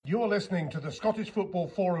You're listening to the Scottish Football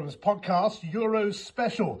Forum's podcast, Euros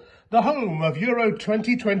Special, the home of Euro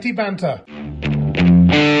 2020 banter.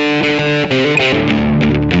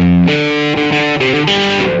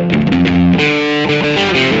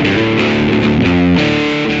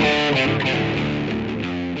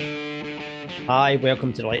 Hi,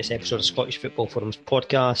 welcome to the latest episode of Scottish Football Forum's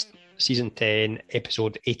podcast, Season 10,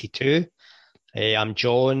 Episode 82. I'm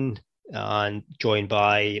John, and joined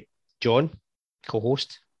by John,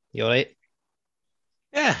 co-host. You all right?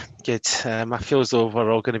 Yeah, good. I feel as though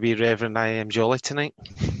we're all going to be Reverend I Am Jolly tonight.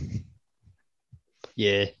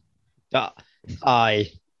 Yeah.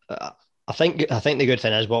 I think the good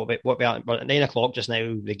thing is what we are. But at 9 o'clock just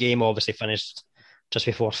now, the game obviously finished just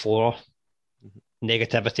before 4.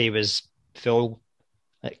 Negativity was full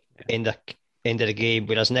at end of the game.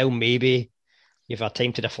 Whereas now maybe you've had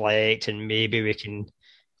time to deflect, and maybe we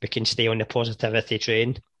can stay on the positivity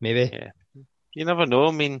train. Maybe. Yeah. You never know.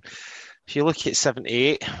 I mean, if you look at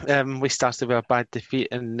 78, we started with a bad defeat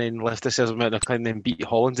and then left ourselves a minute of and then beat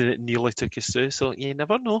Holland, and it nearly took us through. So you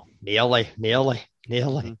never know. Nearly.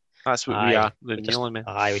 That's what we are, the nearly men.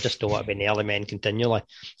 We just don't want to be nearly men continually.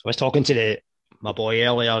 I was talking to my boy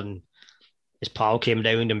earlier, and his pal came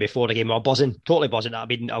down, and before the game, I was totally buzzing. I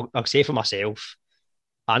mean, I'll say for myself,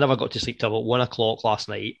 I never got to sleep till about 1 o'clock last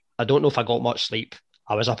night. I don't know if I got much sleep.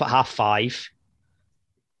 I was up at 5:30.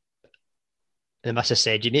 The missus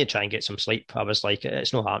said, you need to try and get some sleep. I was like,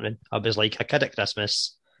 it's not happening. I was like a kid at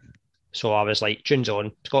Christmas. So I was like, tunes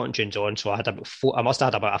on, Scotland tunes on. So I had I must have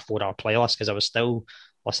had about a 4-hour playlist because I was still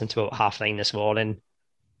listening to about 9:30 this morning.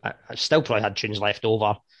 I still probably had tunes left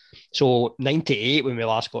over. So 98, when we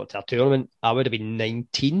last got to our tournament, I would have been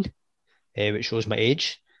 19, which shows my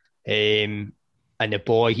age. And the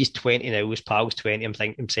boy, he's 20 now, his pal's 20.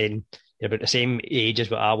 I'm saying you're about the same age as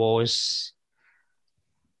what I was.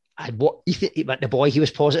 The boy, he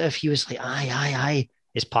was positive. He was like, aye.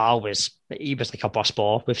 His pal was like a bus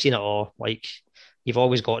ball. We've seen it all. Like, you've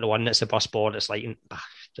always got the one that's a bus ball that's like,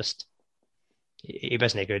 just, he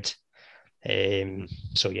wasn't good.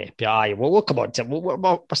 So yeah, we'll come on to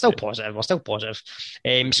we're still positive. We're still positive.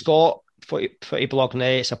 Scott, Footy Blog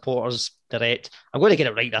Net, Supporters Direct. I'm going to get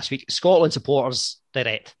it right this week. Scotland Supporters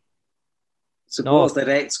Direct. Supporters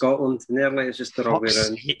Direct Scotland. Nearly, it's just the wrong way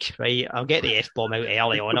around. Right, I'll get the F-bomb out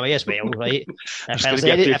early on away as well, right? if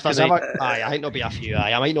there's ever, I think there'll be a few.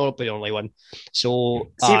 I might not be the only one.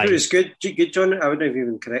 So, see if it was good, John. I wouldn't have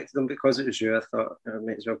even corrected them because it was you. I thought I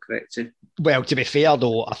might as well correct you. Well, to be fair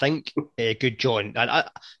though, I think good John.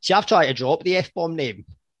 See, I've tried to drop the F-bomb name.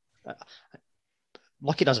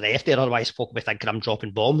 Lucky there's an F there, otherwise folk will be thinking I'm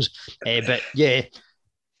dropping bombs. But yeah.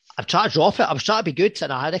 I've tried to drop it. I was trying to be good,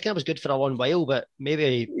 and I reckon I was good for a long while, but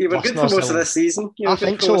maybe you were good for most of this season. I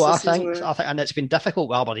think so. I think, and it's been difficult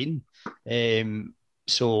with Aberdeen.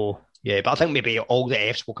 So yeah, but I think maybe all the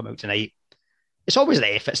Fs will come out tonight. It's always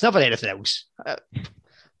the F. It's never anything else.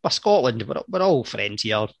 But Scotland, we're all friends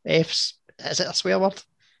here. Fs, is it a swear word?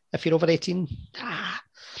 If you're over 18,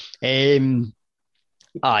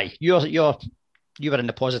 aye, you were in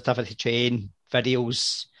the positivity train.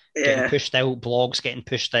 Videos. Getting pushed out, blogs getting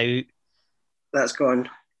pushed out. That's gone.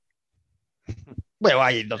 Well,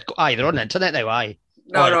 they're on the internet now, aye.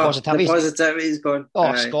 No, the positivity's gone. Oh,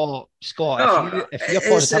 aye. Scott, if your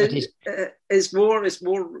positivity it's more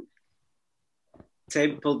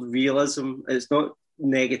tempered realism. It's not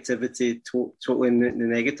negativity, totally in the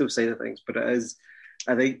negative side of things, but it is.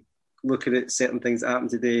 I think looking at certain things that happened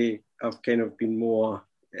today, I've kind of been more.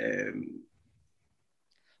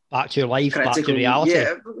 Back to your life, critical, back to reality.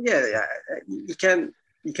 Yeah. You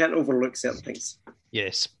can't overlook certain things.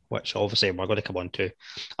 Yes, which obviously we're going to come on to.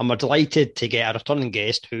 And we're delighted to get a returning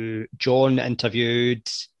guest who John interviewed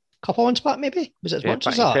a couple of months back, maybe? Was it as much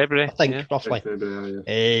as that? February, I think, roughly. February,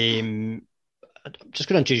 I'm just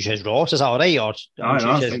going to introduce you as Ross. Is that all right? Or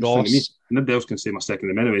Ross? Nobody else can say my second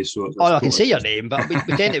name anyway. So I can say your name, but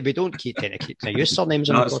we don't tend to keep use surnames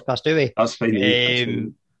on the podcast, do we? That's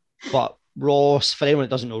fine. But Ross, for anyone that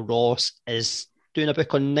doesn't know, Ross is doing a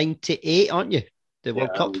book on 98, aren't you? The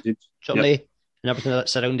World Cup, certainly, and everything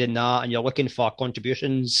that's surrounding that. And you're looking for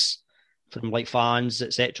contributions from like fans,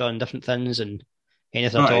 etc., and different things, and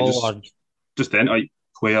anything at all. Just any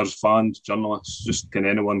players, fans, journalists, just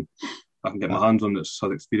anyone I can get my hands on that's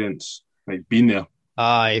had experience, like being there.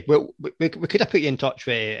 Aye, well, we could have put you in touch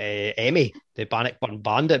with Emmy, the Bannockburn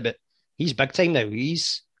Bandit, but he's big time now.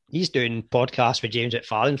 He's doing podcasts with James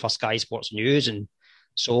McFarlane for Sky Sports News, and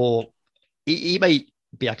so he might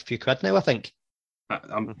be a few quid now, I think.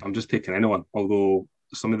 I'm just taking anyone, although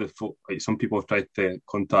some of the folk, like some people have tried to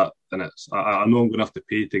contact, and I know I'm going to have to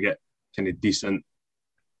pay to get kind of decent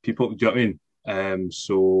people. Do you know what I mean?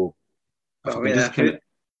 So if I can just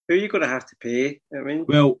who are you going to have to pay? I mean,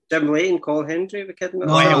 well, Jim Leighton, Colin Hendry, the kid. Well,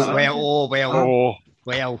 there's a name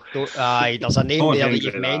Colin there that Hendry,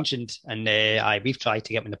 you've mentioned, and we've tried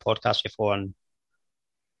to get him in the podcast before, and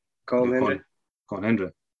Colin Hendry.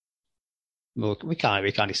 Well, we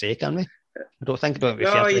can't say, can we? I don't think about it.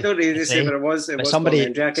 No, you don't need to say, but it was somebody.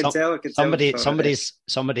 Colin Hendry. I can tell.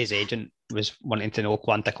 Somebody's agent was wanting to know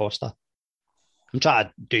Quanta Costa. I'm trying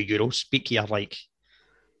to do Euro speak here, like.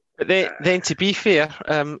 But then, to be fair,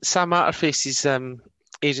 Sam Matterface's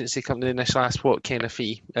agency company initially asked what kind of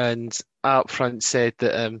fee, and I up front said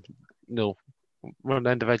that no, we're an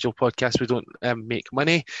individual podcast, we don't make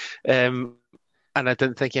money, and I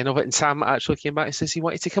didn't think any of it. And Sam actually came back and says he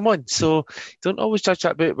wanted to come on. So don't always judge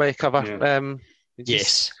that book by a cover. Yeah.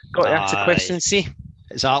 Yes, got to ask the question and see.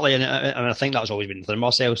 Exactly, and I think that's always been through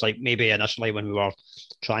ourselves. Like maybe initially when we were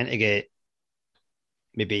trying to get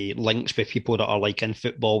maybe links with people that are like in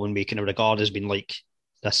football, when we kind of regard as being like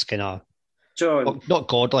this kind of John, not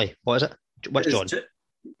godly. What is it? What's John?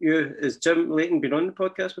 Has Jim Leighton been on the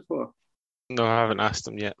podcast before? No, I haven't asked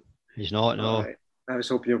him yet. He's not. No. Right. I was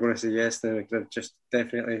hoping you were going to say yes. Then I could have just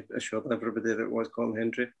definitely assured everybody that it was Colin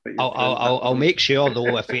Hendry. But I'll make sure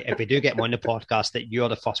though if we do get him on the podcast that you're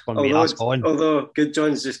the first one we ask on. Although Good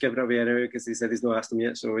John's just given it away anyway because he said he's not asked him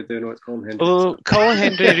yet, so we do know it's Colin Hendry. Oh, Colin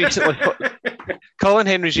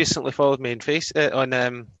Henry's recently followed me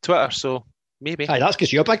on Twitter, so maybe. Aye, that's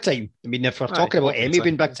because you're big time. I mean, if we're talking about Emmy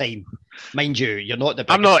being big time, mind you, you're not the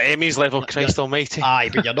biggest. I'm not Emmy's level, Christ almighty.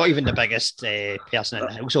 Aye, but you're not even the biggest person in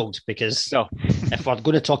the household, because if we're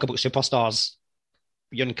going to talk about superstars,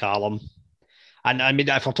 you and Callum, and I mean,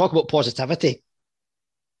 if we're talking about positivity,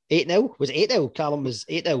 8-0? Was it 8-0? Callum was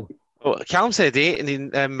 8-0. Oh, Callum said 8,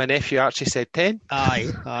 and then my nephew Archie said 10.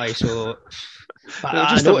 Aye, so...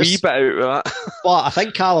 just a wee bit out of that. But I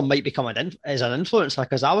think Callum might be coming in as an influencer,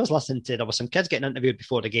 because I was listening to, there were some kids getting interviewed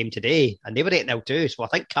before the game today, and they were 8-0 too. So I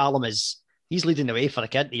think Callum he's leading the way for the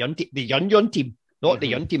kid, the young team, not the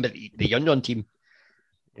young team, but the young team.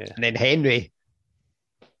 Yeah. And then Henry.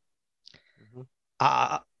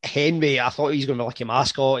 Henry, I thought he was going to be like a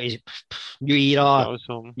mascot. He's new era.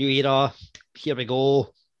 Here we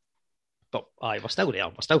go. But we're still there.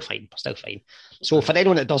 We're still fine. So for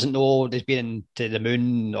anyone that doesn't know, there's been to the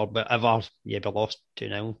moon or whatever, we lost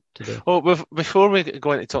 2-0 today. Oh, before we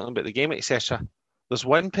go into talking about the game, etc., there's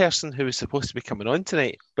one person who was supposed to be coming on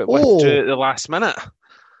tonight, but withdrew at the last minute.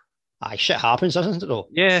 Aye, shit happens, doesn't it though?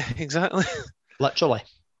 Yeah, exactly. Literally.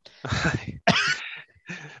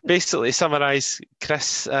 Basically, summarise,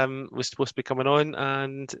 Chris was supposed to be coming on,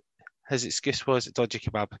 and his excuse was dodgy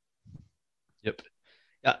kebab. Yep.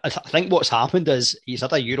 I think what's happened is he's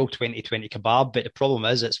had a Euro 2020 kebab, but the problem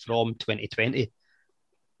is it's from 2020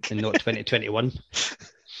 and not 2021.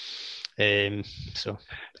 So,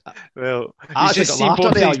 well, you just see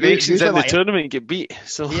both these nations in the tournament get beat.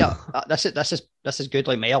 So yeah, this is good.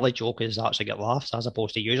 Like my early joke is actually get laughs, as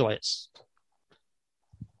opposed to usually it's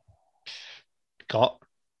cut.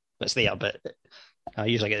 It's there, but I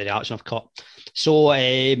usually get the reaction of cut. So,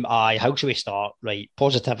 how should we start? Right,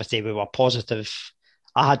 positivity. We were positive.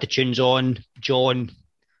 I had the tunes on. John,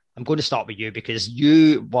 I'm going to start with you because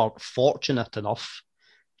you were fortunate enough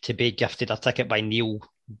to be gifted a ticket by Neil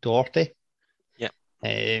Doherty. Yeah.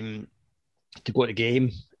 To go to the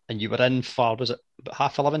game, and you were in for, was it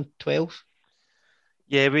about 11:30, 12?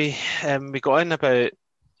 Yeah, we got in about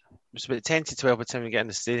 10 to 12 by the time we get in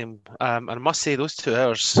the stadium. And I must say those 2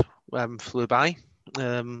 hours flew by.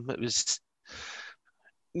 It was...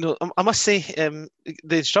 No, I must say the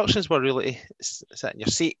instructions were really sit in your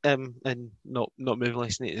seat and not moving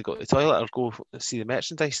unless you need to go to the toilet or go see the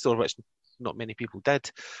merchandise store, which not many people did.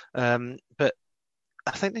 But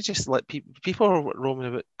I think they just let people were roaming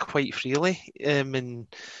about quite freely, and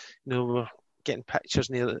we're getting pictures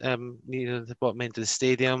near the bottom end of the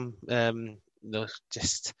stadium.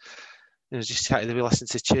 Just chatting the way, listening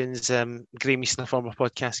to tunes. Graham Easton, a former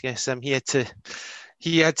podcast guest,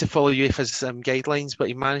 he had to follow UEFA's guidelines, but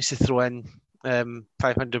he managed to throw in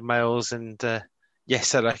 500 miles and Yes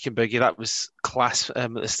Sir I Can Boogie. That was class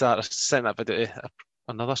at the start. I sent that video to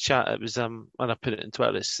another chat. It was and I put it on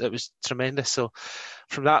Twitter. It was tremendous. So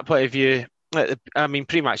from that point of view, I mean,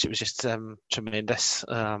 pre-match it was just tremendous.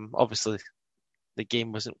 Obviously, the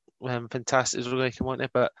game wasn't fantastic as we like wanted,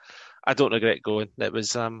 but I don't regret going. It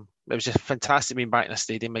was just fantastic being back in a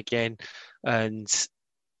stadium again,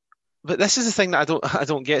 But this is the thing that I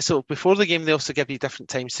don't get. So before the game, they also give you different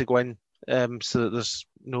times to go in, so that there's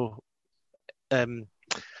no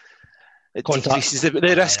it decreases the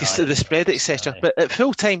risk to the spread, etc. But at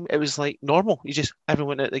full time, it was like normal.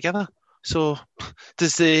 Everyone went out together. So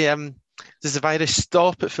does the Does the virus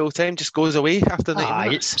stop at full time? Just goes away after 90 It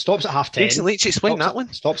minutes? stops at 10:30. Jason Leach, explain that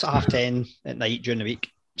one. Stops at 10:30 at night during the week.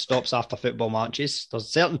 Stops after football matches. There's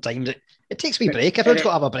certain times it takes a wee break. Everyone's got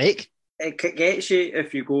to have a break. It gets you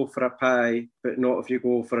if you go for a pie, but not if you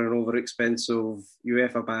go for an over-expensive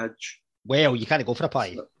UEFA badge. Well, you can't go for a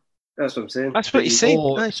pie. That's what I'm saying. That's what you say.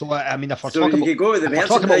 So I mean, if we're So talking you could go to the about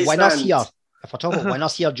winners merchandise here, stand. if we're talking about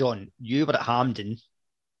winners here, John, you were at Hampden.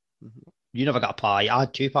 You never got a pie. I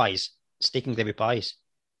had 2 pies, steak and gravy pies.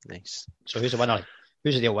 Nice. So who's the winner?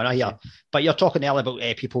 Who's the real winner here? But you're talking earlier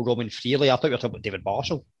about people roaming freely. I thought you were talking about David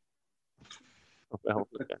Marshall. Well,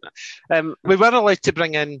 we were allowed to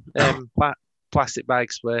bring in plastic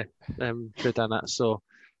bags with food in it. So,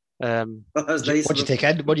 That's nice. What do you take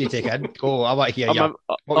in? What do you take in? Go, I want to hear you.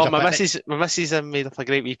 my missus made up a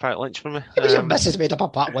great wee packed lunch for me. Your missus made up a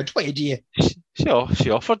packed lunch. What did you? She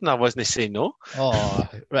offered and I wasn't saying no. Oh,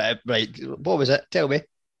 right. What was it? Tell me.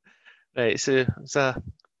 Right, so it's a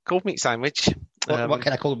cold meat sandwich. What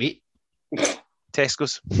kind of cold meat?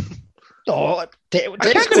 Tesco's. Oh, I can't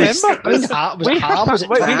remember. Was it ham? Was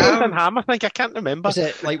it ham? I think I can't remember. Was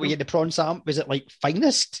it like we had the prawn sam? Was it like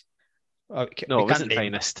Finest? No, it wasn't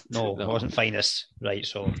Finest. No, it wasn't Finest. Right,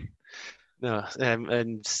 so no,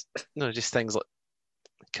 and no, just things like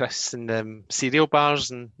crisps and cereal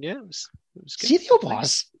bars, and yeah, it was good. Cereal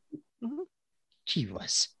bars. Mm-hmm. Gee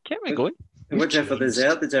whiz. Kept me going. What did you have for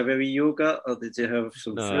dessert? Did you have a wee yogurt or did you have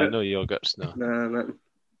some fruit? No yogurts. No. Nah, nothing.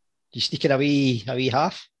 You sneak in a wee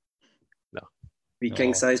half? Wee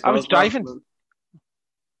king size. I was driving.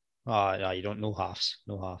 No, you don't know halves.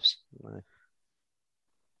 No halves.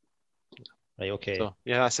 Right, okay. So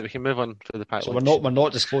yeah, that's it. We can move on to the pack. So we're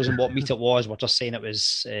not disclosing what meat it was. We're just saying it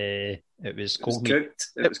was cold meat.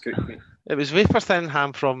 Cooked. It was cooked meat. It was wafer thin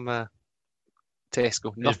ham from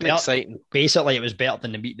Tesco. Nothing exciting. Basically, it was better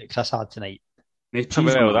than the meat that Chris had tonight. No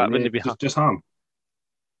cheese. That wouldn't be just ham.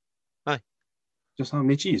 Aye. Just ham,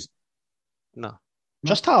 no cheese. No.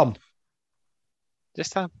 Just ham.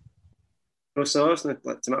 Just ham. No sauce, no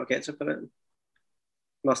tomato ketchup in it.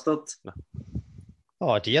 Mustard. No.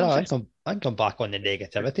 Oh dear, I can come back on the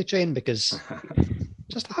negativity train because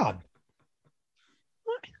just ham.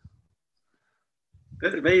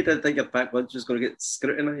 Maybe you didn't think your packed lunch was going to get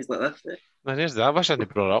scrutinised like that today. Well, there's that. I wish I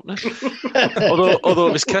hadn't brought it up now. although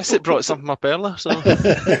it was Chris that brought something up earlier. So.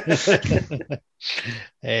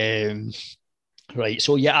 Right,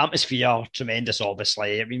 so yeah, atmosphere tremendous.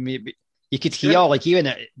 Obviously, I mean, you could hear like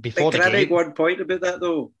even before the game. Can I make one point about that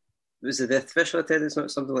though? Was the official attendance not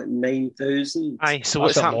something like 9,000? Aye, so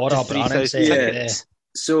what's happened to 3,000 tickets?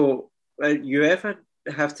 So UEFA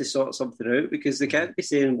have to sort something out because they can't be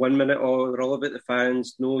saying 1 minute, oh, we're all about the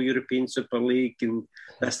fans, no European Super League and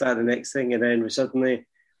this, that, and the next thing, and then we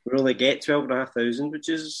only get 12,500, which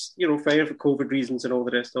is, fine for COVID reasons and all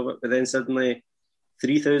the rest of it, but then suddenly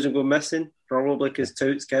 3,000 go missing, probably because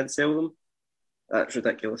touts can't sell them. That's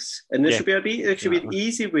ridiculous. And there should be an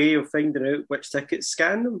easy way of finding out which tickets,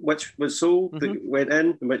 scan them, which was sold that went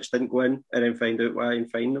in and which didn't go in, and then find out why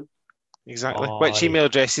and find them. Exactly. Which email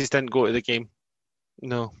addresses didn't go to the game?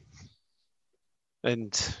 No.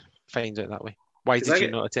 And find out that way. Why did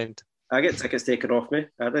you not attend? I get tickets taken off me.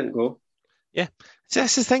 I didn't go. Yeah. So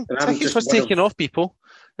that's the thing. Tickets was taken off people.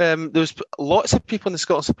 There was lots of people in the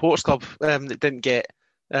Scotland Supporters Club that didn't get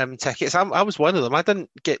tickets. I was one of them. I didn't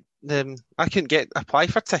get I couldn't apply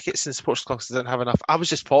for tickets in sports clubs. I didn't have enough. I was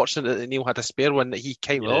just fortunate that Neil had a spare one that he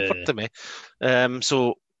kindly offered to me.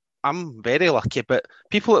 So I'm very lucky. But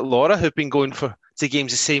people at Laura who've been going to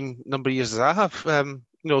games the same number of years as I have,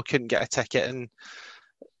 couldn't get a ticket. And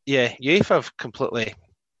yeah, UEFA have completely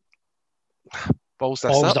balls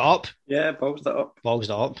it up. Yeah, balls it up.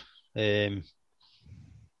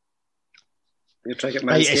 You'll try to get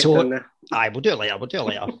Manscaped in there. Aye, we'll do it later. What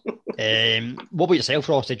about yourself,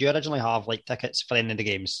 Ross? Did you originally have tickets for any of the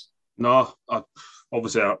games? No,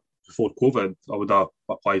 obviously before COVID, I would have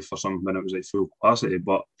applied for some when it was full capacity,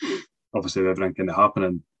 but obviously with everything kind of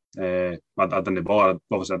happening, I didn't bother.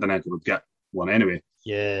 Obviously, I didn't think I would get one anyway.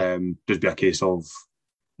 Yeah. Just be a case of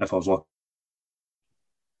if I was lucky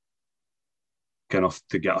enough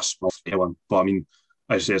to get a small one. But I mean,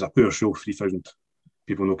 as I say, it's a poor show, 3,000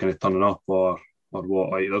 people not kind of turning up or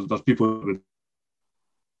what. There's people that would,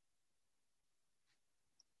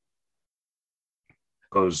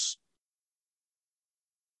 because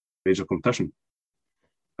major competition.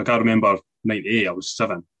 I can't remember 98. I was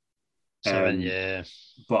 7. Yeah.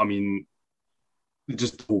 But I mean,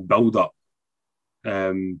 just the whole build up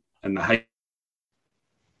and the hype.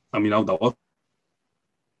 I mean, I'll love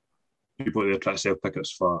people that try to sell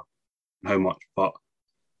tickets for how much, but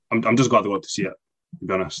I'm just glad they got to see it. to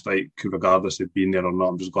be honest. Like, regardless of being there or not,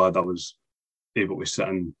 I'm just glad I was able to sit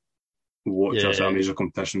and watch a major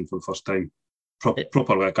competition for the first time.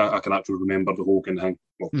 Properly, I can actually remember the whole kind of thing.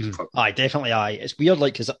 Well, Aye, definitely. Aye, it's weird,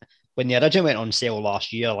 like, because when the original went on sale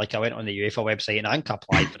last year, like, I went on the UEFA website and I think I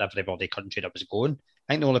applied for every bloody country that was going.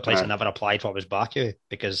 I think the only place I never applied for was Baku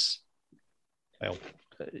because, well,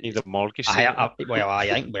 need a mortgage. I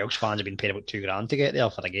think Welsh fans have been paid about $2,000 to get there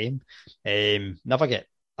for a game. Never get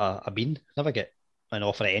never get an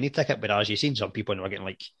offer at any ticket. Whereas you've seen some people who are getting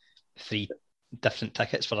like 3 different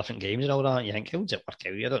tickets for different games and all that. And you think, how does it work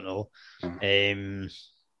out? I don't know.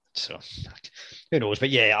 So who knows? But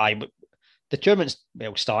yeah, the tournament's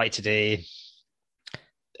started today.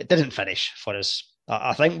 It didn't finish for us.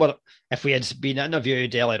 I think if we had been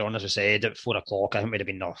interviewed earlier on, as I said, at 4:00, I think we'd have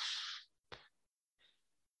been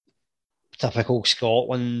typical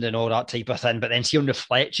Scotland and all that type of thing. But then see on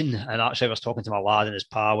reflection, and actually I was talking to my lad and his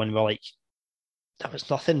pal, and we're like, there was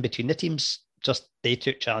nothing between the teams. Just they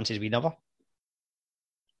took chances, we never.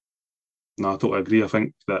 No, I totally agree. I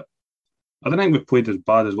think that I don't think we played as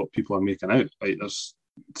bad as what people are making out. Like, it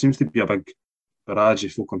seems to be a big barrage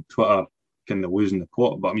of folk on Twitter kind of losing the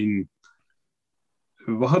plot. But I mean,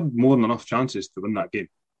 we had more than enough chances to win that game.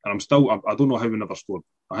 And I don't know how we never scored.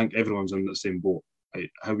 I think everyone's in the same boat.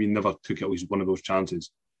 Like, how we never took at least one of those chances.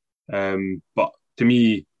 But to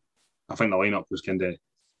me, I think the lineup was kind of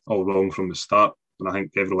all wrong from the start. And I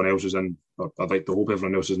think everyone else is in, or I'd like to hope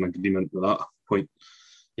everyone else is in agreement with that point.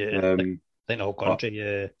 Yeah, I think the whole country,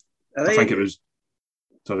 yeah. I think it was...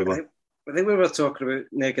 Sorry, go on. I think we were talking about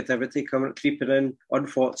negativity creeping in.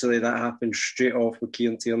 Unfortunately, that happened straight off with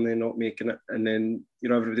Kieran Tierney not making it. And then,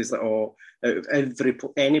 everybody's like, out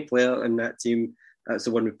of any player in that team, that's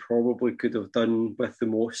the one we probably could have done with the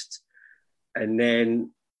most. And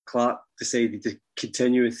then Clark decided to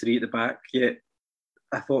continue with 3 at the back. Yet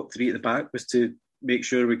I thought 3 at the back was to make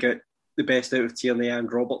sure we get the best out of Tierney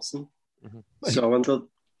and Robertson. Mm-hmm. So I wondered.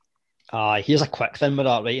 Here's a quick thing with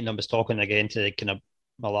that, right? And I was talking again to kind of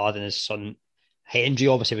my lad and his son. Hendry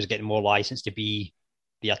obviously was getting more license to be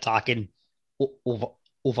the attacking,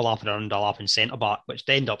 overlapping and underlapping centre back, which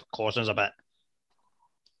ended up causing us a bit.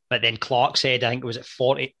 But then Clark said, I think it was at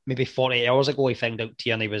 48 hours ago, he found out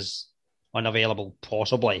Tierney was unavailable,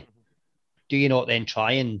 possibly. Do you not then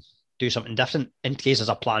try and do something different in case there's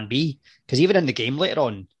a plan B? Because even in the game later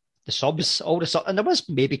on, the subs, and there was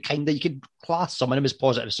maybe kind of, you could class some of them as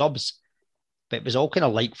positive subs, but it was all kind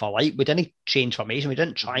of like for like. We didn't change formation. We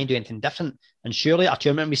didn't try and do anything different. And surely at a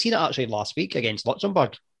tournament, we seen it actually last week against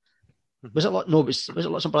Luxembourg. Was it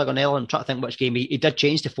Luxembourg on L? I'm trying to think which game he did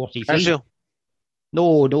change to 4-3-3.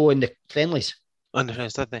 No, in the friendlies. On the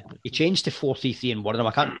friendlies, did they? He changed to 4-3-3 in one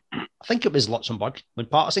of them. I think it was Luxembourg when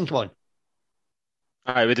Patterson came on.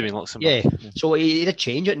 It would have been Luxembourg. Yeah, so he did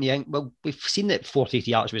change it, and you think, well, we've seen that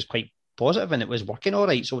 4-3-3 actually was quite positive and it was working all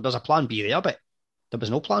right, so there's a plan B there, but there was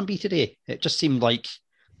no plan B today. It just seemed like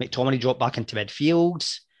McTominay dropped back into midfield.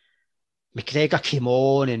 McGregor came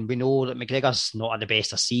on, and we know that McGregor's not had the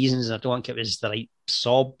best of seasons, and I don't think it was the right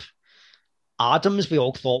sub. Adams, we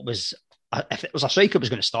all thought was, if it was a striker who was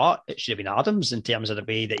going to start, it should have been Adams in terms of the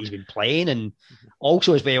way that he's been playing. And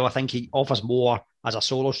also as well, I think he offers more as a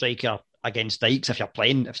solo striker against Dykes if that's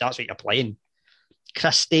what you're playing.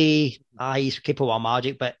 Christie, he's capable of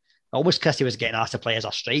magic, but almost Christie was getting asked to play as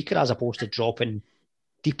a striker as opposed to dropping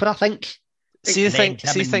deeper, I think. See the thing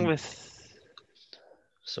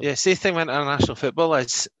with international football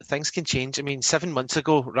is things can change. I mean, 7 months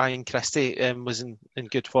ago, Ryan Christie was in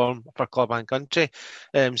good form for club and country.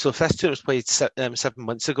 So if this tour was played 7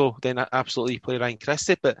 months ago, then absolutely play Ryan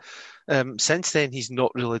Christie. But since then, he's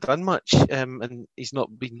not really done much, and he's not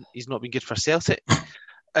been good for Celtic.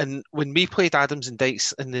 And when we played Adams and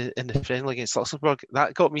Dykes in the friendly against Luxembourg,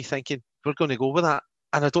 that got me thinking we're going to go with that.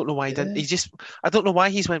 And I don't know why he didn't. I don't know why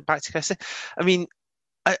he's went back to Christie. I mean,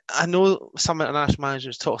 I know some international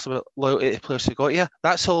managers talks about loyalty to players who got here.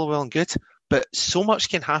 That's all well and good, but so much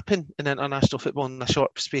can happen in international football in a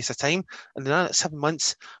short space of time. And in that 7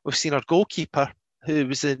 months, we've seen our goalkeeper, who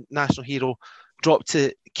was the national hero,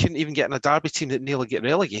 couldn't even get in a derby team that nearly get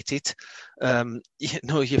relegated.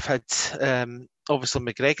 You've had obviously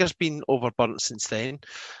McGregor's been overburnt since then.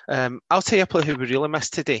 I'll tell you a player who we really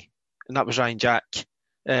missed today, and that was Ryan Jack.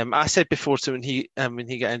 I said before to when he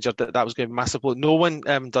got injured that was going to be massive blow. No one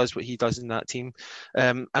does what he does in that team,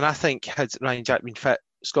 and I think had Ryan Jack been fit,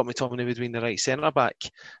 Scott McTominay would have been the right centre back.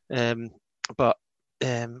 But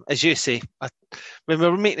as you say, when we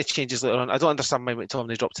were making the changes later on, I don't understand why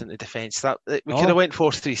McTominay dropped into defence. We could have went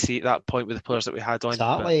 4-3-3 at that point with the players that we had on.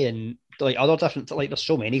 Exactly, and like other different, there's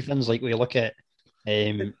so many things. Like we look at.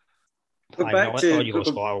 Go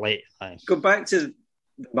back to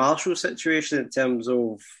Marshall situation in terms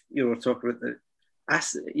of, we're talking about I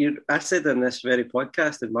said in this very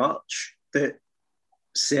podcast in March that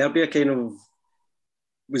Serbia kind of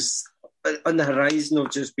was on the horizon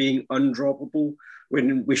of just being undroppable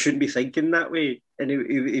when we shouldn't be thinking that way. And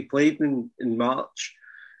he played in March,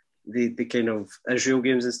 the kind of Israel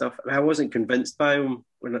games and stuff. And I wasn't convinced by him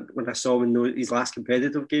when I saw him in his last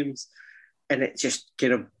competitive games. And it just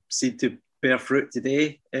kind of seemed to bear fruit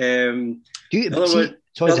today. Do you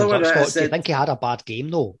think he had a bad game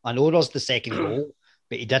though? I know there's the second goal,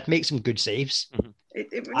 but he did make some good saves.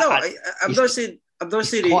 I'm not saying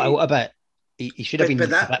he's caught out a bit. He should have been a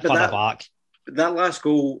bit further back. But that last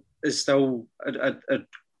goal is still a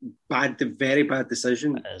very bad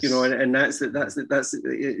decision, and that's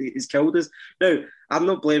it's killed us. Now, I'm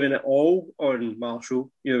not blaming it all on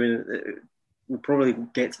Marshall. We'll probably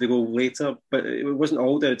get to the goal later, but it wasn't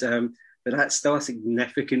all down to him. But that's still a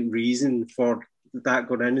significant reason for that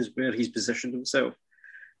going in, is where he's positioned himself.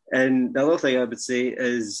 And the other thing I would say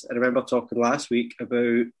is, I remember talking last week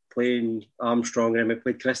about playing Armstrong, and we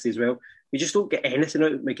played Christie as well. We just don't get anything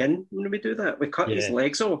out of McGinn when we do that. We cut his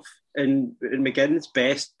legs off. And McGinn's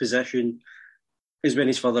best position is when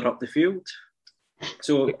he's further up the field.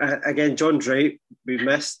 So, again, John Drake, we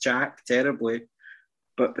missed Jack terribly,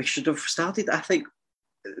 but we should have started, I think,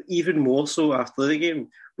 even more so after the game,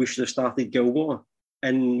 we should have started Gilmore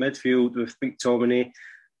in midfield with McTominay,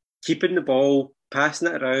 keeping the ball, passing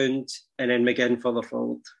it around, and then McGinn further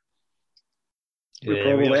forward. We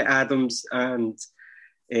probably let Adams and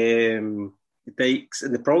Dykes,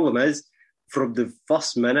 and the problem is, from the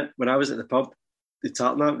first minute when I was at the pub, the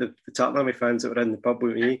Tottenham fans that were in the pub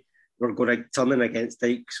with me were turning against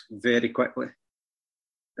Dykes very quickly,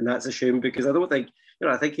 and that's a shame, because I don't think,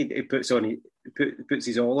 I think he puts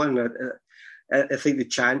his all in. I think the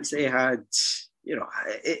chance that he had,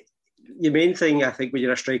 the main thing, I think, when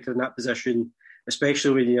you're a striker in that position,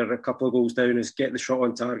 especially when you're a couple of goals down, is get the shot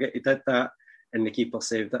on target. He did that, and the keeper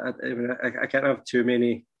saved it. I can't have too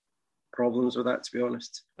many problems with that, to be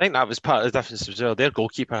honest. I think that was part of the difference as well. Their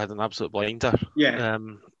goalkeeper had an absolute blinder. Yeah.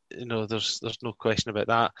 There's no question about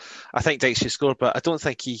that. I think Dykes should score, but I don't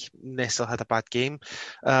think he necessarily had a bad game.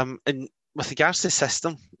 And with regards to the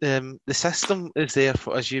system is there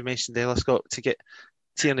for, as you mentioned earlier, Scott, to get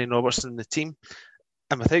Tierney and Robertson in the team.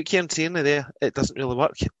 And without Kieran Tierney there, it doesn't really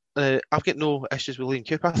work. I've got no issues with Liam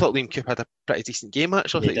Cooper. I thought Liam Cooper had a pretty decent game,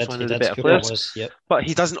 actually. I think he's one of the better players. But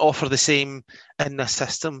he doesn't offer the same in this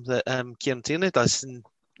system that Kieran Tierney does. And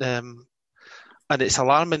it's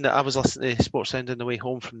alarming that I was listening to Sportsound on the way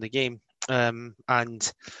home from the game.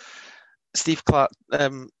 And Steve Clarke,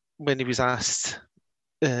 when he was asked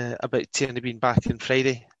about Tierney being back on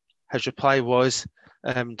Friday, his reply was,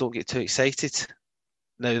 don't get too excited.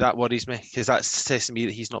 Now, that worries me, because that says to me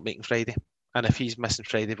that he's not making Friday. And if he's missing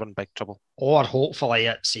Friday, we're in big trouble. Or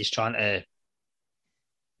hopefully he's trying to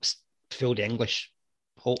fill the English.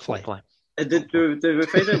 Hopefully. Did we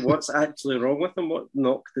find out what's actually wrong with him? What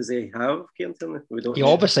knock does he have, Kieran Tierney? He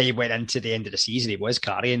obviously went into the end of the season, he was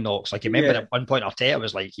carrying knocks. Like, you remember at one point Arteta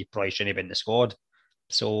was like, he probably shouldn't have been in the squad.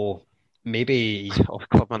 So maybe he's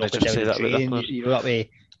club manager say that that way.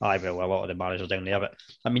 A lot of the managers down there. But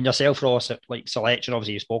I mean, yourself, Ross, like selection,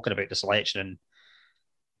 obviously you've spoken about the selection and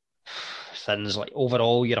things, like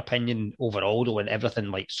overall, your opinion overall though, and everything,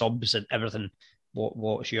 like subs and everything,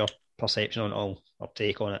 what's your perception on it all, or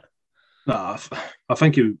take on it? Nah, I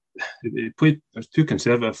think he played, it was too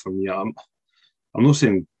conservative for me. I'm not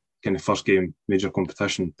saying kind of first game major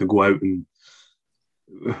competition to go out and,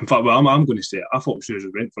 in fact, what I'm going to say, I thought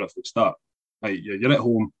Shrewsbury went for it from the start. Like, you're at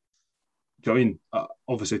home. Do you know what I mean?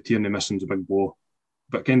 Obviously, Tierney missing's a big blow,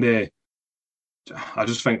 but kind of, I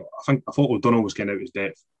thought O'Donnell was kind of out of his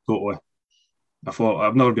depth totally.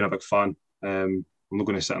 I've never been a big fan. I'm not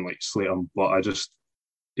going to sit and like slate him, but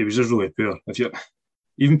he was just really poor. If you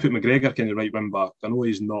even put McGregor kind of right wing back, I know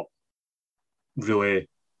he's not really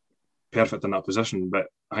perfect in that position, but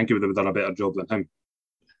I think he would have done a better job than him.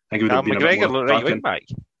 I think he would have been McGregor a bit more right wing back.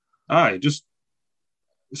 Aye, just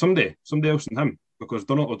somebody else than him, because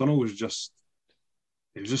O'Donnell was just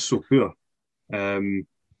so poor.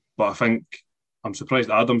 But I think I'm surprised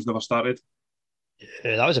Adams never started.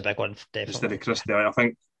 Yeah, that was a big one, definitely. Instead of Christie, I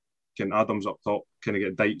think Adams up top, kind of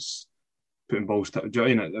get Dykes putting balls. Do you know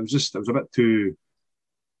what I mean? It was a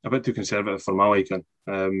bit too conservative for my liking.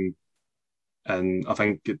 And I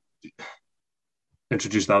think it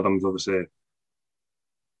introduced Adams, obviously.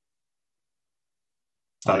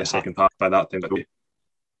 Started second half by that time. But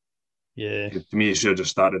yeah, to me, he should have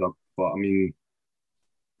just started him. But I mean,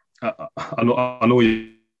 I know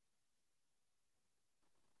you.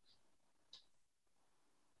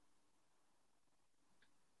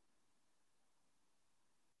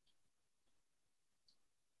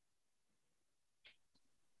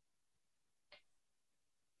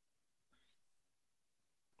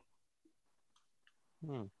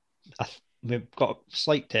 We've got a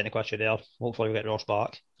slight technical issue there. Hopefully we'll get Ross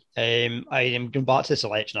back. I am going back to the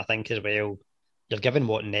selection, I think, as well. You're giving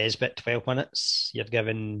Nesbitt 12 minutes. You've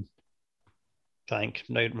given... I think,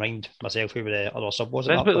 now remind myself who the other sub was at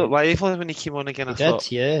that Nesbitt point. looked lively when he came on again, I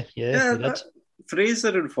thought. Yeah, he did.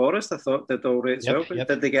 Fraser and Forrest, I thought, did all right as well. But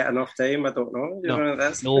did they get enough time? I don't know. No.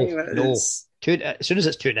 That's the thing. As soon as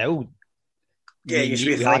it's 2-0,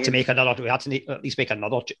 we had to make another. We had to at least make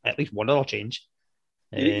at least one other change.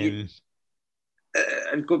 And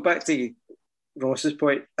go back to Ross's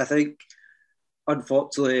point. I think,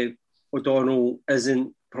 unfortunately, O'Donnell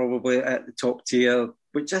isn't probably at the top tier,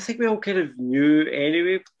 which I think we all kind of knew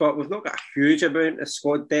anyway. But we've not got a huge amount of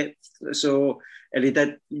squad depth. So, and he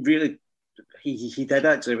did really. He did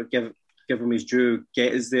actually give him his due,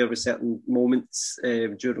 get us there with certain moments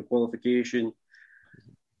during qualification.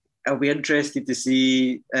 I'll be interested to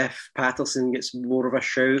see if Patterson gets more of a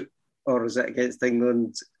shout, or is it against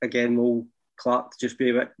England again? Will Clark just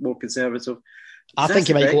be a bit more conservative? I think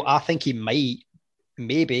he might go. I think he might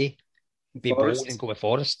maybe be bold and go with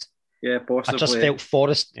Forrest. Yeah, possibly. I just felt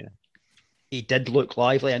Forrest. Yeah. He did look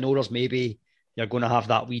lively. I know there's maybe you're going to have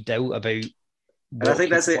that wee doubt about. What's he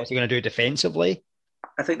going to do defensively?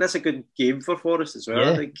 I think that's a good game for Forrest as well.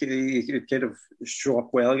 Yeah. I think he could kind of show up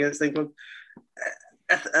well against England.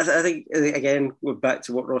 I think, again, we're back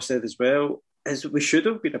to what Ross said as well, is we should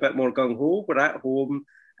have been a bit more gung-ho. We're at home.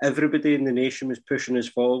 Everybody in the nation was pushing us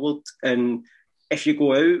forward. And if you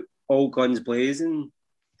go out all guns blazing,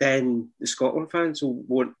 then the Scotland fans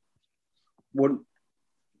won't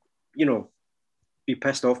be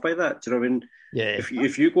pissed off by that. Do you know what I mean? Yeah.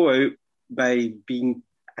 If you go out by being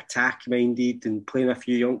attack-minded and playing a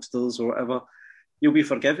few youngsters or whatever, you'll be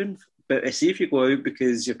forgiven. But see if you go out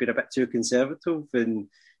because you've been a bit too conservative and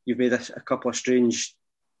you've made a couple of strange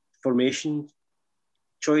formation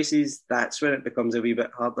choices, that's when it becomes a wee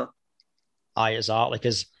bit harder. Aye, exactly.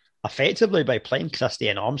 Because effectively by playing Christie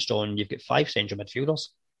and Armstrong, you've got 5 central midfielders.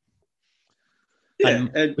 Yeah,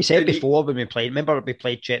 and we said before when we played, remember we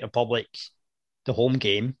played Czech Republic, the home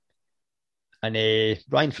game, and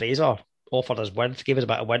Ryan Fraser offered us width, gave us a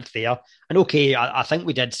bit of width there. And okay, I think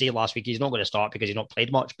we did say last week he's not going to start because he's not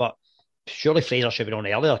played much, but surely Fraser should have been on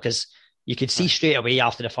earlier because you could see straight away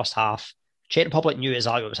after the first half, Czech Republic knew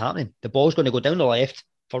exactly what was happening. The ball's going to go down the left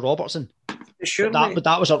for Robertson. But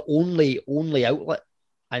that was our only outlet.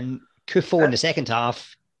 And Kufo in the second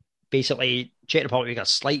half, basically, Czech Republic got a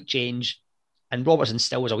slight change, and Robertson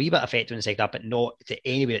still was a wee bit effective in the second half, but not to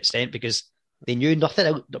any extent because they knew nothing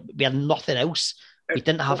else. We had nothing else. We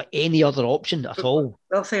didn't have any other option at all.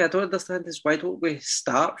 The thing I don't understand is why don't we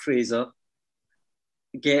start Fraser,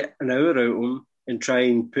 get an hour out of him, and try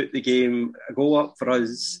and put the game a goal up for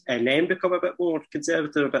us, and then become a bit more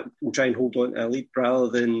conservative, and try and hold on to a lead rather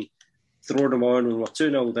than throwing them on when we're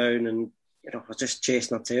 2-0 down and we're just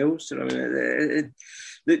chasing our tails. You know what I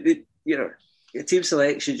mean? The team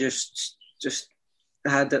selection just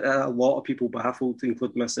had a lot of people baffled,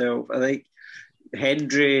 including myself. I think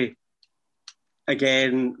Hendry,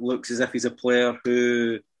 again, looks as if he's a player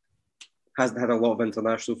who hasn't had a lot of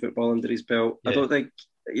international football under his belt. Yeah. I don't think,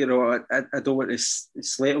 I don't want to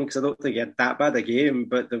slate him because I don't think he had that bad a game,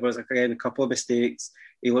 but there was, again, a couple of mistakes.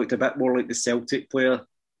 He looked a bit more like the Celtic player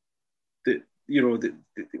that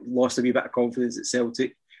lost a wee bit of confidence at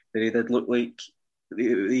Celtic than he did look like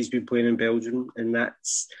he's been playing in Belgium, and that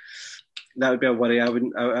would be a worry. I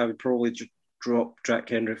would probably drop Jack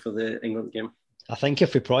Hendry for the England game. I think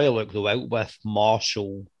if we probably look though out with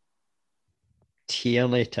Marshall,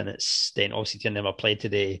 Tierney to an extent, obviously Tierney never played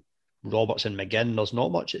today, Robertson, McGinn, there's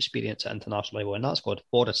not much experience at international level in that squad.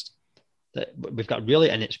 Forrest, we've got a really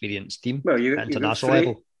inexperienced team at international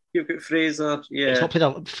level. You've got Fraser, yeah.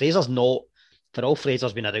 Fraser's not, for all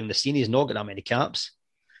Fraser's been around the scene, he's not got that many caps.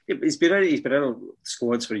 Yeah, he's been in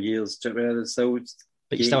squads for years.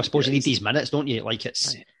 But you still, I suppose you need these minutes, don't you? Like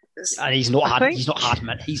and he's not had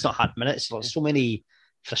minutes. There's so many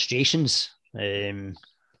frustrations. I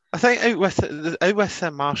think out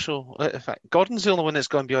with Marshall, in fact, Gordon's the only one that's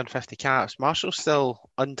gone beyond 50 caps. Marshall's still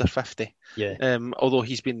under 50. Yeah. Although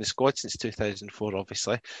he's been in the squad since 2004,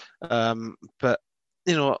 obviously. But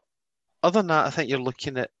other than that, I think you're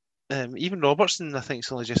looking at even Robertson. I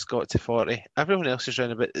think's only just got to 40. Everyone else is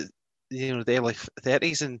around about the early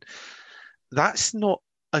 30s, and that's not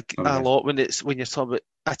a lot when you're talking about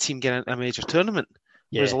a team getting a major tournament.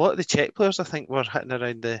 Yeah. Whereas a lot of the Czech players, I think, were hitting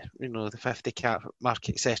around the the 50 cap mark,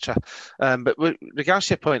 etc. But with regards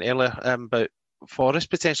to your point earlier about Forrest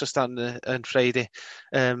potentially starting on Friday,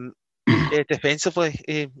 defensively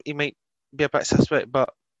he might be a bit suspect, but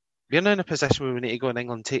we're now in a position where we need to go in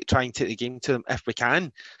England and try and take the game to them if we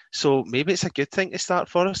can. So maybe it's a good thing to start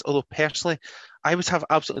for us. Although personally, I would have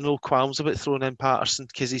absolutely no qualms about throwing in Patterson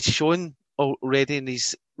because he's shown already in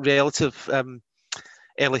his relative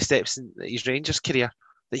early steps in his Rangers career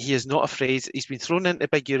that he is not afraid. He's been thrown into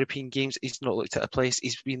big European games. He's not looked at a place.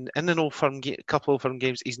 He's been in an couple of firm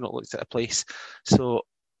games. He's not looked at a place. So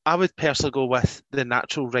I would personally go with the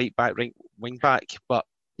natural right back, right wing back. But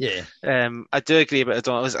yeah, I do agree about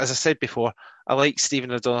O'Donnell. As I said before, I like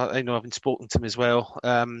Stephen O'Donnell. I know I've been spoken to him as well.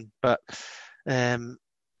 But I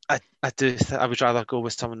would rather go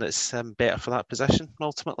with someone that's better for that position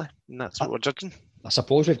ultimately, and that's what we're judging. I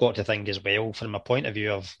suppose we've got to think as well from a point of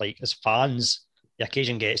view of like as fans, the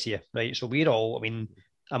occasion gets you, right? So we're all, I mean,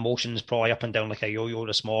 emotions probably up and down like a yo-yo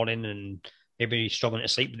this morning and maybe struggling to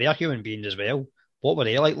sleep. They're human beings as well. What were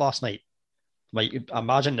they like last night? Like,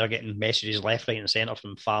 imagine they're getting messages left, right and centre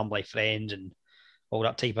from family, friends and all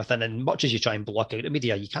that type of thing. And much as you try and block out the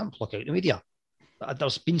media, you can't block out the media.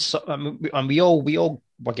 There's been, and we all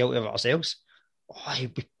were guilty of it ourselves.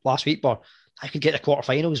 Last week, but I could get the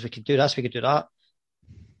quarterfinals, we could do this, we could do that.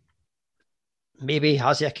 Maybe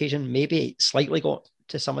has the occasion maybe slightly got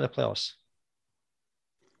to some of the players.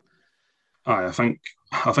 I think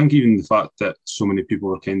even the fact that so many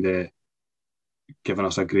people are kind of giving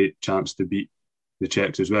us a great chance to beat the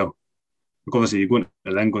Czechs as well. Because obviously you go into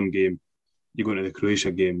the England game, you go into the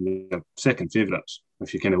Croatia game, you're second favourites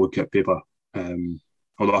if you kind of look at paper.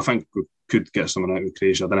 Although I think we could get someone out of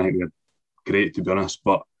Croatia. I don't think they're great, to be honest,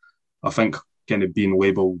 but I think kind of being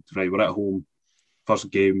labelled, right, we're at home, first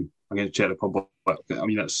game against Czech Republic, I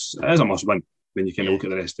mean, it is a must-win when you kind of look at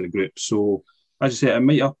the rest of the group. So, as you say, it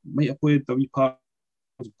might have played a wee part,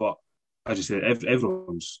 but as you say,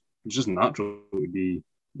 everyone's, it's just natural to be,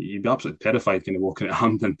 you'd be absolutely terrified kind of walking at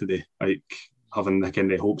Hampden today, like having the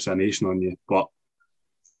kind of hopes of a nation on you, but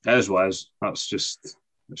it is what it is. It's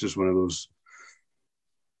just one of those,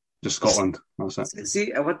 just Scotland. That's it.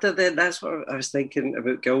 See, I wonder then, that's what I was thinking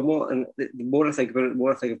about Gilmour, and the more I think about it, the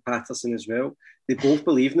more I think of Patterson as well. They both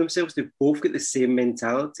believe in themselves. They've both got the same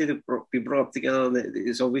mentality. They've been brought up together, and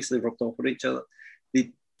it's obviously rubbed off on each other.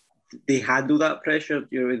 They handle that pressure.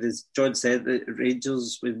 You know, as John said, the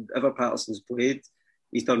Rangers, whenever Patterson's played,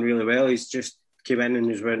 he's done really well. He's just came in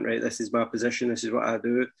and just went, right, this is my position, this is what I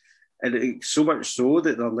do. And so much so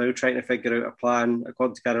that they're now trying to figure out a plan.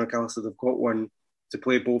 According to Karen McAllister, they've got one to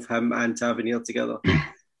play both him and Tavernier together.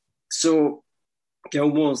 So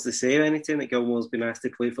Gilmour's the same. Anytime that Gilmour's been asked to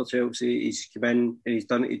play for Chelsea, he's come in and he's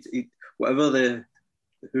done it. Whatever the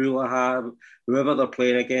Houlihan, whoever they're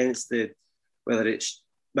playing against, whether it's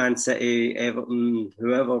Man City, Everton,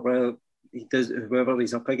 whoever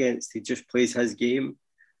he's up against, he just plays his game.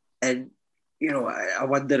 And, you know, I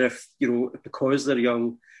wonder if, you know, because they're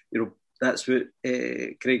young, you know, that's what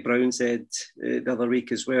Craig Brown said the other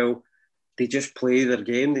week as well. They just play their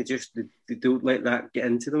game. They don't let that get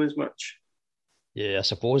into them as much. Yeah, I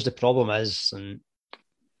suppose the problem is, and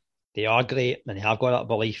they are great and they have got that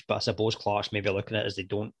belief, but I suppose Clark's maybe looking at it as they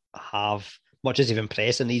don't have, much as they've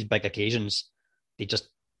impressed in these big occasions, they just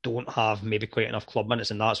don't have maybe quite enough club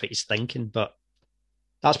minutes, and that's what he's thinking. But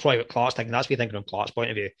that's probably what Clark's thinking. That's what he's thinking from Clark's point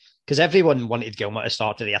of view. Because everyone wanted Gilmour to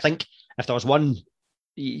start today. I think if there was one,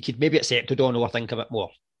 you could maybe accept O'Donnell or think a bit more.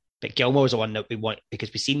 But Gilmour was the one that we want,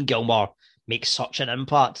 because we've seen Gilmour make such an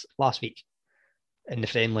impact last week in the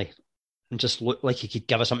friendly and just look like he could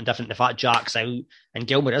give us something different. The fact Jack's out and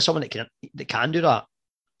Gilmour is someone that can do that.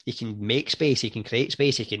 He can make space, he can create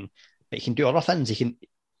space, he can do other things.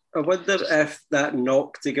 I wonder if that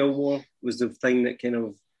knock to Gilmour was the thing that kind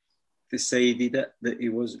of decided it, that he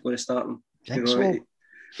wasn't going to start him.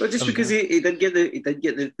 Well, just because he did get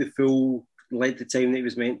the full length of time that he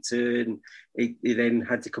was meant to, and he then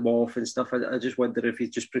had to come off and stuff. I just wonder if he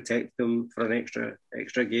just protected him for an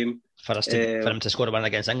extra game for him to score a win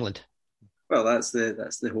against England. Well, that's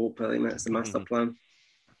the hope. I think that's the master plan.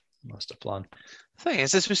 Master plan. The thing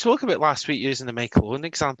is, as we spoke about last week using the Michael Owen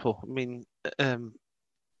example, I mean, Glenn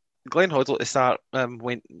Hoddle at the start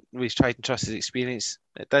went with tried and trusted experience.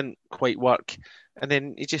 It didn't quite work, and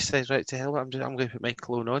then he just said, "Right, to hell, I'm going to put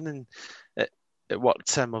Michael Owen on," and it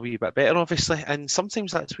worked a wee bit better, obviously. And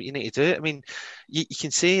sometimes that's what you need to do. I mean, you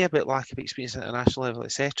can say about lack of experience at international level,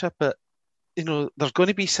 etc., but you know, they're going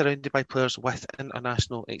to be surrounded by players with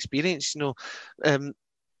international experience. You know,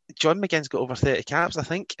 John McGinn's got over 30 caps. I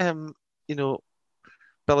think, you know,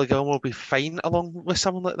 Billy Gilmour will be fine along with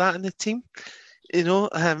someone like that in the team. You know,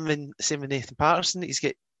 and same with Nathan Patterson. He's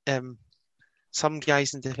got some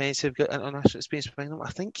guys in defence who've got international experience behind them.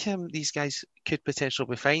 I think these guys could potentially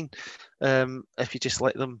be fine if you just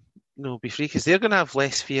let them, you know, be free, because they're going to have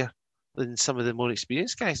less fear than some of the more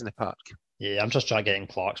experienced guys in the park. Yeah, I'm just trying to get in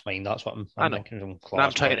Clark's mind. That's what I'm thinking from Clark's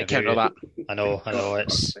I'm trying to point of counter view. that. I know.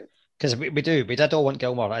 It's because we did all want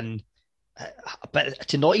Gilmour, and but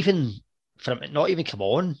to not even come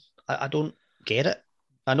on, I don't get it.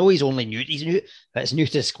 I know he's new, it's new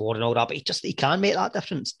to the squad and all that, but he can make that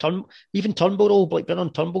difference. Even Turnbull, like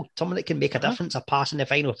Brennan Turnbull, someone that can make a difference, a pass in the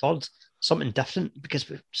final third, something different, because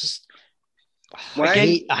we've just...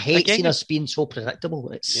 I hate seeing us being so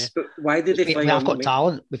predictable. Why did they flag on? We've got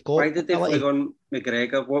talent. We've got. Why did they flag on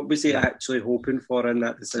McGregor? What was he actually hoping for in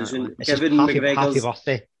that decision? Given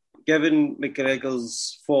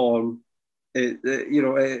McGregor's form,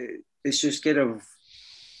 it's just kind of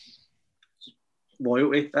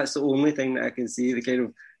loyalty. That's the only thing that I can see.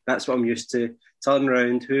 That's what I'm used to. Turn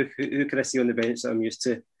around. Who can I see on the bench that I'm used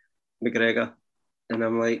to? McGregor, and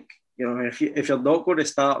I'm like, if you're not going to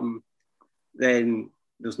start him, then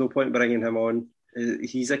there's no point bringing him on.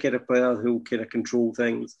 He's a kind of player who'll kind of control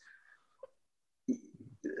things.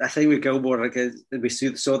 I think with Gilmour, we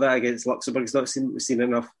saw that against Luxembourg. We've seen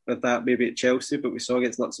enough of that maybe at Chelsea, but we saw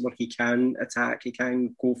against Luxembourg he can attack, he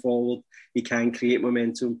can go forward, he can create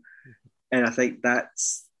momentum. And I think that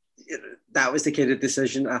was the kind of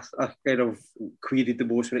decision I kind of queried the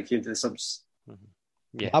most when it came to the subs.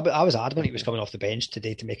 Yeah, I was adamant he was coming off the bench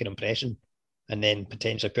today to make an impression, and then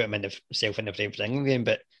potentially put him in the frame for the England game.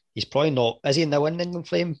 But he's probably not. Is he now in the England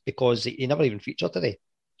frame? Because he never even featured today.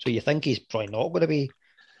 So you think he's probably not going to be.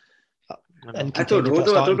 I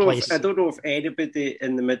don't know if anybody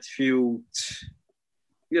in the midfield.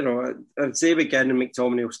 I'd say McGinn and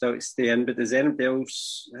McTominay will still stay in, but does anybody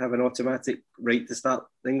else have an automatic right to start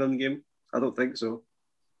the England game? I don't think so.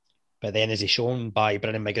 But then, is he shown by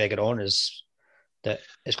bringing McGregor on that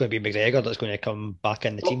it's going to be McGregor that's going to come back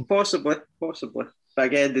in the team? Possibly. But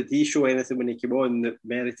again, did he show anything when he came on that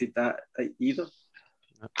merited that either?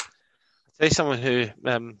 I'll tell you someone who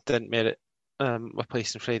didn't merit a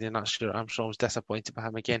place on Friday, and that's Stuart Armstrong. I was disappointed by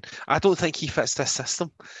him again. I don't think he fits this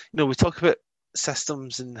system. We talk about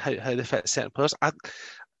systems and how they fit certain players.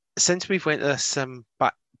 Since we've went to this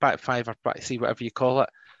back five or back three, whatever you call it,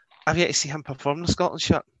 I've yet to see him perform in the Scotland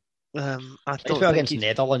shirt. I don't think against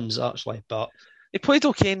Netherlands actually, but he played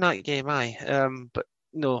okay in that game, but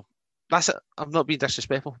no, I'm not being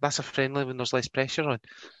disrespectful. That's a friendly when there's less pressure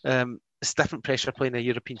on. It's different pressure playing a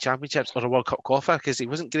European Championships or a World Cup qualifier, because he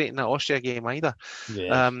wasn't great in that Austria game either.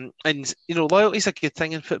 Yeah. And loyalty's a good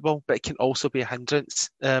thing in football, but it can also be a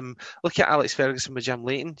hindrance. Look at Alex Ferguson with Jim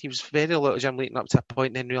Leighton. He was very loyal to Jim Leighton up to a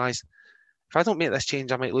point, and then realised, if I don't make this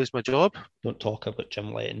change, I might lose my job. Don't talk about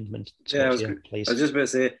Jim Leighton. I was just about to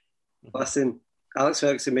say, listen, Alex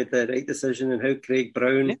Ferguson made the right decision, and how Craig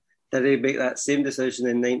Brown did he make that same decision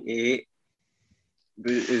in '98?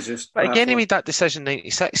 But again, he made that decision in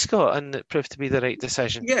 '96, Scott, and it proved to be the right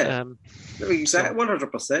decision. Yeah, exactly,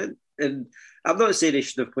 100%. And I'm not saying he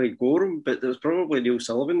should have played Gorham, but there was probably Neil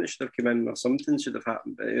Sullivan that should have come in, or something should have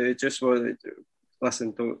happened. But it just was.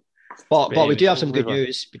 Listen, don't. But we do have some good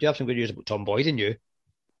news. We do have some good news about Tom Boyd and you.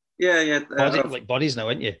 Yeah. Buddies now,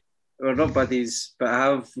 aren't you? We're not buddies, but I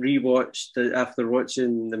have rewatched after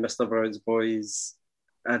watching the Mr. Brown's Boys.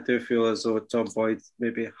 I do feel as though Tom Boyd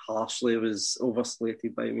maybe harshly was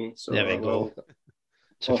overslated by me. So there we go.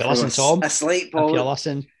 So if you listen, Tom, a slight ball. If you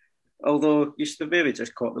listen, although you should have maybe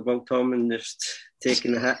just caught the ball, Tom, and just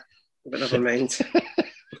taken the hit. But never mind.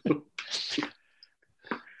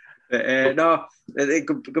 But no,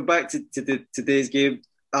 go back to today's game.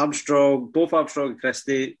 Both Armstrong and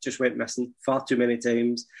Christie just went missing far too many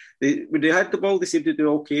times. When they had the ball, they seemed to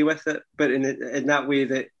do okay with it, but in that way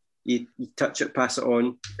that you touch it, pass it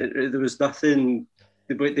on. There was nothing.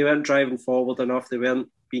 They weren't driving forward enough. They weren't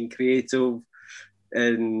being creative,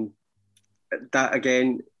 and that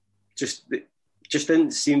again just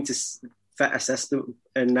didn't seem to fit a system.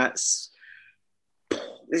 And that's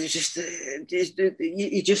you just in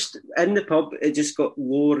the pub. It just got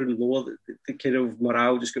lower and lower. The kind of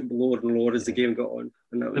morale just got lower and lower as the game got on.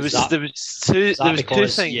 And there was two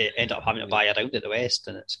things. You end up having to buy around at the West,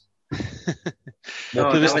 and it's.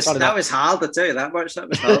 No, that was hard, I tell you that much. That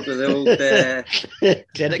was hard with the old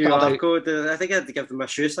credit QR code. I think I had to give them a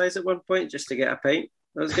shoe size at one point just to get a pint.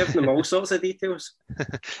 I was giving them all sorts of details.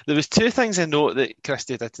 There was two things I note that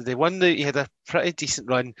Christie did today. One, that he had a pretty decent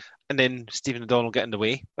run, and then Stephen O'Donnell got in the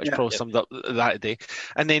way, which probably summed up that day.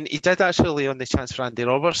 And then he did actually lay on the chance for Andy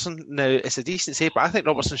Robertson. Now, it's a decent save, but I think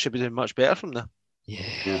Robertson should be doing much better from there.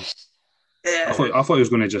 Yeah. I thought he was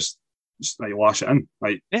going to just like lash it in.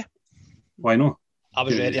 Why not? I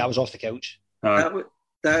was ready. I was off the couch. That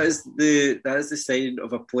is the sign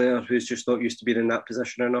of a player who's just not used to being in that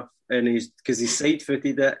position enough, and he's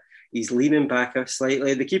side-footed it. He's leaning back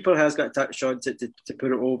slightly. The keeper has got a touch on to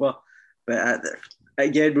put it over. But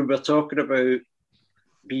again, we were talking about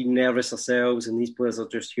being nervous ourselves, and these players are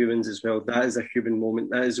just humans as well. That is a human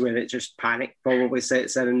moment. That is when it just panic probably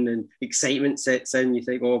sets in and excitement sets in. You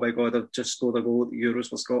think, oh my God, I've just scored a goal at the Euros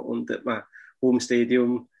for Scotland at my home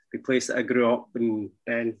stadium, the place that I grew up, and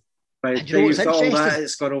by the time you've got all that,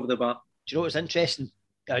 it's gone over the bar. Do you know what's interesting?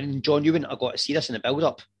 And John, you wouldn't have got to see this in the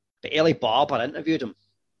build-up, but Ellie Barber interviewed him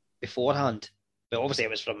beforehand. But obviously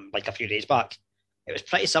it was from like a few days back. It was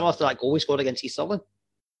pretty similar to that goal he scored against East Stirling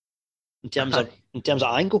in terms of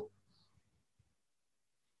angle.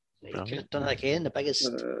 He could have done it again, the biggest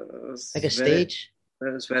stage.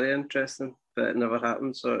 It was very interesting, but it never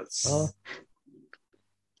happened. So it's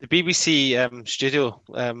the BBC studio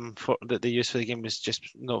that they used for the game was just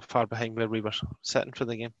not far behind where we were sitting for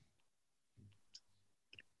the game.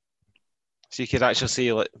 So you could actually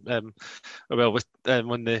see, like, when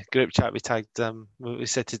the group chat we tagged, we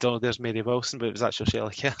said to Donald, "There's Mary Wilson," but it was actually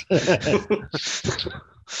Shelley Kerr.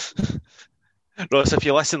 Ross, if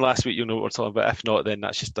you listened last week, you'll know what we're talking about. If not, then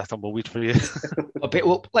that's just a tumbleweed for you.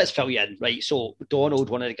 Well, let's fill you in, right? So Donald,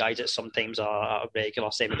 one of the guys that sometimes are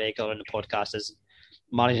regular, semi-regular in the podcast, is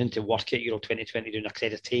managing to work at Euro 2020 doing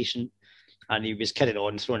accreditation. And he was carrying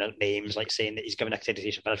on, throwing out names, like saying that he's given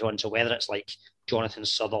accreditation for everyone. So whether it's like Jonathan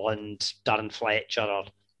Sutherland, Darren Fletcher, or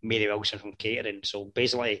Mary Wilson from catering. So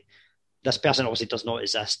basically, this person obviously does not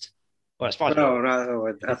exist. Well, as far as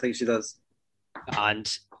I think she does.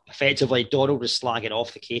 And effectively, Donald was slagging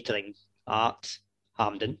off the catering at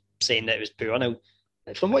Hampden, saying that it was poor. Now,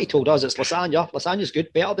 from what he told us, it's lasagna. Lasagna's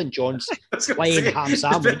good, better than John's plain ham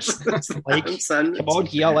sandwich. Like, come on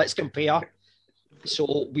here, let's compare.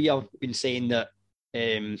 So we have been saying that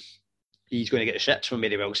he's going to get the shits from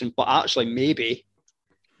Mary Wilson, but actually maybe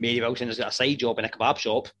Mary Wilson has got a side job in a kebab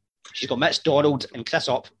shop. She's got mixed Donald and Chris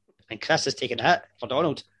up, and Chris is taking a hit for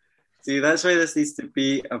Donald. See, that's why this needs to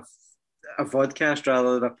be a vodcast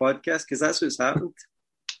rather than a podcast, because that's what's happened.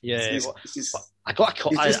 Yeah, I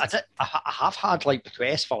have had like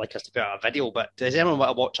requests for like us to put out a video, but does anyone want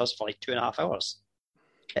to watch us for like 2.5 hours?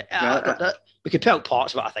 We could put out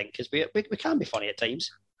parts of it, I think, because we can be funny at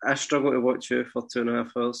times. I struggle to watch you for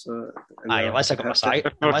 2.5 hours. So unless I got my side.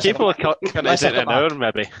 People are cutting it in an hour,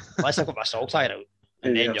 maybe. Unless I got my salt tire out.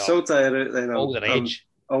 And then you're salt tire out, then all the rage.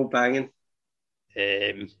 All banging.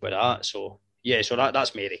 With that, so yeah, so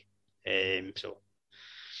that's Mary. So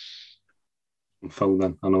I'm filled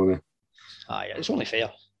in, I know that. Aye, it's only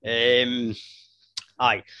fair.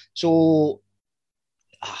 Aye, so.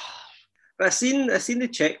 But I seen the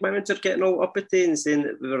Czech manager getting all uppity and saying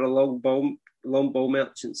that we were a long ball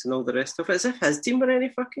merchants and all the rest of it, as if his team were any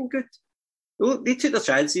fucking good. Well, they took their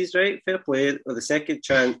chances, right? Fair play. Or the second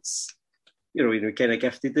chance, kind of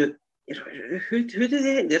gifted it. Who do they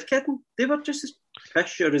think they're kidding? They were just as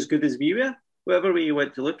pish or as good as we were, whatever way you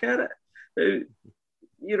went to look at it.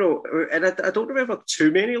 And I don't remember too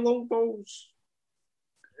many long balls.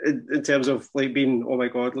 In terms of like being, oh my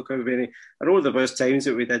God, look how many. I know there was times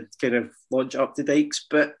that we did kind of launch up the dikes,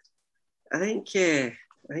 but I think he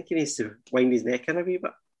needs to wind his neck in a wee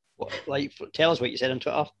bit. Tell us what you said on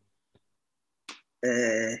Twitter.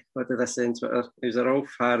 What did I say on Twitter? It was a Rolf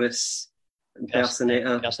Harris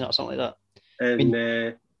impersonator or something like that.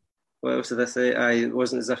 And what else did I say? It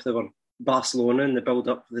wasn't as if they were Barcelona in the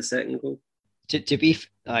build-up for the second goal. To be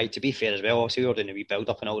fair as well, obviously we were doing a wee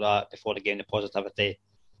build-up and all that before the game, the positivity.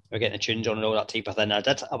 We're getting the tunes on and all that type of thing. I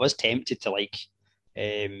was tempted to link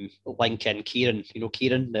in Kieran. You know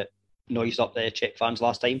Kieran that noised up the Czech fans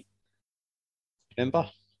last time? Remember?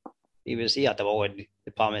 He had the ball in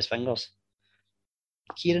the palm of his fingers.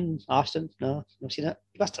 Kieran Ashton? No, not seen it.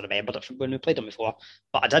 You must have remembered it from when we played him before.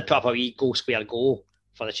 But I did put up a wee square goal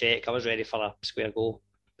for the Czech. I was ready for a square goal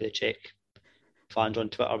for the Czech fans on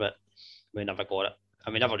Twitter, but we never got it.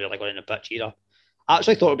 And we never really got in the pitch either. I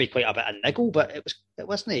actually thought it would be quite a bit of niggle, but it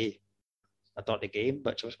wasn't a dirty game,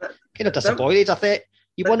 which was kind of disappointed. I thought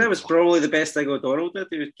that was probably the best thing O'Donnell did.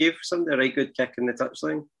 He gave somebody a right good kick in the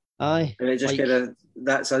touchline. Aye, and it just kind of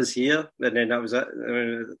that's us here, and then that was it. I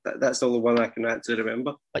mean, that's the only one I can actually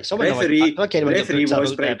remember. Like someone referee was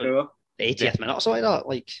pretty poor. The 80th minute or something like that.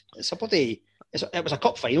 Like somebody, it was a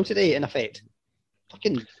cup final today. In effect,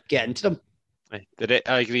 fucking get into them.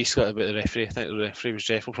 I agree, Scott, about the referee. I think the referee was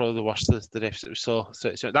dreadful, probably the worst of the refs that we saw.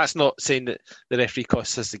 So that's not saying that the referee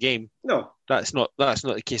costs us the game. No, that's not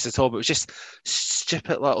the case at all. But it was just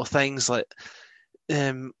stupid little things like,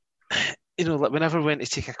 like whenever we went to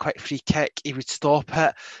take a quick free kick, he would stop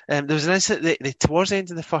it. There was an incident that towards the end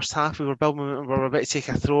of the first half, we were building momentum, we were about to take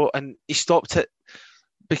a throw, and he stopped it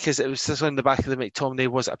because it was just on the back of the McTominay,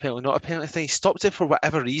 was it a penalty, not a penalty thing. He stopped it for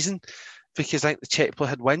whatever reason, because I think the Czech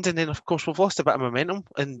player had wind, and then of course we've lost a bit of momentum,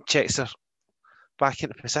 and Czechs are back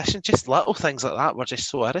into position. Just little things like that were just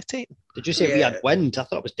so irritating. Did you say we had wind? I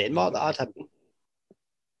thought it was Denmark that had him.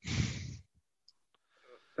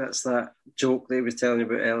 That's that joke they was telling you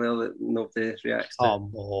about earlier that nobody reacts to.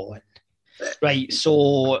 Come on. Right,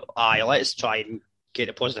 so let's try and get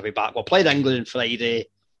the positive back. We're playing England on Friday.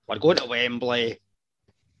 We're going to Wembley.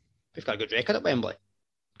 We've got a good record at Wembley,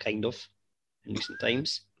 kind of, in recent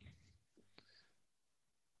times.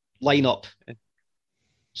 Line up.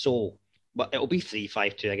 So, but it'll be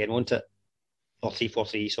 3-5-2 again, won't it? Or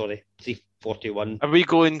 3-4-3, sorry. 3-4-2-1. Are we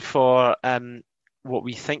going for what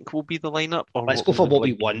we think will be the lineup? Or let's go for what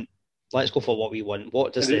we want. Let's go for what we want.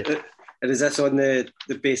 What does the... And is this on the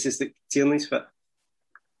basis that Tierney's fit?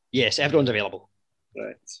 Yes, everyone's available.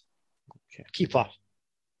 Right. Okay. Keeper.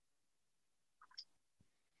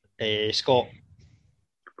 Scott.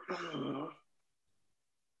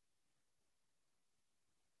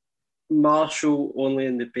 Marshall only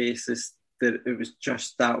on the basis that it was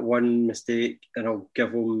just that one mistake, and I'll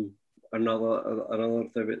give him another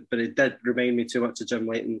thing. But it did remind me too much of Jim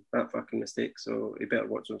Leighton, that fucking mistake, so he better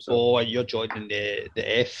watch himself. Oh, and you're joining the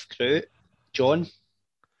F crew. John?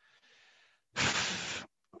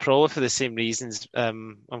 Probably for the same reasons. I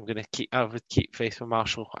would keep faith with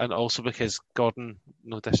Marshall, and also because Gordon,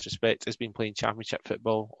 no disrespect, has been playing championship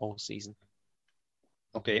football all season.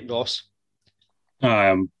 Okay, Ross? I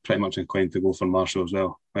am pretty much inclined to go for Marshall as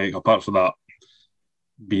well. Like, apart from that,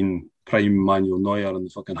 being prime Manuel Neuer on the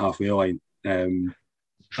fucking halfway line, I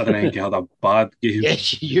don't think he had a bad game.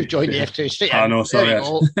 Yes, you joined the F2 straight in. I know, sorry.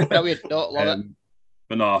 Brilliant, love it.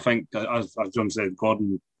 But no, I think, as John said,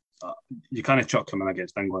 Gordon, you can't chuck him in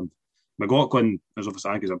against England. McLaughlin is obviously,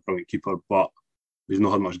 I think he's a brilliant keeper, but he's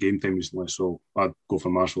not had much game time recently, so I'd go for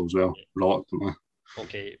Marshall as well, reluctantly.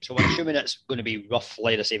 Okay, so we're assuming it's going to be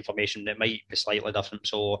roughly the same formation. It might be slightly different,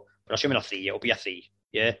 so we're assuming a 3. It'll be a 3,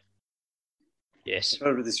 yeah? Yes.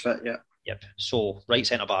 Everybody's fit, yeah. Yep. So, right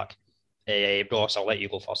centre back. Ross, I'll let you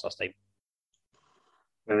go first this time.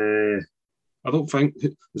 I don't think...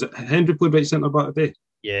 Was it Hendry played right centre back today?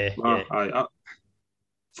 Yeah.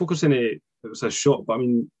 Focusing it was his shot, but I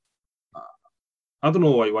mean, I don't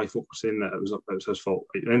know why folk were saying that it was his fault.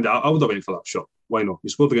 And I would have went for that shot. Why not? He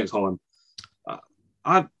scored against Holland.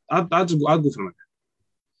 I'd go for him.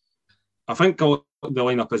 I think the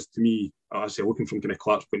lineup is, to me, I say, looking from kind of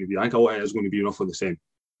Clark's point of view, I think a lot of it is going to be roughly the same.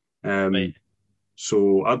 Right.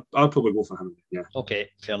 So I'd probably go for him. Yeah. Okay,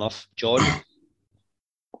 fair enough. John,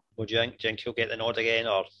 what do you think? Do you think he'll get the nod again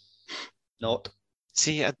or not?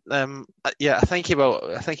 See, I think he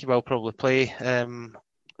will probably play.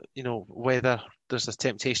 Whether there's a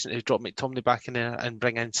temptation to drop McTominay back in there and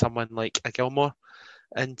bring in someone like a Gilmore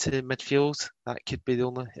into midfield, that could be the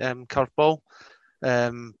only curveball.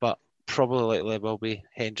 But probably likely will be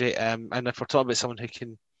Hendry. And if we're talking about someone who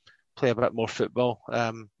can play a bit more football,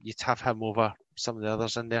 you'd have him over some of the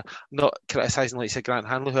others in there. Not criticising, like say, Grant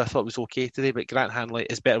Hanley, who I thought was okay today, but Grant Hanley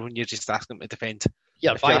is better when you're just asking him to defend.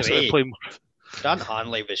 Yeah, by the way, Grant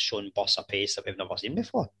Hanley was showing bursts of pace that we've never seen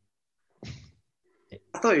before.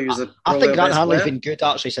 I thought he was I think Grant Hanley's been good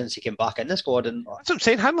actually since he came back in the squad. And that's what I'm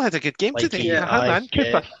saying. Hanley had a good game today.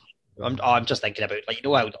 Cooper. I'm just thinking about, like,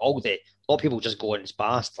 how a lot of people just go on his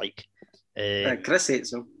past. Like, Chris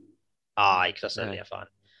hates him. Chris is a fan.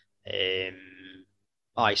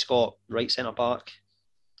 Scott, right centre back.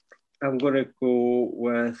 I'm going to go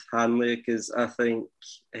with Hanley because I think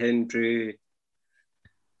Hendry,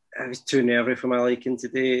 I was too nervy for my liking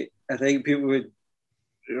today. I think people would,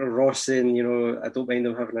 Ross saying, I don't mind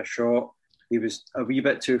him having a shot. He was a wee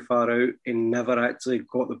bit too far out and never actually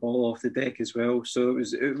got the ball off the deck as well. So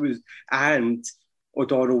it was, and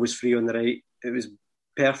O'Donnell was free on the right. It was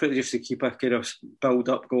perfect just to keep a kind of build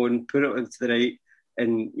up going, put it into the right.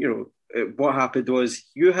 And, what happened was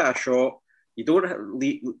you hit a shot, you don't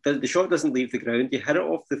leave, the shot doesn't leave the ground, you hit it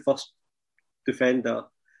off the first defender,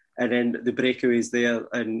 and then the breakaway is there,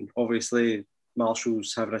 and obviously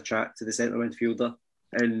Marshall's having a chat to the centre midfielder,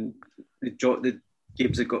 and the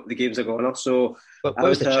games are going off. So, but what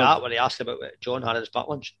was the chat when he asked about what John had his back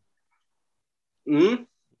lunch? The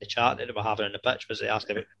chat that they were having on the pitch was they asked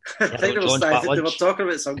about. I think they were talking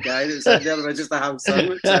about some guy that was sitting there with just a ham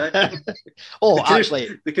sandwich. They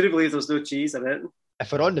couldn't believe there was no cheese in it.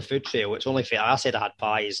 If we're on the food trail, it's only fair. I said I had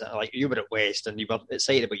pies. Like, you were at West and you were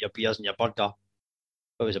excited about your beers and your burger.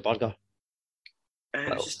 What was a burger?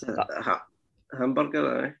 It was just a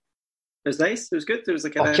hamburger. It was nice. It was good. It was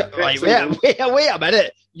like wait a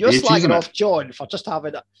minute. You're slagging off John for just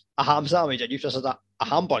having a ham sandwich and you've just had a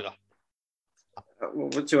hamburger.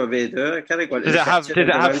 What do you want me to do? I can't go into Did the it have kitchen and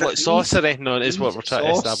like remember. sauce or anything on it? Is what we're trying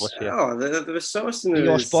to Sauce. establish here. Oh, there was sauce and there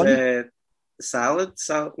Your was bun? salad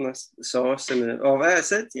and a sauce and I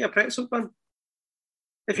said, yeah, pretzel bun.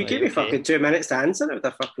 If you Right, give me okay. fucking 2 minutes to answer, I would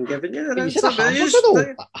have fucking given you the You said a answer. But you hamburger, though.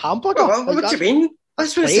 just- A hamburger? Well, what do you mean?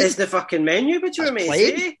 That's what it plain. says in the fucking menu. What do you want me to That's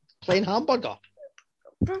plain. say? Plain hamburger.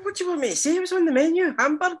 What do you want me to say? It was on the menu.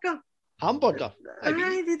 Hamburger. Hamburger. I mean,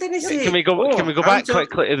 Aye, they didn't say. Can we go back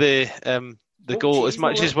quickly to the Oh, goal? geez, As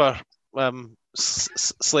much no, as we're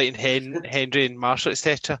slating Henry and Marshall,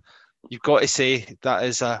 etc., you've got to say that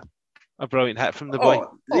is a brilliant hit from the boy.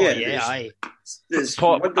 aye. It's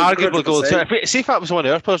Arguable goal. 100%. So if that was one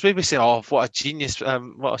of our players, we'd be saying, "Oh, what a genius!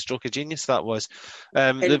 What a stroke of genius that was."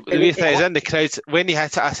 The way thing is in the crowd when he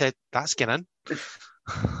hit it, I said, "That's getting in."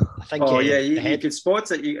 I think. You could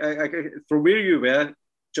spot it. From where you were,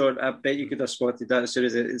 John. I bet you could have spotted that as soon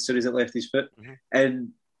as it left his foot, and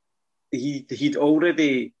he'd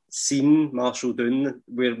already seen Marshall doing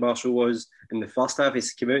where Marshall was in the first half. He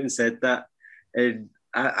came out and said that, and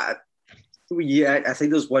I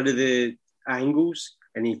think there's one of the angles,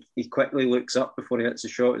 and he quickly looks up before he hits the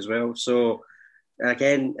shot as well. So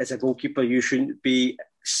again, as a goalkeeper, you shouldn't be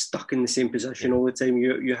stuck in the same position all the time.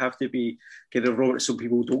 You have to be kind of rolling so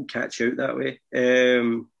people don't catch out that way.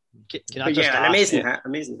 Can I just an amazing hit.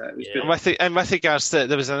 Amazing hit. It was good. And with regards to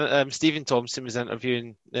there was Stephen Thompson was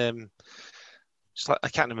interviewing. I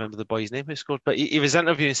can't remember the boy's name who scored, but he was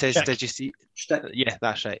interviewing and says, Stick. "Did you see?" Stick. Yeah,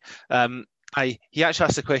 that's right. He actually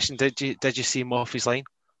asked the question, "Did you see him off his line?"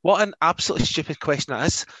 What an absolutely stupid question that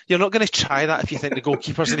is. You're not going to try that if you think the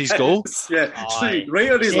goalkeeper's in his goal.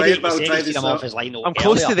 Right on his line, but I'll try to off his line. I'm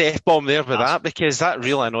close to the F-bomb there with that because that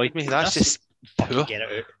really annoyed me. That's just poor. Get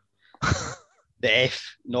it out. The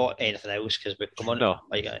F, not anything else, because we come on. No.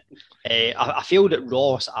 I feel that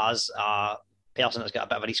Ross, as a person that's got a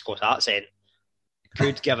bit of an East Coast accent,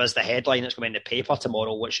 could give us the headline that's going in the paper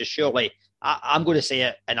tomorrow, which is surely, I'm going to say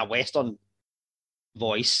it in a Western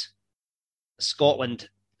voice, Scotland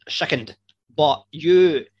chickened. But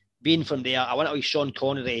you, being from there, I want to be Sean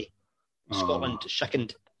Connery, Scotland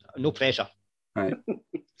chickened. No pressure. Right.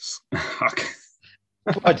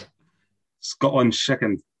 Good. Scotland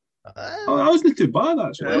chickened. That wasn't too bad,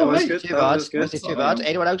 actually. Yeah, Right, good. too bad. Was good. Wasn't too bad.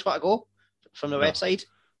 Anyone else want to go from the website?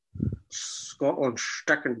 Scotland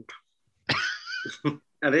sticking.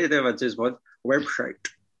 I think there was just one website.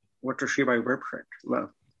 What is she my website? No,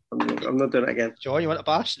 I'm not doing it again. John, you want to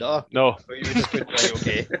bash? No. No. You were just good. Right,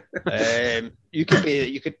 okay. You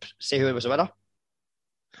could say who was the winner.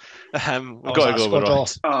 We've got to go with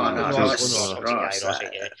Ross.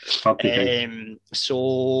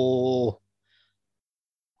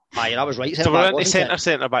 So, that was right centre So we're back. into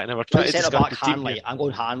centre back now. We're trying Right to centre discuss back, the team Hanley. here. I'm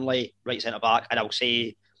going Hanley, right centre back, and I'll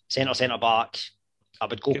say centre back. I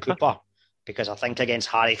would go Cooper because I think against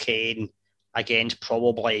Harry Kane, against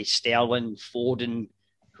probably Sterling, Foden,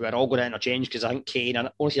 who are all going to interchange because I think Kane, and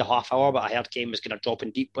only a half hour, but I heard Kane was going to drop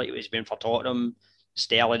in deep like he was been for Tottenham.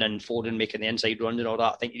 Sterling and Foden making the inside runs and all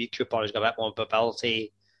that. I think you need Cooper who's got a bit more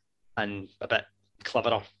ability and a bit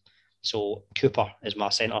cleverer. So Cooper is my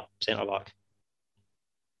centre back.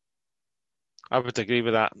 I would agree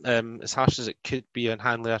with that. As harsh as it could be on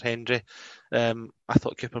Hanley or Hendry, I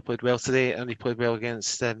thought Cooper played well today, and he played well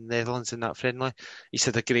against the Netherlands in that friendly. He's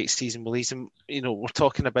had a great season with Leeds. And, we're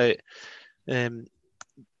talking about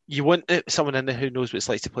you want someone in there who knows what it's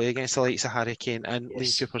like to play against the likes of Harry Kane, and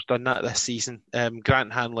Liam Cooper's done that this season.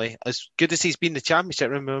 Grant Hanley, as good as he's been in the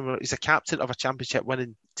Championship, remember he's a captain of a Championship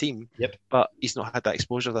winning team, but he's not had that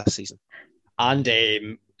exposure this season. And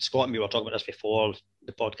Scott and me were talking about this before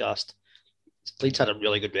the podcast. Leeds had a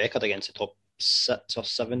really good record against the top 6 or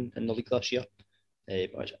 7 in the league this year,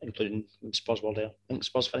 including when Spurs were there. I think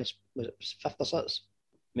Spurs finished, was it 5th or 6th?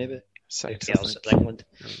 Maybe? 6th, It's England.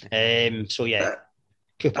 So yeah,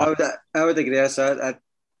 Cooper. I would agree.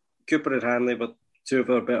 Cooper and Hanley were two of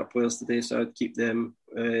our better players today, so I'd keep them.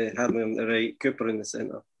 Hanley on the right, Cooper in the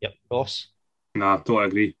centre. Yep, Ross. Nah, totally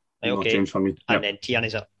agree. Right, No change for me. And then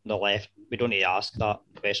Tierney's at the left. We don't need to ask that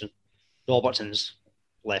question. Robertson's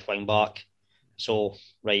left wing back. So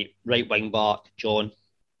right wing back, John.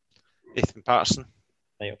 Ethan Patterson.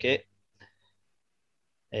 Right, okay.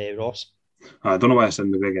 Ross. I don't know why I said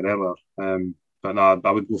McGregor earlier, but nah,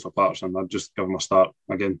 I would go for Patterson. I'd just give him a start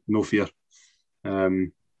again. No fear.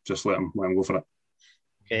 Just let him go for it.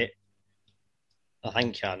 Okay. I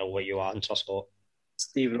think I know what you answer, Scott.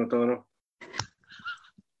 Stephen O'Donnell.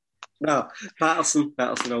 No, Patterson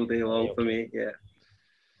all day long for me. Yeah.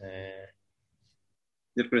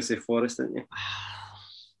 You're going to say Forrest, didn't you?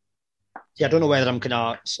 Yeah, I don't know whether I'm kind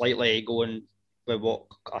of slightly going with what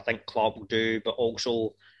I think Clark will do, but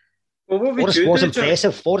also Well, what we Forrest could was do, John-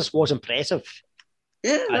 impressive. Forrest was impressive.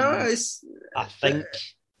 Yeah, no, And it's. I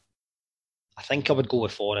think I would go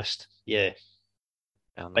with Forrest. Yeah.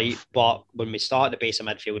 Fair enough. Right. But when we start at the base of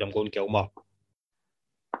midfield, I'm going Gilmour.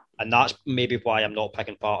 And that's maybe why I'm not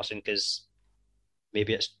picking Patterson, because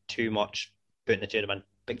maybe it's too much putting the two of them in.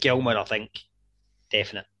 But Gilmour, I think,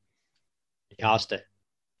 definite. He has to.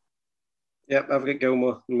 Yep, I've got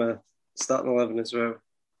Gilmour in my starting 11 as well.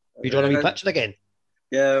 You doing a wee picture again?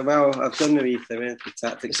 Yeah, well, I've done the wee thing, the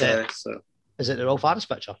tactics Is it- there, so. Is it the Rolf Harris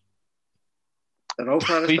picture? They're all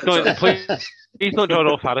Paris Please pictures. please don't draw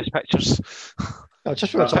Rolf Harris pictures. No,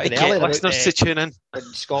 just we were talking Get earlier about listeners to tune in. when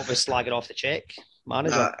Scott was slagging off the Czech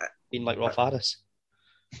manager, Nah, being like Rolf Harris.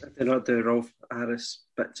 I do not do Rolf Harris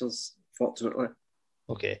pictures, fortunately.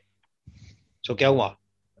 Okay. So Gilmour.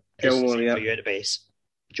 is Gilmour, for yeah. you at the base.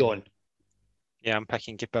 John. Yeah, I'm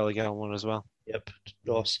picking Billy Gilmore as well. Yep.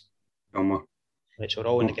 Ross. Gilmour. Right, so we're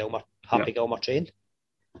all in the Gilmour. Happy Gilmour train.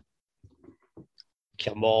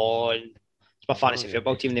 Come on. It's my fantasy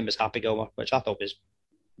football team name is Happy Gilmour, which I thought was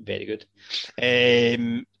very good.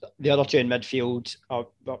 The other two in midfield are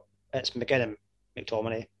it's McGinn,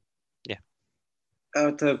 McTominay. I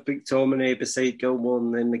would have McTominay beside Gilmour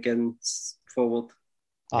and then McGinn's forward.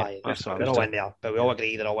 Aye, that's what I they're was all in there, but we all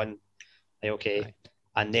agree they're all in. Right, okay. Aye.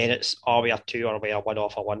 And then it's are we a 2 or are we a 1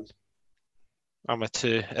 off a 1? I'm a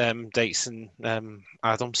 2. Dykes and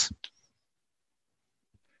Adams.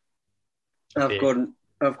 Okay.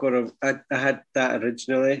 I had that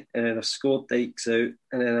originally, and then I've scored Dykes out,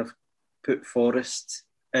 and then I've put Forrest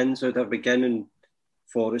in, so I'd have McGinn and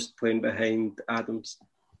Forrest playing behind Adams.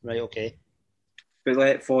 Right, okay. But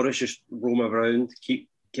let Forrest just roam around, keep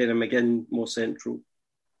kind of McGinn more central.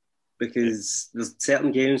 Because there's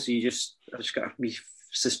certain games where I just got to be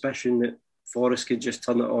suspicion that Forrest could just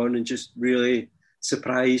turn it on and just really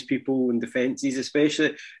surprise people in defences,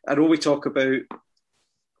 especially. I know we talk about,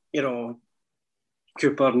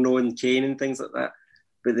 Cooper knowing Kane and things like that,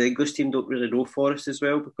 but the English team don't really know Forrest as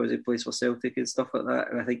well because he plays for Celtic and stuff like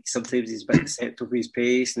that. And I think sometimes he's a bit deceptive with his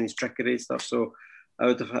pace and his trickery and stuff. So I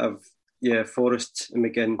would have Forrest and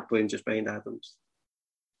McGinn playing just behind Adams.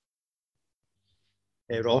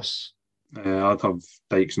 Ross. I'd have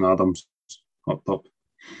Dykes and Adams up top.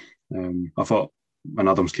 I thought when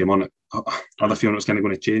Adams came on, I had a feeling it was kind of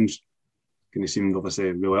going to change. And he seemed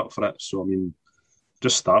obviously really up for it. So, I mean,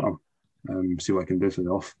 just start him, see what I can do for the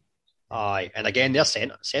off. Aye, and again, their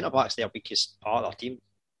centre backs their weakest part of their team,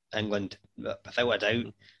 England. Without a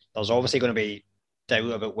doubt, there's obviously going to be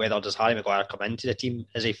doubt about whether does Harry Maguire come into the team,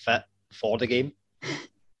 is he fit for the game,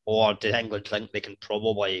 or do England think they can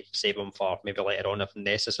probably save him for maybe later on if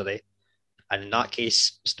necessary? And in that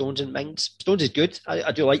case, Stones and Mings. Stones is good.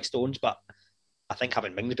 I do like Stones, but I think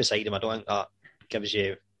having Mings beside him, I don't think that gives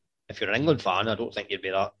you. If you're an England fan, I don't think you'd be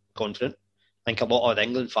that confident. I think a lot of the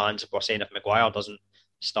England fans were saying if Maguire doesn't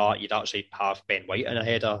start, you'd actually have Ben White in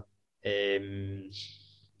ahead of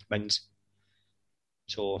Mings.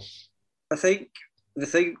 So I think the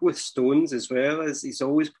thing with Stones as well is he's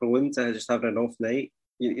always prone to just having an off night.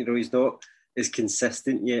 He's not as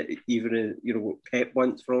consistent yet, even what Pep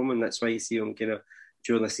wants from him, and that's why you see him kind of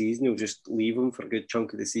during the season, he'll just leave him for a good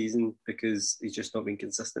chunk of the season because he's just not been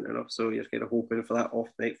consistent enough. So you're kind of hoping for that off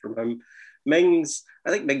night from him. Mings, I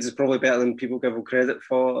think Mings is probably better than people give him credit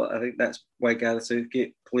for. I think that's why Gareth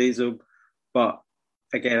Southgate plays him. But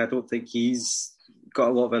again, I don't think he's got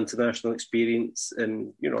a lot of international experience,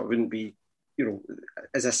 and it wouldn't be,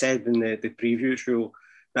 as I said in the previous show,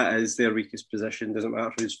 that is their weakest position. Doesn't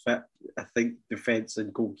matter who's fit. I think defence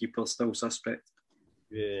and goalkeeper still suspect.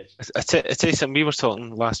 yeah, I tell you something, we were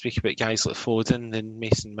talking last week about guys like Foden and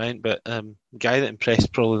Mason Mount, but the guy that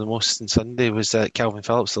impressed probably the most on Sunday was Calvin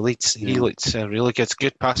Phillips, the Leeds. He looked really good.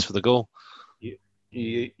 Good pass for the goal.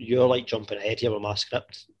 you're like jumping ahead here with my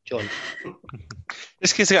script, John.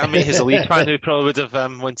 Just because I got a mate who's a Leeds fan who probably would have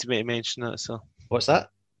wanted me to mention it. So What's that?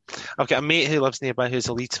 I've got a mate who lives nearby who's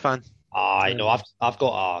a Leeds fan. I know I've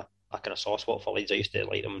got a kind of soft spot for Leeds. I used to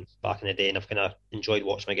like them back in the day, and I've kind of enjoyed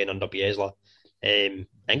watching them again under Bielsa.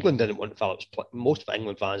 England didn't want Phillips. Most of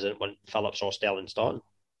England fans didn't want Phillips or Sterling starting.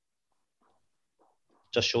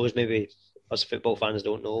 Just shows maybe us football fans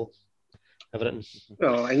don't know everything.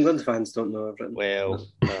 Well, England fans don't know everything. Well,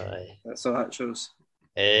 aye. That's all that shows.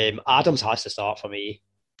 Adams has to start for me,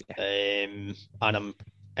 and I'm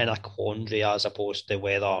in a quandary as opposed to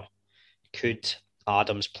whether could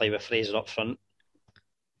Adams play with Fraser up front.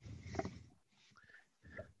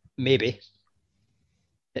 Maybe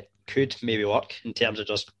it could maybe work in terms of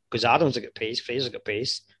just because Adams has got pace, Fraser's got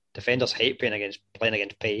pace. Defenders hate playing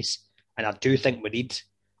against pace, and I do think we need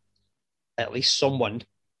at least someone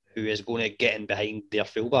who is going to get in behind their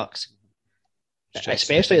fullbacks.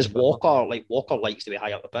 Especially as Walker likes to be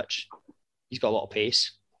high up the pitch. He's got a lot of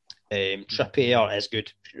pace. Trippier is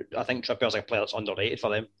good. I think Trippier's a player that's underrated for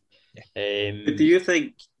them. But do you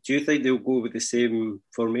think they'll go with the same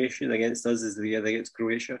formation against us as they did against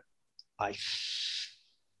Croatia? Do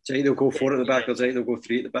you think they'll go 4 at the back, or do you think they'll go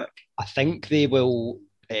 3 at the back? I think they will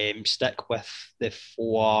stick with the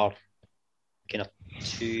 4, kind of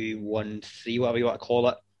 2-1-3, whatever you want to call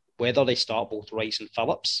it. Whether they start both Rice and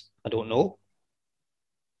Phillips, I don't know.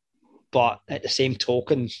 But at the same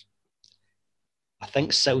token, I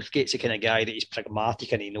think Southgate's the kind of guy that he's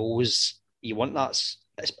pragmatic and he knows you want that.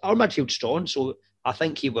 Our midfield's strong, so I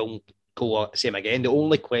think he will go the same again. The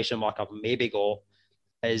only question mark I've maybe got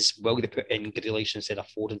is, will they put in Grealish instead of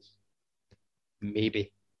Foden?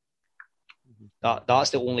 Maybe.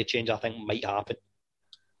 That's the only change I think might happen.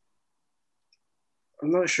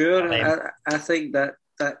 I'm not sure. I think that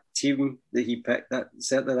team that he picked,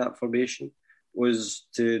 certainly that formation, was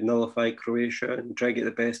to nullify Croatia and try to get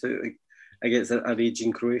the best out against a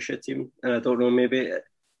raging Croatia team. And I don't know, maybe,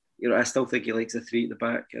 I still think he likes the 3 at the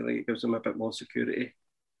back. I think it gives him a bit more security.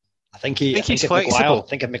 I think he's flexible. I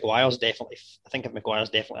think if Maguire's definitely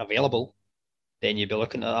available, then you'd be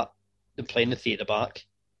looking at that and playing the 3 at the back.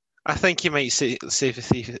 I think you might save the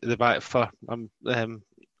 3 at the back for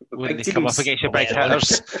when they come up against your big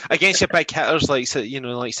hitters,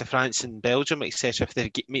 like France and Belgium, etc. If they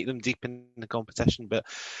make them deep in the competition, but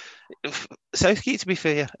Southgate, to be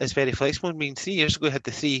fair, is very flexible. I mean, 3 years ago he had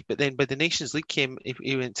the 3, but then when the Nations League came,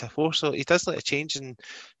 he went to 4. So he does like a change, and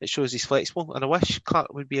it shows he's flexible. And I wish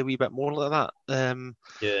Clark would be a wee bit more like that.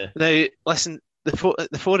 Now, listen, the 4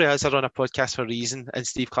 of us are on a podcast for a reason, and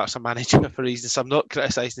Steve Clark's a manager for a reason. So I'm not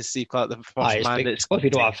criticising Steve Clark, the first man. It's if you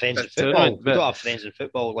don't have friends in football. We don't have friends in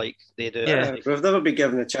football like they do. Yeah, we've never been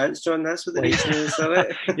given a chance, John. That's what the reason is, isn't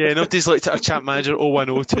it? Yeah, nobody's looked at our champ manager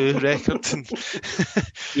 0102 record.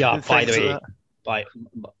 Yeah, by the way,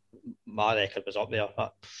 my record was up there.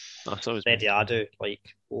 Freddie Adu,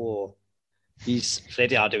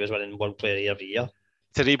 Freddie Adu was winning one player every year.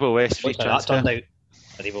 Taribo West, that turned out.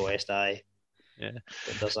 Taribo West, aye. Yeah,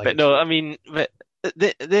 but no, I mean, at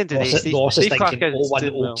the end of the day, Steve Clark is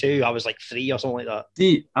 0102. I was like 3 or something like that.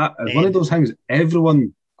 See, one of those things.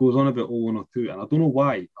 Everyone goes on about 0102, and I don't know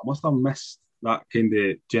why. I must have missed that kind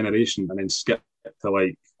of generation and then skipped to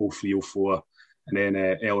like 03, 04, and then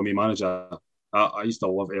LMA manager. I used to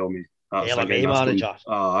love LMA. LMA manager.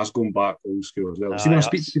 That's going back old school as well. See, when I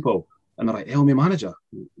speak to people and they're like, LMA manager,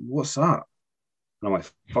 what's that? And I'm like,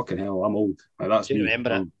 fucking hell, I'm old. Like, that's I do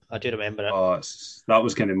remember it. That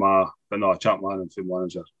was kind of a Chapman and food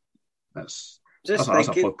manager. That's a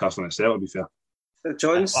podcast on itself, to be fair.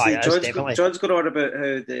 John's going on about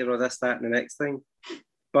how this, that, and the next thing.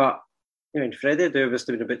 But, Freddie Adu must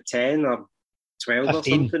have been about 10 or 12 15, or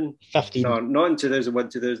something. 15. No, not in 2001,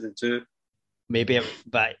 2002. Maybe,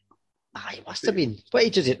 but he must have been. What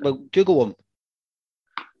age is it? Well, Google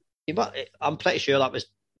him. I'm pretty sure that was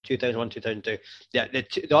 2001, 2002. Yeah, the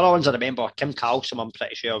other ones I remember, Kim Karlsson, I'm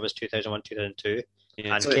pretty sure was 2001, 2002.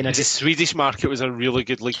 Yeah, and Kennedy, the Swedish market was a really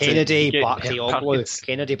good league. Kennedy, Bakayoglu,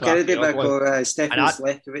 Stefan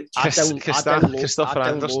Sletkovic. I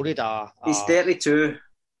downloaded he's 32.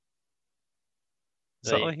 Is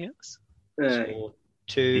that what he is?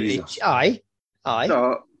 Aye.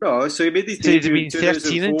 No, so he made his debut in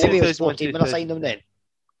 13 and 2014 when I signed him then.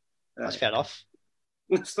 That's fair enough.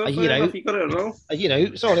 It's not fair enough, you got it wrong.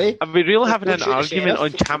 Sorry. Are we really having an argument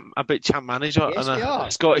about Champ Manager and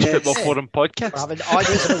a Scottish Football Forum podcast? We're having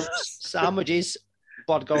arguments about sandwiches,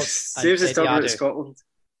 burgers, Saves us talking about Scotland.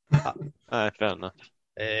 Fair enough.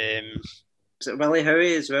 Is it Willie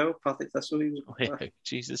Howie as well? Patrick Thistle.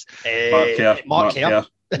 Jesus. Mark Kerr.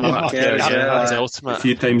 That's ultimate. A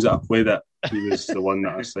few times that I played it, he was the one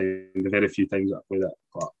that I signed. The very few times that I played it,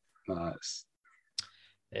 but it's.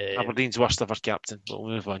 Aberdeen's worst ever captain, but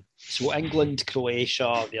we'll move on. So England,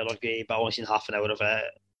 Croatia, the other game, but I only seen half an hour of it.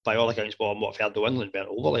 By all accounts, what I've heard, the England weren't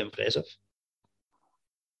overly impressive.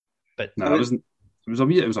 But no, it was a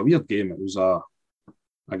weird game. It was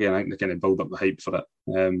again, I think they kind of build up the hype for it.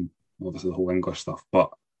 Obviously the whole English stuff, but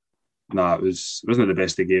it wasn't the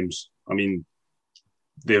best of games. I mean,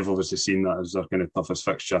 they've obviously seen that as their kind of toughest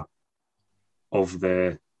fixture of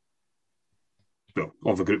the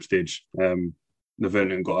group stage. They've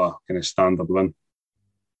went and got a kind of standard win,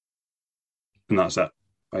 and that's it.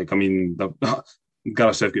 Like, I mean,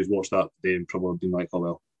 Gareth Southgate's watched that today and probably been like, oh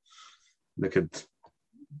well, they could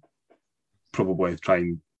probably try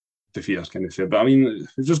and defeat us, kind of thing. But I mean,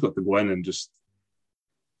 we've just got to go in and just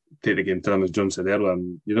take the game to them, as John said earlier,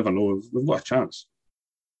 and you never know, we've got a chance.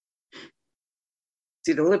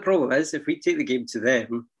 See, the only problem is if we take the game to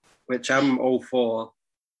them, which I'm all for,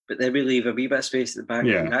 but then we leave a wee bit of space at the back,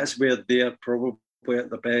 and that's where they're probably at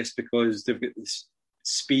their best because they've got this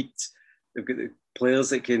speed, they've got the players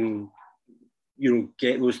that can,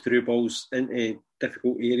 get those through balls into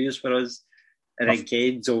difficult areas for us. And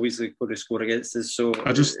again's obviously going to score against us, so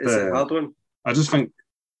it's a hard one. I just think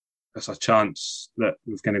it's a chance that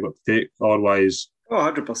we've kind of got to take. Otherwise,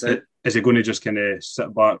 100%. Is he going to just kind of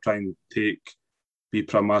sit back, try and be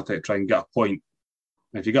pragmatic, try and get a point?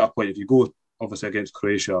 And if you get a point, if you go obviously against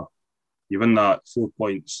Croatia, you win that 4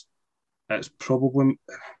 points, it's probably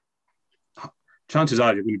chances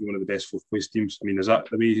are you're going to be one of the best fourth place teams. I mean, is that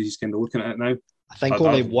the way he's kind of looking at it now? I think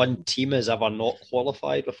only one team has ever not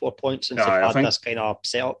qualified with 4 points since they've had this kind of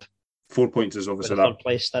setup. 4 points is obviously that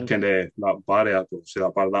kind of that barrier,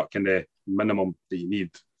 that kind of minimum that you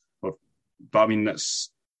need. But I mean,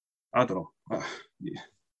 I don't know.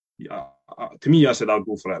 To me, I said I'd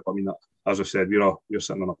go for it. But I mean, as I said, you're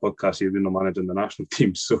sitting on a podcast, you're not managing the national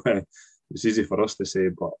team, so it's easy for us to say.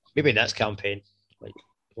 But maybe next campaign,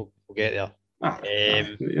 we'll get there.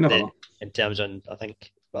 You never know. In terms of, I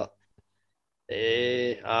think, but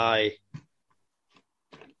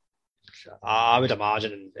I would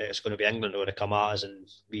imagine it's going to be England who would come at us and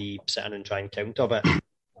be sitting and trying to counter, but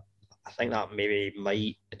I think that maybe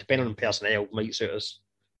might, depending on personnel, might suit us.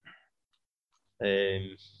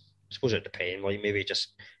 I suppose it depends. Like maybe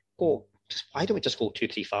why don't we just go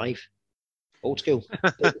 2-3-5? Old school.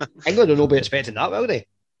 England will not be expecting that, will they?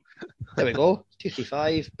 There we go.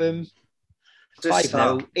 2-3-5, boom.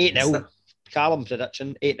 5-0, 8-0. Callum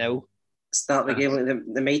prediction, 8-0. Start the game like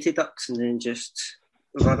the Mighty Ducks and then just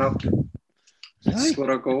run up,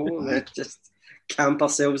 score a goal, and then just camp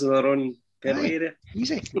ourselves in our own penalty area.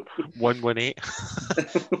 Easy. 1-1-8.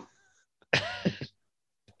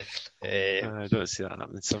 I don't see that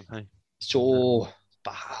happening somehow. So,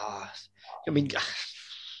 I mean,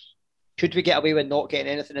 could we get away with not getting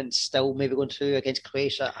anything and still maybe going through against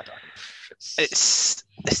Croatia? I don't know.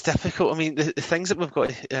 It's difficult. I mean, the things that we've got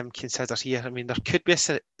to consider here, I mean, there could be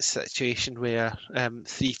a situation where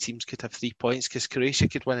 3 teams could have 3 points because Croatia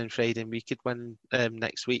could win on Friday and we could win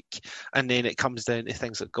next week. And then it comes down to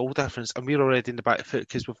things like goal difference. And we're already in the back foot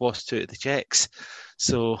because we've lost 2 to the Czechs.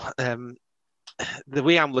 So the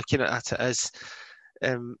way I'm looking at it is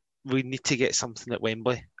we need to get something at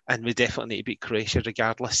Wembley and we definitely need to beat Croatia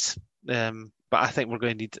regardless. But I think we're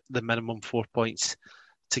going to need the minimum 4 points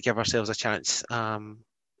to give ourselves a chance.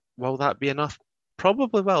 Will that be enough?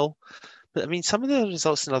 Probably will. But I mean, some of the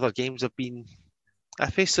results in other games have been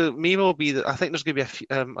iffy. So maybe will be that I think there's going to be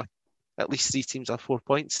at least 3 teams have 4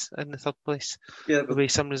 points in the third place. Yeah, the way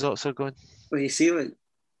some results are going. Well, you see, like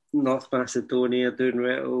North Macedonia doing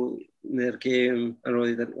well in their game. I know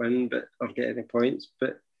they didn't win, but or get any points.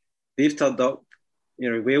 But they've turned up.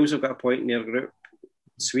 Wales have got a point in their group.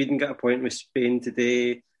 Sweden got a point with Spain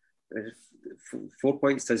today. 4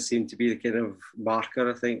 points does seem to be the kind of marker,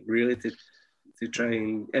 I think, really to try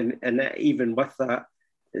and even with that,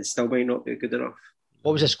 it still might not be good enough.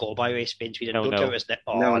 What was the score, by the way, Spain, Sweden?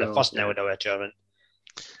 The first 0-0 tournament.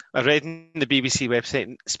 I read on the BBC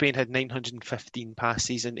website Spain had 915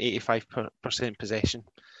 passes and 85% possession.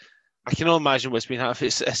 I can only imagine what's been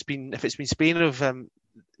happening. If it's been Spain of the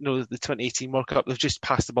 2018 World Cup, they've just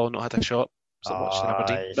passed the ball and not had a shot. So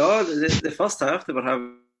no, the first half they had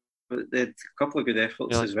a couple of good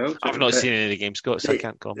efforts as well. I've not seen any of the games, Scott, so I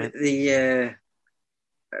can't comment. I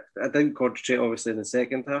didn't concentrate obviously in the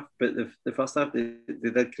second half, but the first half they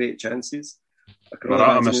did create chances.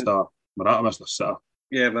 Morata missed a sitter.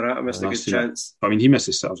 Yeah, Morata missed a good chance. I mean, he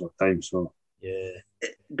misses sitters all the time, so yeah.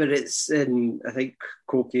 But it's I think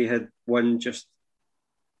Koke had one just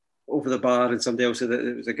over the bar, and somebody else said that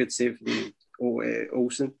it was a good save from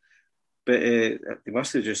Olsen. But they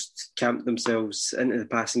must have just camped themselves into the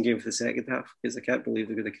passing game for the second half because I can't believe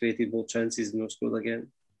they could have created more chances and not scored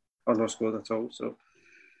again, or not scored at all. So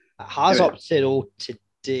it has up to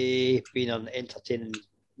today been an entertaining,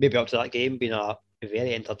 maybe up to that game, been a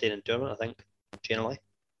very entertaining tournament. I think generally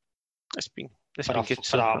it's been good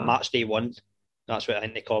for a match day one. That's what I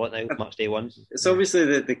think they call it now, match day one. It's obviously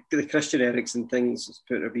the Christian Eriksen things has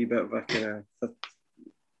put a wee bit of a kind of.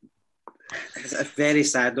 It's a very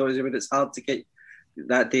sad note. I mean, it's hard to get.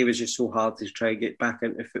 That day was just so hard to try and get back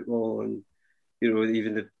into football, and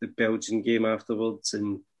even the Belgian game afterwards,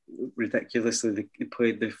 and ridiculously they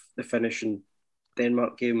played the Finnish and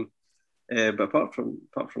Denmark game. But apart from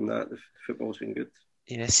that, the football's been good.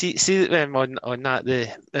 Yeah, see on that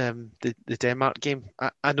the Denmark game.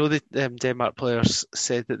 I know the Denmark players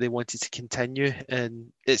said that they wanted to continue,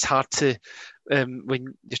 and it's hard to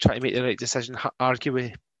when you're trying to make the right decision argue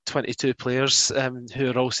with 22 players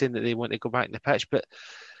who are all saying that they want to go back in the pitch. But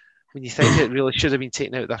when you think it really should have been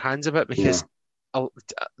taken out of their hands a bit, because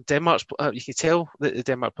Denmark's, you can tell that the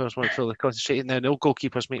Denmark players weren't fully concentrated. Now, no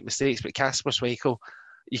goalkeepers make mistakes, but Kasper Schmeichel,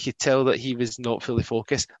 you could tell that he was not fully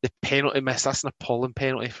focused. The penalty miss, that's an appalling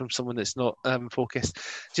penalty from someone that's not focused.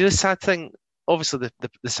 Do you know the sad thing? Obviously,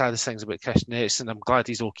 the saddest things about Christian Eriksen, I'm glad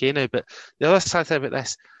he's okay now, but the other sad thing about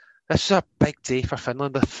this was a big day for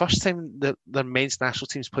Finland. The first time that their men's national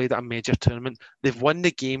teams played at a major tournament, they've won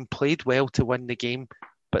the game, played well to win the game,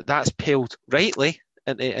 but that's paled rightly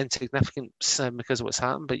into insignificance because of what's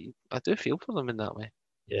happened. But I do feel for them in that way.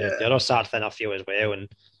 Yeah, the other sad thing I feel as well, and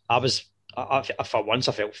I for once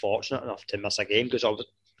I felt fortunate enough to miss a game because I was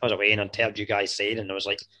away and I heard you guys saying, and I was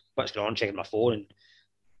like, what's going on, checking my phone,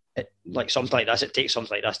 and something like this, it takes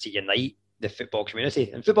something like this to unite the football community,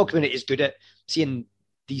 and football community is good at seeing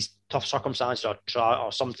these tough circumstances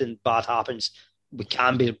or something bad happens. We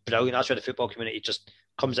can be brilliant. That's where the football community just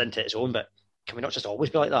comes into its own. But can we not just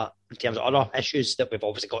always be like that in terms of other issues that we've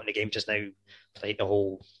obviously got in the game just now, like the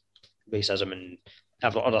whole racism and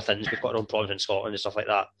other things? We've got our own problems in Scotland and stuff like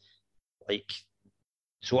that.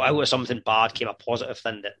 So out of something bad came a positive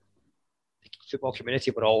thing that the football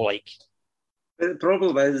community were all like. But the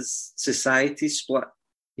problem is society split.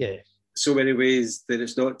 Yeah. So many ways that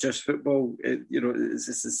it's not just football. It's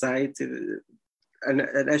a society,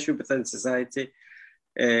 an issue within society,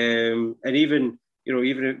 and even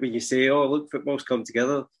when you say, "Oh, look, football's come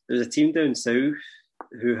together." There's a team down south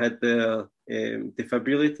who had their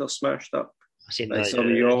defibrillator smashed up. I seen that.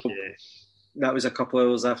 Yeah. That was a couple of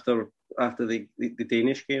hours after the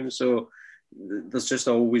Danish game. So there's just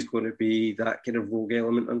always going to be that kind of rogue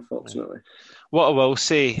element, unfortunately. What I will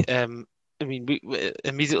say,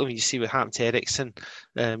 immediately when you see what happened to Eriksen,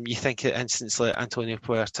 you think of incidents like Antonio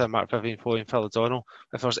Puerta, Mark Vivian Foy and Phil O'Donnell.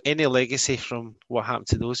 If there's any legacy from what happened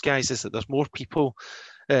to those guys, is that there's more people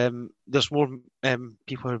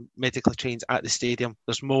people who are medically trained at the stadium.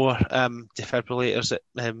 There's more defibrillators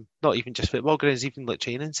at not even just football grounds, even like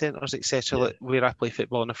training centres, etc. Like where I play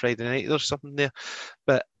football on a Friday night, there's something there.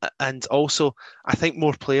 And also, I think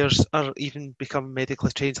more players are even becoming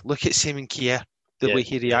medically trained. Look at Simon Kjær, the way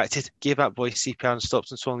he reacted, gave that boy CPR and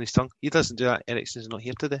stopped him swallowing his tongue. He doesn't do that. Eriksen's not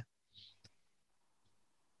here today,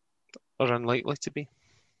 or unlikely to be.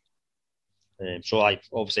 So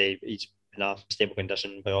obviously he's in a stable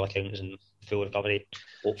condition by all accounts and full recovery,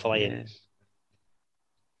 hopefully. Yeah.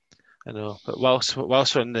 I know, but whilst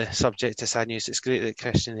we're on the subject of sad news, it's great that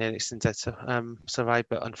Christian Eriksen did survive,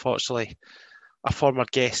 but unfortunately, a former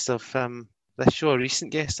guest of this show, a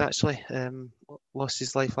recent guest actually, lost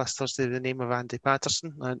his life last Thursday with the name of Andy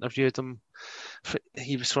Patterson. I interviewed him.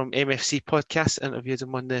 He was from MFC Podcast. Interviewed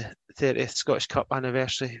him on the 30th Scottish Cup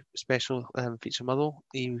anniversary special feature Motherwell.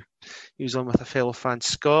 He was on with a fellow fan,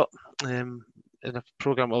 Scott. And the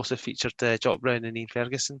programme also featured Jock Brown and Ian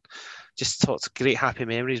Ferguson. Just talked great happy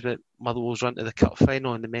memories about Motherwell's run to the cup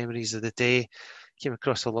final and the memories of the day. Came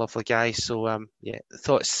across a lovely guy. So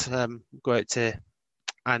thoughts go out to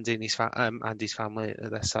Andy and Andy's family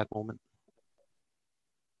at this sad moment.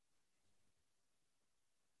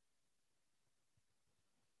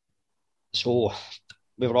 So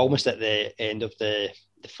we were almost at the end of the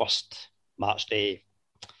first match day.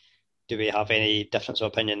 Do we have any difference of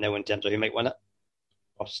opinion now in terms of who might win it?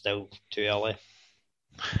 Or still too early?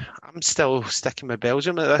 I'm still sticking with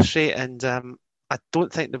Belgium at this rate, and I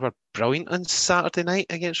don't think they were brilliant on Saturday night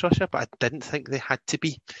against Russia, but I didn't think they had to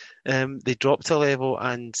be. They dropped a level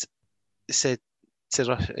and said to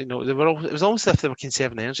Russia, it was almost as if they were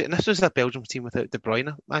conserving energy, and this was a Belgium team without De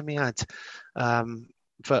Bruyne, I may add.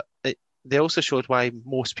 But they also showed why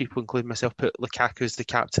most people, including myself, put Lukaku as the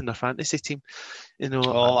captain of their fantasy team.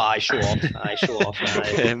 I show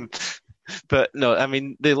off. But no, I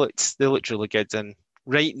mean they looked really good, and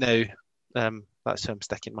right now that's who I'm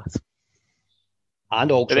sticking with.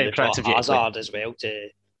 And also they've got Hazard as well to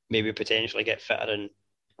maybe potentially get fitter and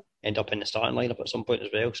end up in the starting lineup at some point as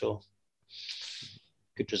well. So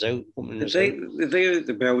good result. The thing about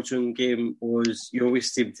the Belgian game was you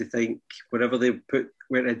always seem to think whenever they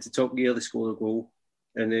went into top gear, they scored a goal,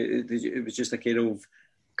 and it was just a kind of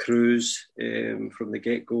cruise from the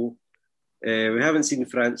get-go. We haven't seen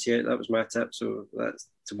France yet. That was my tip, so that's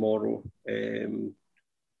tomorrow.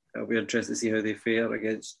 I'll be interested to see how they fare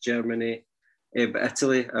against Germany. But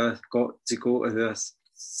Italy, I got to go, who I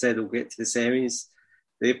said will get to the semis.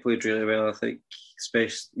 They played really well, I think.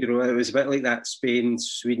 Especially, it was a bit like that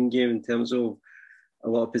Spain-Sweden game in terms of a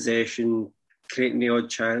lot of possession, creating the odd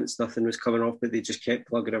chance. Nothing was coming off, but they just kept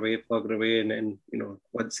plugging away. And then,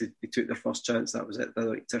 once they took their first chance, that was it.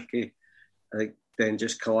 Like Turkey, I think, then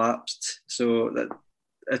just collapsed. So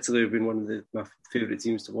Italy have been one of my favourite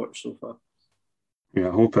teams to watch so far. Yeah,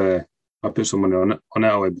 I hope I put some money on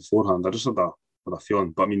Italy beforehand. I just had a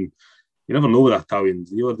feeling. But I mean, you never know with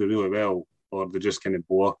Italians. They either do really well or they just kind of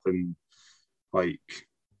blow up and like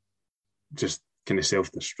just kind of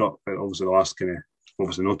self-destruct. But obviously the last kind of,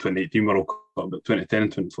 obviously no 2018 World Cup, but 2010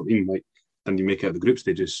 and 2014, like, didn't you make it out of the group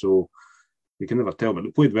stages? So you can never tell, but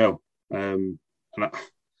they played well. And I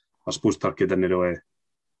suppose Turkey didn't really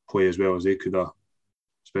play as well as they could have,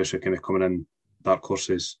 especially kind of coming in dark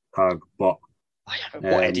horses tag. But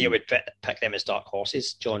what idea would pick them as dark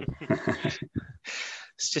horses, John?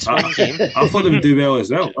 It's just one game. I thought they would do well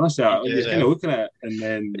as well. Honestly, you're kind of looking at it, and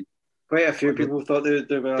then quite a few people thought they would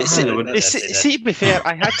do well. See, to be fair,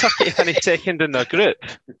 I had Turkey to finish second in their group,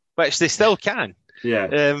 which they still can.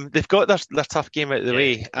 Yeah. They've got their tough game out of the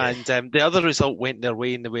way, and the other result went their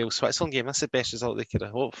way in the Wales-Switzerland game. That's the best result they could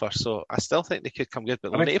have hoped for. So I still think they could come good,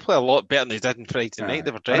 but they need to play a lot better than they did on Friday night.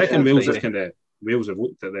 They were dreadful. I reckon Wales have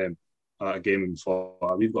looked at them at a game and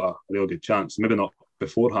thought, we've got a real good chance. Maybe not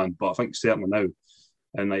beforehand, but I think certainly now.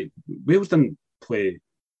 And like Wales didn't play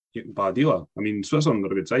bad either. I mean, Switzerland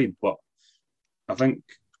are a good side, but I think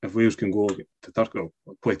if Wales can go to Turkey,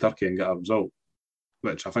 play Turkey and get a result,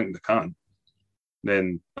 which I think they can,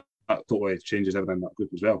 then that totally changes everything in that group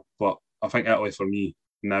as well. But I think Italy for me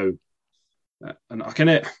now, and I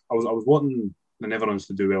was wanting the Netherlands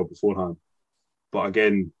to do well beforehand, but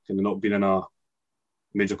again, kind of not being in a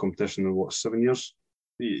major competition in 7 years,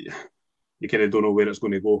 you kind of don't know where it's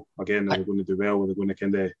going to go. Again, are they going to do well? Are they going to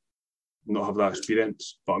kind of not have that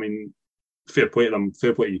experience? But I mean, fair play to them.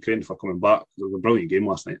 Fair play to Ukraine for coming back. It was a brilliant game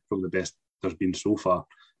last night. Probably the best there's been so far.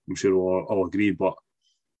 I'm sure we'll all agree. But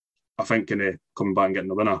I think kind of coming back and getting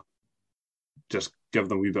the winner just give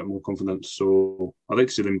them a wee bit more confidence. So I'd like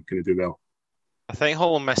to see them kind of do well. I think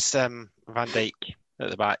Hull will miss Van Dijk at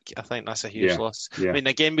the back. I think that's a huge loss. Yeah. I mean,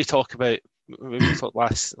 again, we talked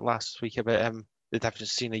last week about the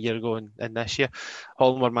difference between a year ago and this year.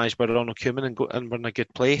 Hull were managed by Ronald Koeman and were in a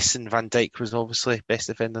good place, and Van Dijk was obviously best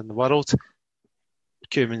defender in the world.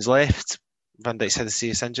 Koeman's left. Van Dijk's had a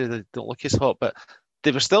serious injury. They don't look as hot, but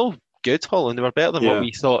they were still good, Hull, and they were better than what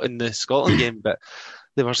we thought in the Scotland game, but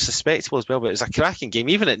they were suspectable as well. But it was a cracking game.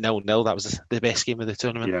 Even at 0-0, that was the best game of the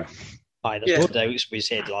tournament. Yeah. There's no doubts. We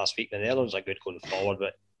said last week the Netherlands are good going forward,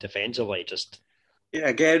 but defensively, just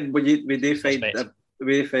again, when they find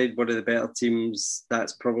one of the better teams,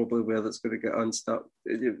 that's probably where that's going to get unstuck.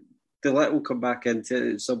 The Lit will come back into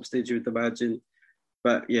it at some stage, you would imagine.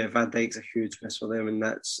 But yeah, Van Dijk's a huge miss for them, and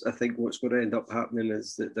that's, I think, what's going to end up happening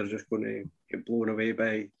is that they're just going to get blown away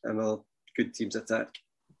by another good team's attack.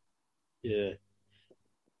 Yeah.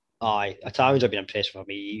 Italians have been impressive for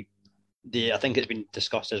me. I think it's been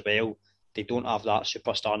discussed as well. They don't have that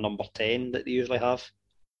superstar number 10 that they usually have,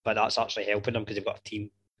 but that's actually helping them because they've got a team.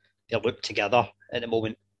 They look together at the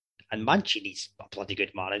moment, and Mancini's a bloody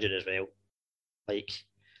good manager as well.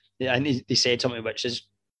 And they said something which is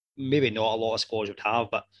maybe not a lot of squads would have,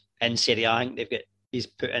 but in Serie A, I think he's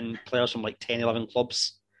put in players from 10, 11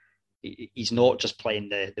 clubs. He's not just playing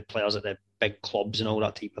the players at the big clubs and all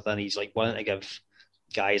that type of thing. He's wanting to give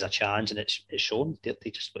guys a chance, and it's shown.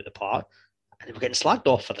 They just look the part, and they were getting slagged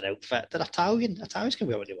off for their outfit. They're Italian. Italians can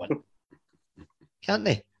wear what they want, can't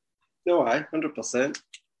they? No, 100%.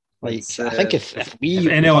 I think if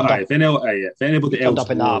anybody else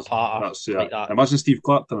up in that part, that's that. Imagine Steve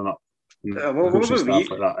Clark turning up. What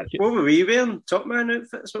were we wearing? Top man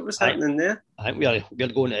outfits? What was happening there? I think we're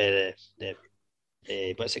going to the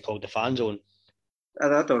what's it called, the fan zone.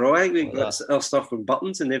 I don't know. I think we got our stuff with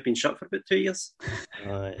buttons, and they've been shut for about 2 years.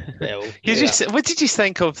 What did you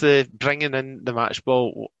think of the bringing in the match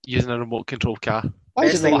ball using a remote control car? Why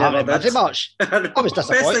is it not having very much? I was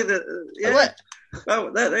disappointed.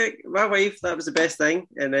 My wife, that was the best thing,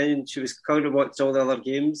 and then she was kind of watched all the other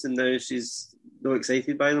games, and now she's not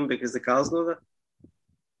excited by them because the car's not there.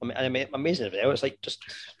 I mean, amazing as well. It's just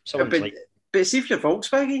someone's But see, if you're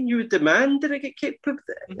Volkswagen, you would demand that it get kept.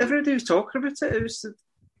 Everybody was talking about it. It was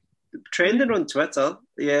trending on Twitter.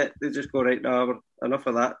 Yeah, they just go, right now, enough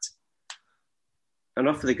of that.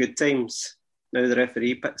 Enough of the good times. Now the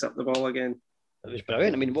referee picks up the ball again. It was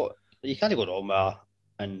brilliant. I mean, you can't go wrong with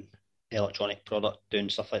an electronic product doing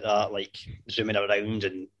stuff like that, like zooming around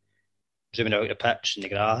and zooming out the pitch and the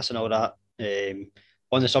grass and all that.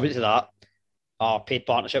 On the subject of that, our paid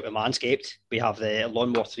partnership with Manscaped, we have the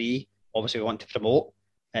Lawnmower 3. Obviously, we want to promote.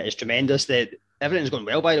 It's tremendous. Everything's going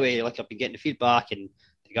well, by the way. I've been getting the feedback, and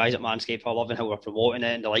the guys at Manscaped are loving how we're promoting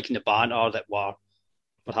it, and they're liking the banter that we're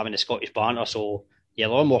having the Scottish banter. So, yeah,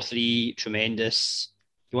 Lawnmower 3, tremendous.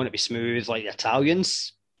 You want to be smooth like the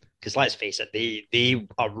Italians, because let's face it, they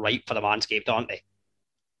are ripe for the Manscaped, aren't they?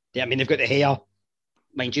 I mean, they've got the hair.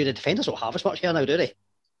 Mind you, the defenders don't have as much hair now, do they?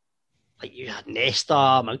 Like, you had Nesta,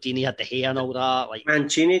 Maldini had the hair and all that. Like,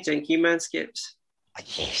 Mancini, do you think he manscapes?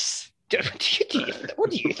 yes.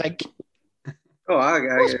 What do you think? Oh,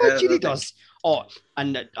 What's Mancini does? Oh,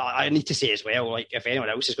 and I need to say as well, like, if anyone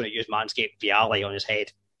else is going to use Manscaped Vialli on his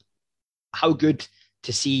head, how good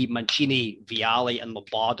to see Mancini, Vialli and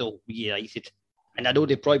Lombardo reunited. And I know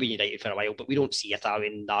they've probably been united for a while, but we don't see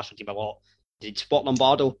Italian national team a lot. Did you spot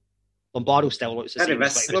Lombardo? Lombardo still looks the same.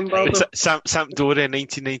 Sampdoria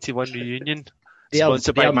 1991 reunion.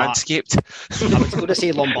 Sponsored by Manscaped. I was going to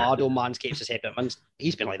say Lombardo Manscapes his head, but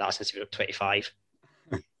he's been like that since he was 25.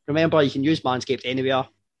 Remember, you can use Manscaped anywhere.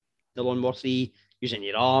 The Lawnmower 3, use it in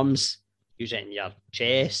your arms, use it in your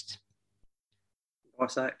chest.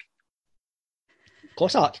 Cossack.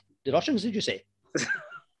 Cossack? The Russians, did you say?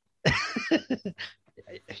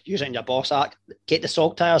 Use it in your bossack. Get the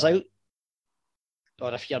sock tires out.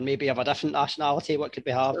 Or if you're maybe of a different nationality, what could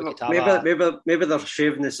we have? We could have maybe they're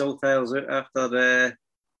shaving the sock tires out after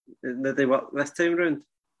they work this time round.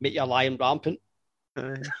 Make your lion rampant.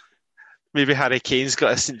 Maybe Harry Kane's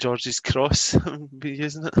got a St George's cross. Be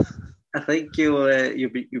using it. I think you'll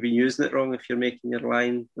be using it wrong if you're making your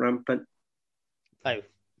line rampant. How?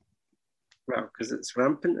 Well, because it's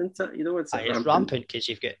rampant, isn't it? You know it's rampant because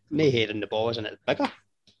you've got no hair in the balls and it's bigger.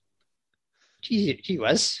 Gee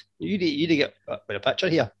whiz. You need to get with a picture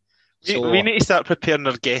here. So, we need to start preparing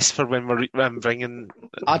our guests for when we're bringing.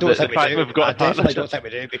 I don't think we do. We've got I definitely don't think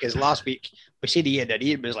we do, because last week we said Ian and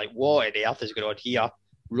Ian was like, what on earth is going on here?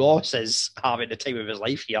 Ross is having the time of his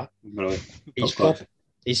life here. Really?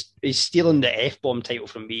 He's stealing the F-bomb title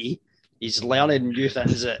from me. He's learning new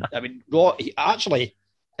things. Actually,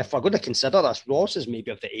 if we're going to consider this, Ross is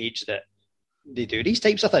maybe of the age that they do these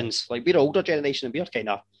types of things. Like, we're an older generation and we're kind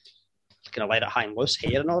of let it hang loose,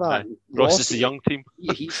 hair and all that. And Ross is the young team.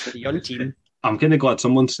 He's the young team. I'm kind of glad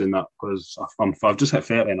someone's saying that, because I've just hit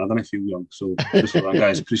 30 and I don't feel young. So just for that,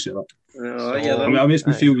 guys, appreciate that. It makes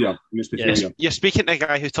me feel young. Feel young. You're speaking to a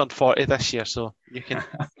guy who turned 40 this year, so you can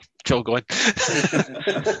chill going.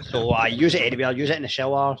 So I use it anywhere. Use it in the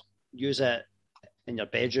shower. Use it in your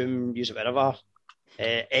bedroom. Use it wherever.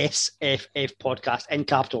 SFF podcast in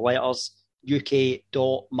capital letters.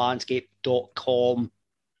 uk.manscaped.com.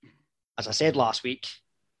 As I said last week,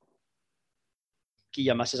 give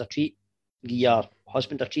your missus a treat, give your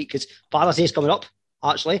husband a treat, because Father's Day is coming up,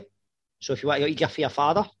 actually. So if you want to get a gift for your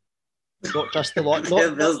father, not just the lot.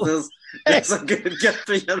 There's a good gift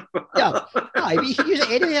for your father. Yeah, you can use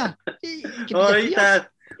it anywhere. All right, Dad.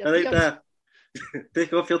 I like that.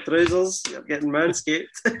 Take off your trousers, you're getting Manscaped.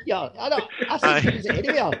 Yeah, I know. I think you can use it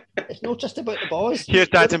anywhere. It's not just about the boys. Here,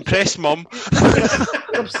 Dad, impress Mum.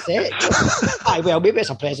 You're upset. Well, maybe it's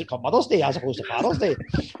a present for Mother's Day as opposed to Father's Day.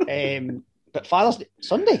 But Father's Day,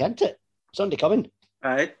 Sunday, isn't it? Sunday coming.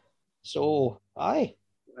 Aye. So, aye.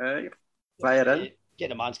 Fire in.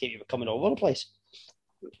 Getting a Manscaped, you're coming all over the place.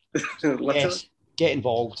 Yes, get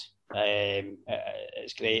involved.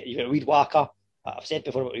 It's great. You've got a weed whacker. I've said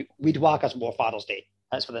before, weed whackers more Father's Day.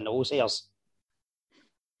 That's for the nose hairs.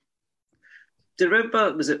 Do you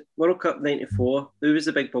remember, was it World Cup 94? Who was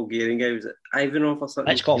the big Bulgarian guy? Was it Ivanov or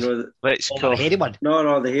something? Lichkov. The hairy one.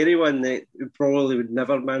 No, the hairy one that probably would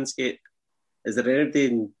never Manscape. Is there anybody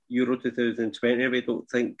in Euro 2020 we don't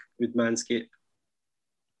think would Manscape?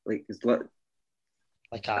 Is that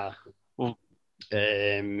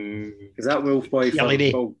Wolf Boy?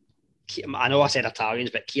 I know I said Italians,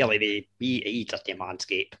 but Chiellini, he does the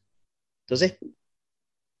Manscape. Does he?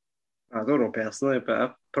 I don't know personally,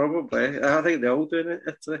 but probably. I think they're all doing it.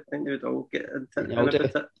 I think they would all get into it.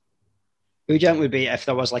 Who do you think would be, if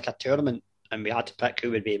there was like a tournament and we had to pick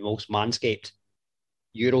who would be most Manscaped?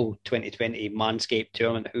 Euro 2020 Manscaped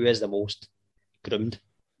tournament, who is the most groomed?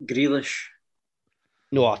 Grealish.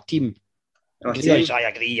 No, a team. Grealish, I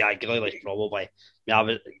agree. Grealish probably.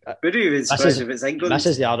 Would you even surprised if it's England?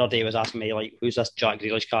 Mrs. the other day was asking me, like, who's this Jack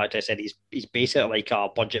Grealish character? I said he's basically like a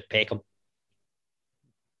budget Beckham.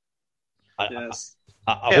 Yes.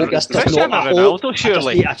 I hope this does not. Ronaldo,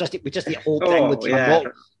 surely. We just need to hope the England team are not.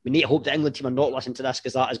 We need to hope the England team are not listening to this,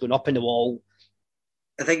 because that is going up in the wall.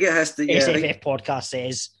 I think it has to. SFF podcast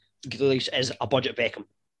says Grealish is a budget Beckham.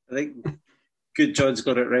 I think Good John's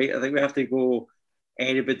got it right. I think we have to go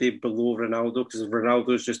anybody below Ronaldo, because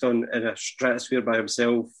Ronaldo's just in a stratosphere by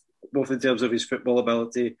himself, both in terms of his football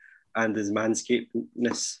ability and his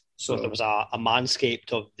manscapedness. So there was a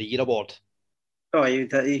Manscaped of the Year award. Oh, he'd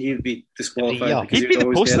be disqualified. He'd be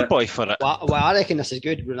the poster boy for it. Well, I reckon this is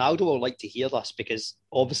good. Ronaldo will like to hear this, because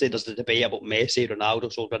obviously there's the debate about Messi,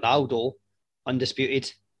 Ronaldo. So Ronaldo,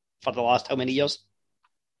 undisputed for the last how many years?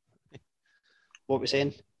 What are we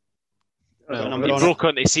saying? number He on broke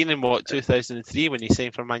onto the scene in 2003 when he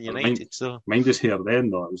signed for Man United. Mine was here then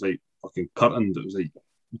though. It was like fucking curtained. It was like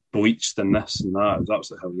bleached and this and that. It was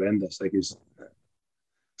absolutely horrendous. Like he's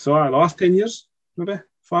so the last 10 years, maybe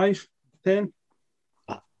 5, 10.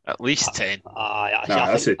 At least 10.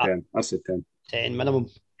 I say 10. I say 10. 10 minimum.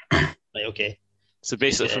 Right, okay. So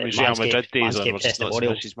basically, from his Real Madrid days onwards, it's not so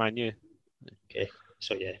much as Man U. Okay,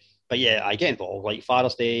 so yeah, but yeah, I get involved. Like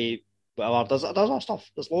Father's Day, whatever. There's other stuff.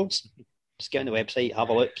 There's loads. Just get on the website, have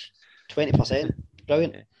a look. 20%,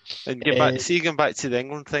 brilliant. Yeah. And going back to the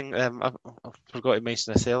England thing, I forgot to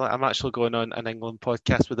mention this earlier. I'm actually going on an England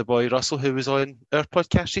podcast with the boy Russell, who was on our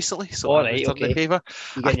podcast recently. So I'm returning the favour.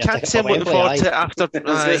 I can't say I'm looking forward to it after.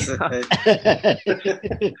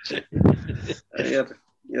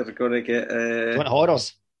 You're going to get. Want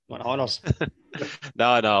horrors? No,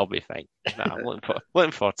 I'll be fine. No, I'm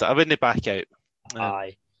looking forward to it. I wouldn't back out.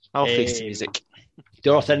 Aye. I'll face the music.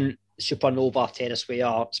 The other thing, Supernova Tennis Wear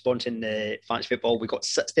sponsoring the fantasy football. We got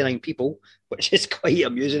 69 people, which is quite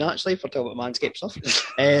amusing actually for talking about Manscaped stuff.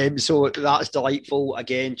 So that's delightful.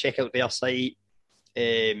 Again, check out their site.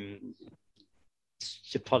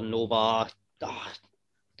 Supernova.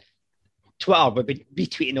 Twitter, we've been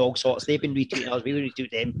retweeting all sorts. They've been retweeting us. We retweet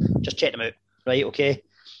them. Just check them out. Right, okay.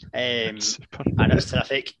 And it's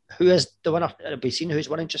terrific. Who is the winner? Have we seen who's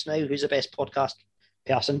winning just now? Who's the best podcast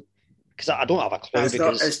person? Because I don't have a clue.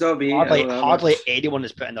 It's not me. Hardly anyone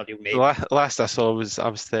is putting their real name. Last I saw was I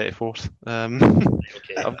was 34th.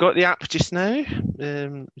 Okay. I've got the app just now.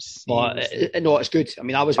 No, it's good. I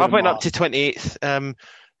mean, I went up to 28th.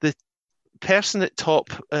 The person at top,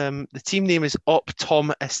 the team name is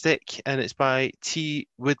Optomistic, and it's by T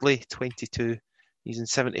Woodley 22. He's in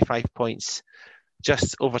 75 points,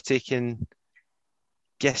 just overtaking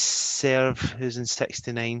Serve, who's in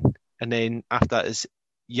 69, and then after that is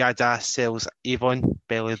Yada sells Avon,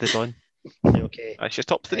 Belly of the Dawn. Okay. That's your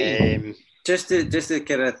top 3. Just to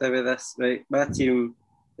kind of think of this, right? My team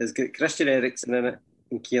has got Christian Eriksen in it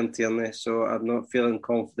and Kieran Tierney, so I'm not feeling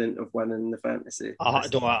confident of winning the fantasy. I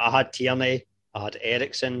had Tierney, I had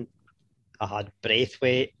Eriksen, I had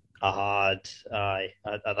Braithwaite, I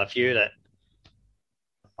had a few that.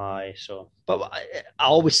 But I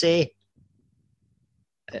always say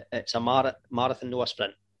it's a marathon, no a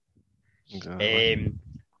sprint. Exactly.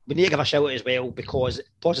 We need to give a shout out as well, because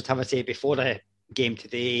positivity before the game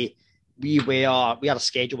today, we had a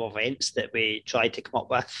schedule of events that we tried to come up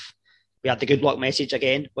with. We had the good luck message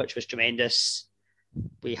again, which was tremendous.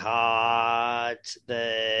 We had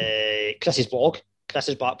the Chris's vlog. Chris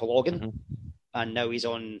is back blogging, and now he's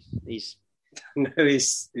walking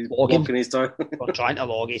his dog. We're trying to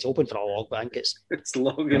log. He's open for a log, but I think it's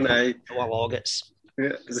logging now. No, a log. It's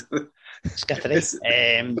skittery.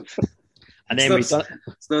 And then we've done.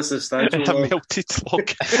 It's not substantial. A melted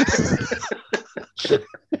slog.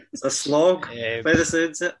 It's a slog. By the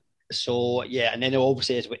sounds it. So yeah, and then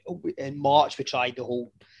obviously in March we tried the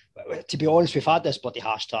whole. To be honest, we've had this bloody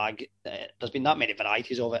hashtag. There's been that many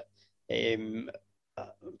varieties of it.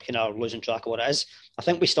 Kind of losing track of what it is. I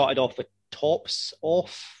think we started off with tops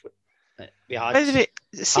off. We had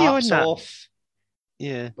taps off.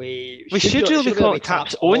 Yeah, we should really call it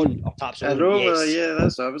taps on. Or taps on. Yeah,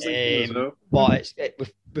 that's what I was thinking as well. But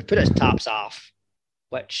we put it as taps off,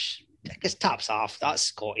 which I guess taps off. That's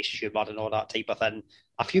Scottish humour and all that type of thing.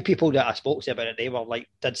 A few people that I spoke to about it, they were like,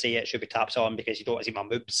 did say it should be taps on because you don't want to see my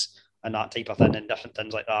moobs and that type of thing and different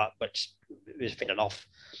things like that, which was fair enough.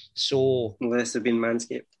 So unless they've been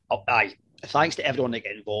Manscaped. Aye. Thanks to everyone that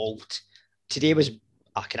got involved. Today was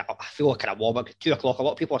I feel like kind of warm. 2 o'clock. A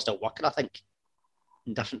lot of people are still working, I think,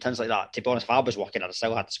 and different things like that. To be honest, if I was working, I'd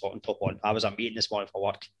still had the Scotland top on. I was at a meeting this morning for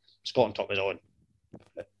work. Scotland top was on.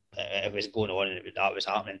 It was going on, and that was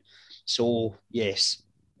happening. So yes,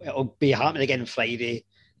 it'll be happening again on Friday.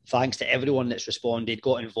 Thanks to everyone that's responded,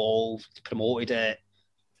 got involved, promoted it,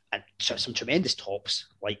 and some tremendous tops,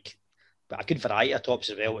 like but a good variety of tops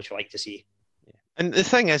as well, which we like to see. And the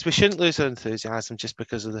thing is, we shouldn't lose our enthusiasm just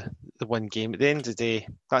because of the one game. At the end of the day,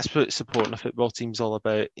 that's what supporting a football team's all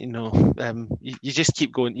about. You just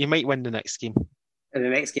keep going. You might win the next game. And the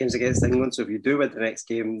next game's against England, so if you do win the next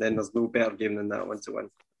game, then there's no better game than that one to win.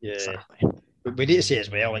 Yeah. Exactly. We need to say as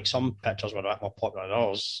well, like some pictures were a bit more popular than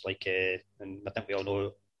others, and I think we all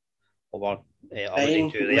know what we're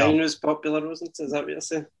alluding to there. Mine was popular, wasn't it? Is that what you're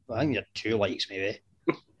saying? I think you had 2 likes maybe.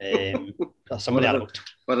 Somebody had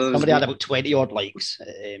about 20 odd likes.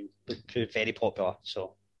 It proved very popular.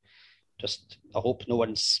 So just I hope no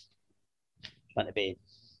one's trying to be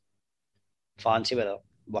fancy with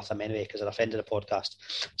them anyway, because they're a friend of the podcast.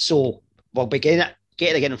 So we'll begin it,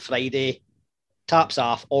 again on Friday. Taps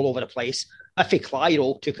off all over the place. Iffy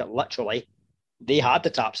Clyro took it literally they had the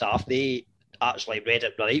taps off. They actually read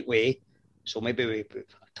it the right way. So maybe we put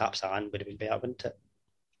taps on would have been better, wouldn't it?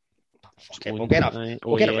 Fuck it, we'll get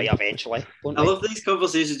it right eventually. I love these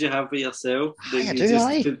conversations you have with yourself. I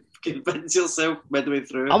do. Convince yourself midway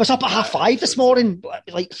through. I was up at 5:30 this morning.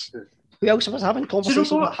 Like, who else was having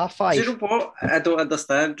conversations at 5:30? Do you know what? I don't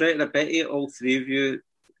understand, right? And I bet you all three of you,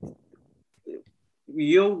 were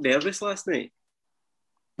you all nervous last night?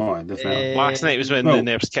 Oh, definitely. Last night was when the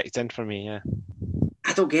nerves kicked in for me, yeah.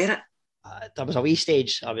 I don't get it. There was a wee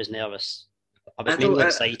stage I was nervous. I was mainly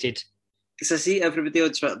excited. Because I see everybody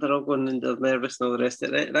on Twitter, they're all going and they're nervous and all the rest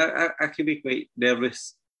of it. Right? I can be quite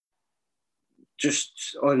nervous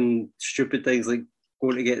just on stupid things like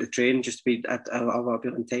going to get the train, just to be, I'll be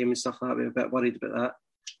on time and stuff like that. I'm a bit worried about that.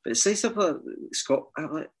 But it's like stuff like Scott,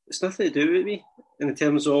 it's nothing to do with me in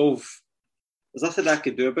terms of, there's nothing I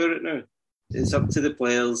can do about it now. It's up to the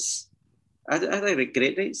players. I had a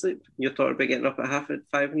great night's sleep. You're talking about getting up at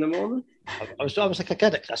 5:30 in the morning? I was like a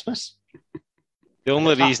kid at Christmas. The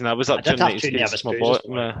only reason I was up during the night is because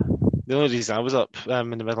the only reason I was up in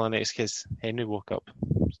the middle of the night is because Henry woke up.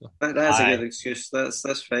 So. That's a good excuse.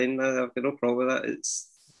 That's fine. I've got no problem with that. It's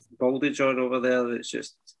Baldy John over there. It's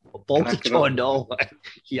just Baldy John, no.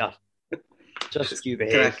 Yeah, just you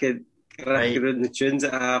behave. Cracking in the tunes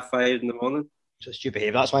at 5:30 in the morning. Just you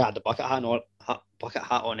behave. That's why I had the bucket hat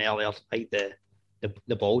on earlier, like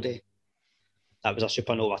the Baldy. That was a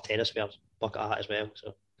Supernova tennis wear bucket hat as well.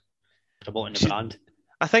 So promoting the brand.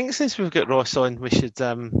 I think since we've got Ross on, we should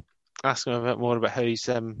ask him a bit more about how his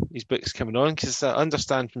book's coming on, because I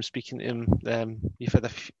understand from speaking to him, you've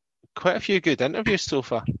had quite a few good interviews so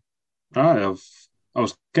far. I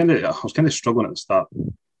was kind of struggling at the start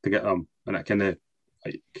to get them, and it kind of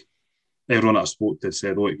like everyone that I spoke to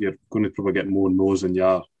said, "Look, you're going to probably get more no's than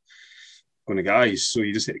you're going to get eyes, so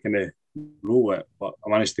you just have to kind of roll with it." But I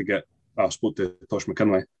managed to get. I spoke to Tosh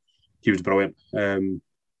McKinley. He was brilliant.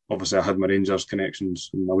 Obviously, I had my Rangers connections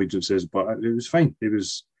and my allegiances, but it was fine. It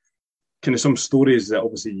was kind of some stories that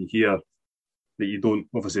obviously you hear that you don't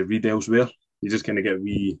obviously read elsewhere. You just kind of get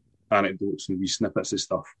wee anecdotes and wee snippets of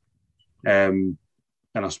stuff. And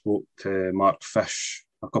I spoke to Mark Fish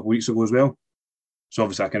a couple of weeks ago as well. So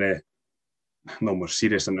obviously I kind of, no more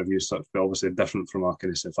serious interviews such, but obviously different from a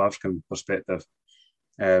kind of South African perspective.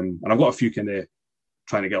 And I've got a few kind of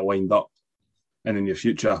trying to get lined up in the near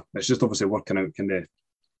future. It's just obviously working out kind of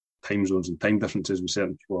time zones and time differences with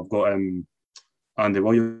certain people. I've got Andy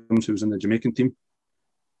Williams, who's in the Jamaican team,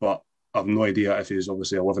 but I've no idea if he's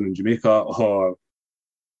obviously living in Jamaica or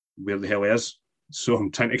where the hell he is. So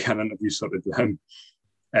I'm trying to get an interview sorted with him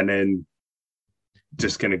and then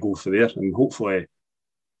just kind of go for there. And hopefully,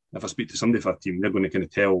 if I speak to somebody for a team, they're going to kind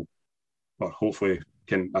of tell, or hopefully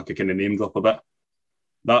I could kind of name drop a bit.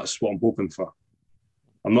 That's what I'm hoping for.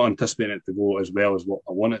 I'm not anticipating it to go as well as what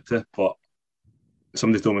I want it to, but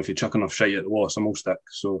somebody told me if you chuck enough shite at the wall, some will stick.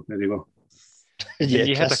 So there you go. Yeah,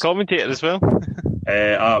 you had a commentator as well.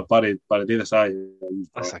 Barry Davis.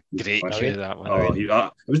 That's a great cue, that one.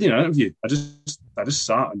 I was doing an interview. I just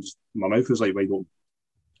sat and my mouth was like wide open,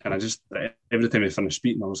 and I just every time I finished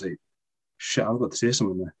speaking, I was like, "Shit, I've got to say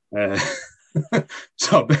something there."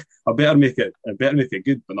 So I better make it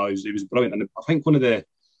good. But no, it was brilliant, and I think one of the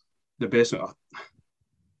best.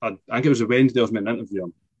 I think it was a Wednesday I was meant to interview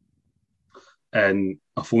him, and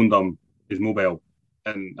I phoned him his mobile,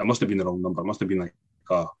 and it must have been the wrong number. It must have been like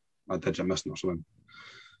a digit missing or something.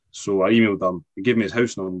 So I emailed him. He gave me his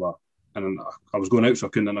house number, and I was going out, so I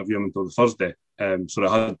couldn't interview him until the Thursday. So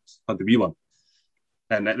I had the wee one.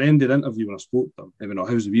 And at the end of the interview, when I spoke to him, he went, "Oh,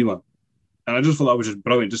 how's the wee one?" And I just thought that was just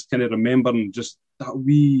brilliant, just kind of remembering just that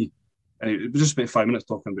wee. And it was just about 5 minutes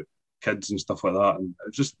talking about kids and stuff like that. And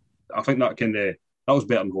it just, I think that kind of, that was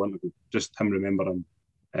better than the whole interview, just him remembering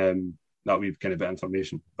that wee kind of bit of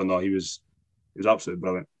information. But no, he was absolutely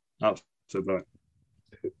brilliant. Absolutely brilliant.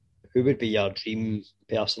 Who would be your dream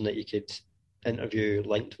person that you could interview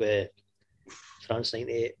linked with France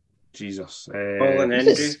 98? Jesus. Colin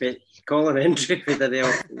Hendry, did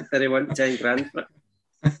he want 10 grand for it?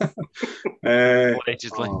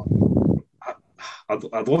 Allegedly.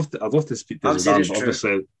 I'd love to speak to Zidane, but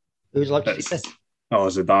obviously. Who's like to speak to? Oh,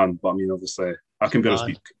 Zidane, but I mean, obviously, I can barely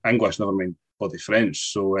speak English, never mind bloody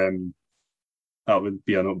French, so that would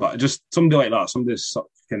be a no. But just somebody like that, somebody's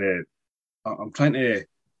kind of. I'm trying to.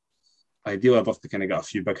 Ideally, I'd love to kind of get a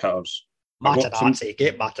few big hitters. Materazzi,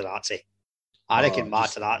 get Materazzi. I reckon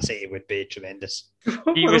Materazzi would be tremendous.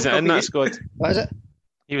 He wasn't in that squad. What is it?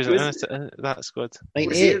 He wasn't in that squad.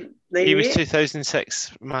 98. He was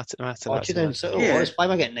 2006. Materazzi. Why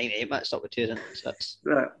am I getting 98 mixed up with 2006?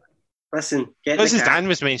 Right. Listen, this is Dan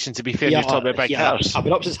was mentioned, to be fair. You're talking about big hitters. I've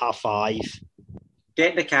been up since 5:30.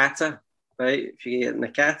 Get Nakata, right? If you get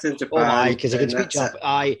Nakata in Japan, Oh my, because he can then speak that's it.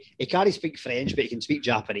 Japanese. He can't speak French, but he can speak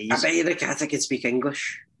Japanese. I bet you Nakata can speak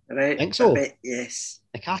English, right? Think so? I bet, yes.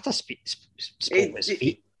 Nakata speaks his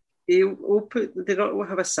feet. He'll put. They don't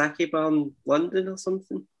have a sake bar in London or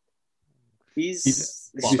something. He's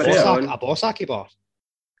the spirit on. A Bosaki bar.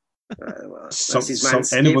 Well, that's his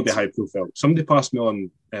manscaped. Anybody high profile. Somebody passed me on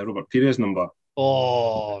Robert Pires' number.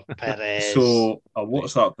 Oh, Perez. So I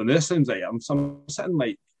WhatsApped, and this sounds like I'm sitting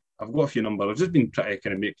like I've got a few numbers. I've just been trying to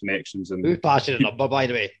kind of make connections. And who passed you the number, by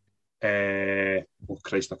the way? Oh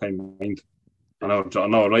Christ, I can't mind. I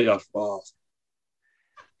know, right? Oh.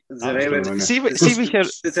 Is it right about, See we hear.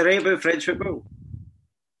 is it right about French football?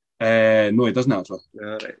 No, it doesn't actually. All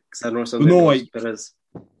right, because I know something. No, else, like,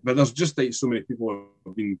 but there's just like so many people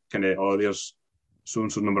have been kind of there's so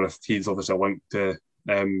and so number of he's obviously linked to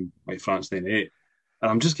like France '98,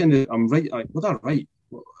 and I'm just kind of right. Like, what I write?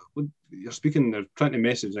 What, you're speaking. They're trying to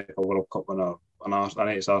message like a World Cup and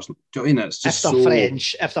it's Arsenal. Do you know what I mean? It's just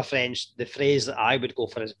If they're French, the phrase that I would go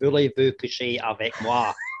for is "Voulez-vous coucher avec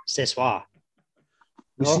moi ce soir"?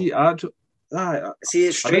 You No? see, see,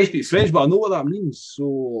 it's I don't straight. speak French, but I know what that means.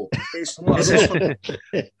 So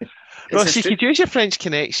Ross, you could use your French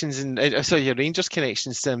connections and your Rangers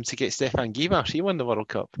connections to get Stefan Guivarch. He won the World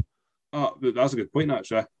Cup. That's a good point,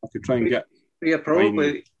 actually. I could try and get. Yeah,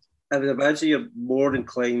 probably. I would imagine you're more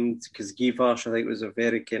inclined because Guivarch, I think, was a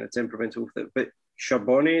very kind of temperamental thing, but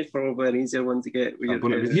Charbonnet is probably an easier one to get.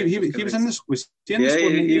 He was in this. Was he in Yeah,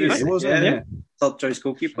 the squad? he was. Yeah. Third choice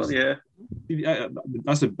goalkeeper. Yeah.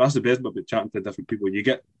 That's the best bit about chatting to different people. You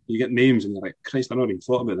get names and you're like, Christ, I never even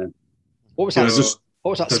thought about them. What was that? There's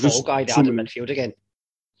What was that there's small just guy they so had in many- midfield again?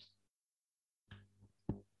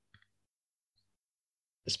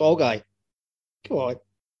 The small guy. Come on.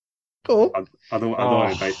 Go. I don't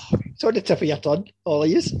want to bite. It's on the tip of your tongue, all of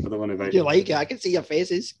you. I don't want to bite. You like it. I can see your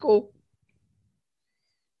faces. Go.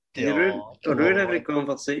 You ruin every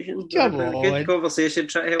conversation. Come Every on. good conversation,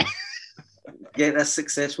 try to help get this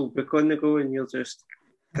successful book on the go, and you're just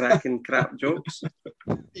cracking crap jokes.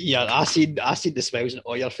 Yeah, I seen the smiles on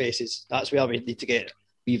all your faces. That's where we need to get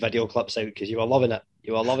wee video clips out because you were loving it.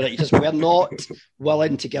 You were loving it. You just were not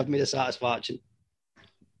willing to give me the satisfaction.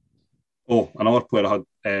 Oh, another player I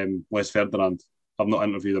had, Wes Ferdinand. I've not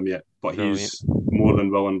interviewed him yet, but he's more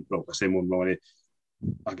than willing. Well, I say more than willing.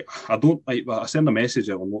 I don't like. I send a message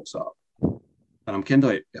out on WhatsApp, and I'm kind of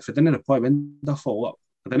like, if I didn't reply, when did I follow up?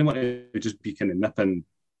 I didn't want to just be kind of nipping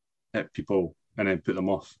at people and then put them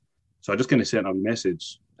off. So I just kind of sent him a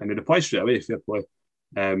message, and he replied straight away. Fair play.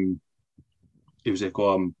 He was like,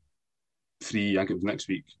 "Oh, I'm free. I think it was next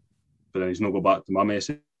week," but then he's not got back to my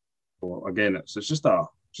message. So again, it's just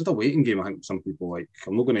a waiting game. I think some people like.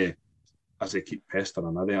 I'm not going to, as they keep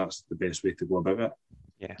pestering. I think that's the best way to go about it.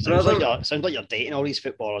 Yeah. Sounds like you're dating all these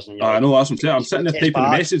footballers. And I know, that's what I'm saying. I'm sitting there typing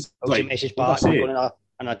a message. Like, message what back. I I'm say. going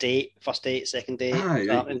on a date, first date, second date.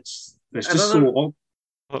 It's just so awkward.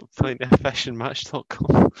 Playing to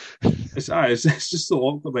fishingmatch.com. It's just so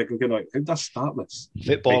awkward. Like, I'm kind of like, how did I start this?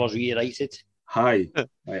 Footballers reunited. Hi.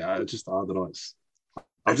 Like, I don't know.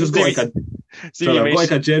 I've just got got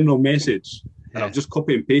like a general message, and I've just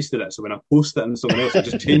copy and pasted it. So when I post it in someone else, I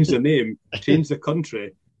just change the name, change the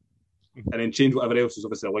country, and then change whatever else is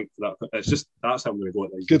obviously a link to that. It's just that's how I'm going to go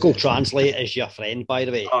at this. Google Translate is your friend, by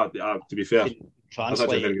the way. To be fair, Translate. that's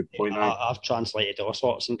actually a very good point. I've translated all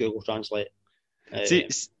sorts in Google Translate. See,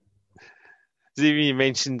 when you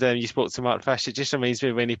mentioned you spoke to Mark Fish, it just reminds me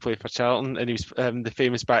of when he played for Charlton and he was the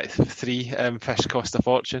famous back three, Fish cost a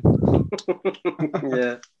fortune.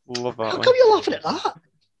 Yeah. Love that How one. come you're laughing at that?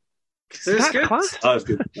 It's good. Class? That's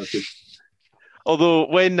good. Although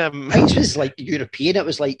when Mine was like European, it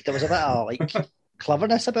was like there was a bit of like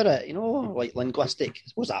cleverness about it, you know, like linguistic. I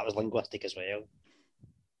suppose that was linguistic as well.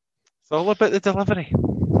 it's all about the delivery.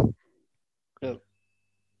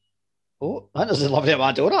 Oh, that doesn't delivery at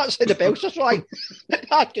my door. Actually, the bell's just rang.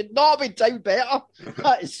 That could not have been timed better.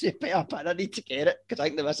 That is super up, and I need to get it because I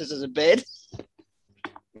think the missus is in bed.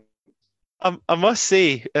 I must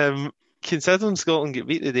say, considering Scotland get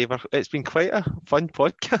beat today, it's been quite a fun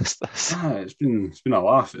podcast. This. It's been a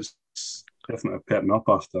laugh. It's definitely perked me up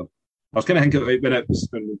after. I was kind of thinking like, when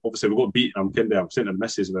obviously we got beat, I'm saying to the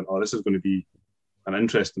missus about, this is going to be an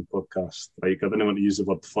interesting podcast. Like, I didn't want to use the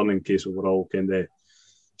word fun in case we were all kind of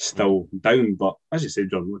still down, but as you say,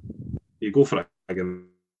 John, you go for it again.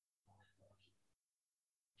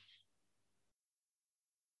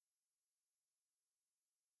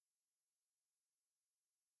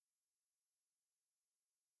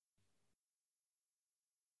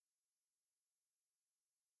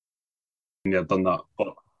 You've done that,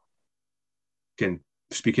 but again,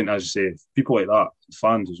 speaking, as you say, people like that,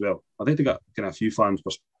 fans as well. I'd like to get kind of a few fans'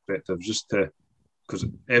 perspectives just to, because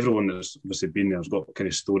everyone that's obviously been there has got kind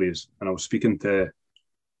of stories. And I was speaking to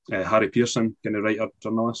Harry Pearson, kind of writer,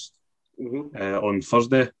 journalist, on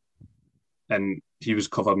Thursday, and he was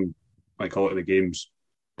covering like a lot of the games,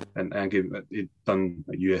 and he'd done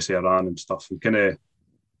like USA Iran and stuff, and kind of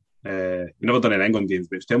he never done any England games,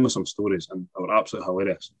 but he was telling me some stories, and they were absolutely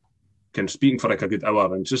hilarious. Kind of speaking for like a good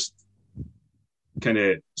hour, and just kind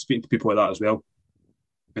of speaking to people like that as well,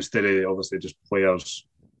 instead of obviously just players,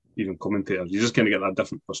 even commentators. You just kind of get that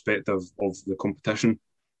different perspective of the competition.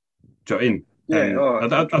 Do you know what I mean?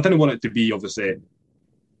 Yeah, I didn't want it to be obviously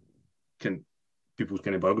people's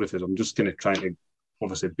kind of biographies. I'm just kind of trying to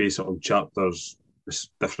obviously base it on chapters with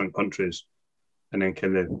different countries, and then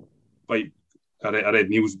kind of like I read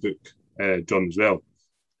Neil's book, John, as well,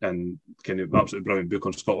 and kind of absolutely brilliant book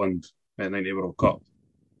on Scotland at 90 World Cup.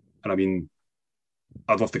 And I mean,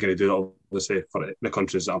 I'd love to kind of do that obviously for the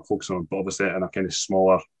countries that I'm focusing on, but obviously in a kind of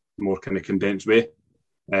smaller, more kind of condensed way.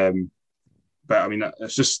 But I mean,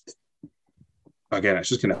 it's just kind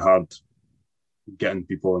of hard getting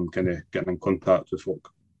people and kind of getting in contact with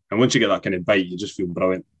folk. And once you get that kind of bite, you just feel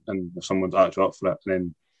brilliant. And if someone's actually up for it, and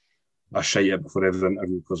then I shite it before every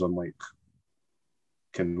interview because I'm like,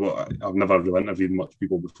 I've never really interviewed much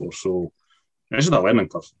people before, so it's just a learning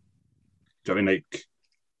curve. Do you know what I mean?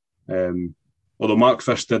 Like, although Mark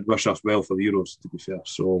Fish did wish us well for the Euros, to be fair,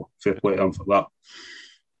 so fair play to him for that.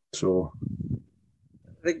 So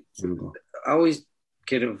I think I always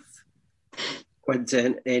kind of went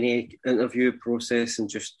to any interview process and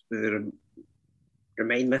just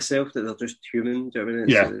remind myself that they're just human. Do you know what I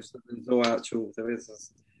mean? There's no actual. I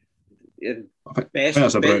think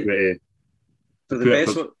that's a brilliant way. So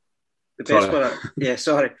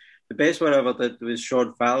the best one I ever did was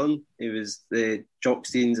Sean Fallon. He was the Jock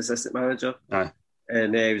Stein's assistant manager. Aye.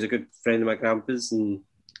 And he was a good friend of my grandpa's, and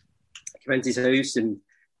I came into his house and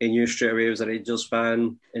he knew straight away I was a Rangers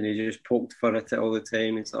fan, and he just poked fun at it all the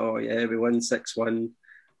time. He said, "Oh yeah, we won 6-1,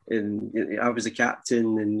 and I was the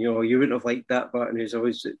captain, and you wouldn't have liked that," but and he was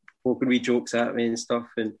always poking wee jokes at me and stuff.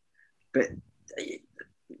 But a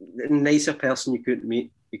nicer person you could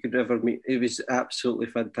never meet. It was absolutely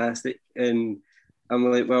fantastic, and I'm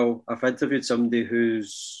like, well, I've interviewed somebody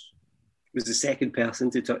was the second person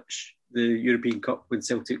to touch the European Cup when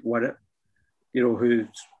Celtic won it. Who's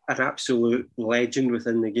an absolute legend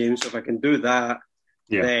within the game. So if I can do that,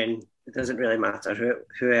 then it doesn't really matter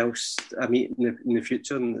who else I meet in the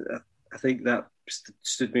future. And I think that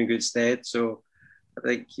stood me in good stead. So I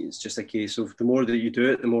think it's just a case of the more that you do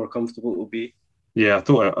it, the more comfortable it will be. Yeah, I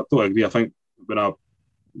totally agree. I think when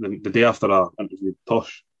the day after I interviewed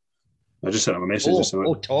Tosh, I just sent him a message.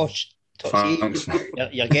 Tosh. Thanks.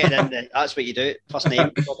 You're getting in. That's what you do. First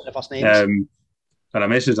name. Talking to first names. And I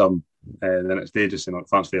messaged him the next day just saying,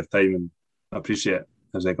 thanks for your time and I appreciate it.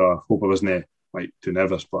 I was like, I hope I wasn't like too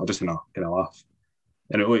nervous, but I just kind of laugh.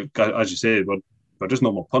 And as you said, we're just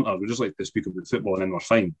normal punters. We just like to speak about football and then we're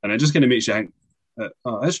fine. And it just kind of makes you think,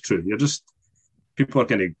 that's true. People are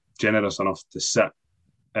kind of generous enough to sit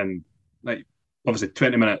and like, obviously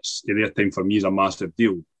 20 minutes of their time for me is a massive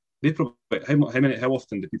deal. They probably, how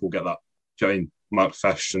often do people get that? Do you know what I mean? Mark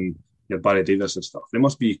Fish and your Barry Davis and stuff. They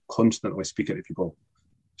must be constantly speaking to people.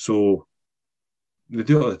 So they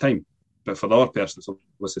do it all the time. But for the other person, it's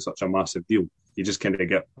obviously such a massive deal. You just kind of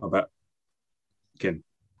get a bit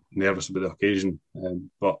nervous about the occasion.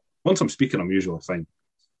 But once I'm speaking, I'm usually fine.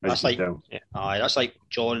 That's like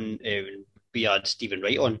John, we had Stephen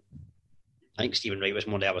Wright on. I think Stephen Wright was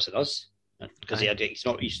more nervous than us because he's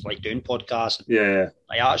not used to like doing podcasts. Yeah.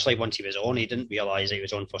 I actually, once he was on, he didn't realise he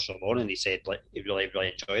was on for so long, and he said like he really,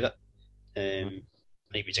 really enjoyed it.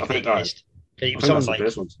 He was a great guest. He was someone like,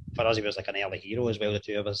 for us, he was like an early hero as well, the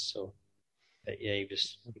two of us. So, but yeah, he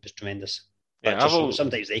was tremendous. Yeah,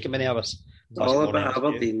 sometimes they can be nervous. It's all about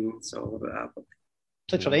Aberdeen. It's all about Aberdeen.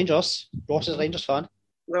 Played for Rangers. Ross is a Rangers fan.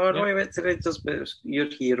 No, I know he went to Rangers, but it was your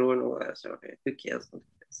hero and all that. So who cares?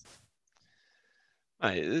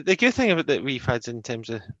 The good thing about that we've had in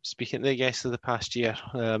terms of speaking to the guests of the past year,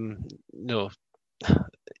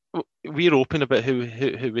 we're open about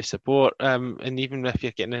who we support, and even if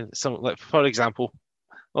you're getting some, like for example,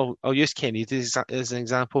 I'll use Kenny as an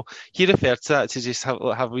example. He referred to that to just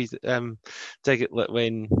have we dig it like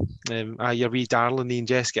when your wee darling and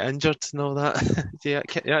Jess get injured and all that. Yeah,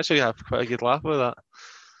 you actually have quite a good laugh with that.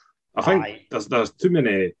 I think there's too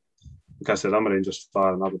many. Like I said, I'm a Rangers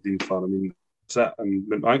fan, an Aberdeen fan. I mean, that's it.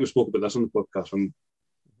 And I think we spoke about this on the podcast when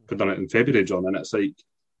we've done it in February, John. And it's like,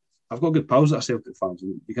 I've got good pals that are Celtic fans,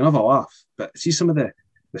 and you can have a laugh. But see some of the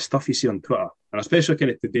stuff you see on Twitter, and especially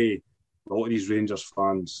kind of today, a lot of these Rangers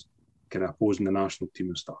fans kind of opposing the national team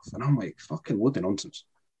and stuff. And I'm like, fucking load of nonsense.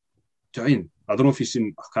 Do you know what I mean? I don't know if you've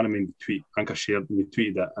seen, I can't remember the tweet, I think I shared, we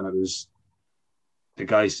tweeted it, and it was the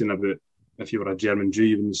guy saying about if you were a German Jew,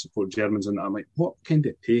 you wouldn't support Germans. And I'm like, what kind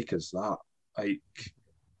of take is that? Like,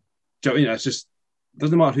 do you know what I mean? It's just, it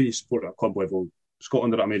doesn't matter who you support at a club level.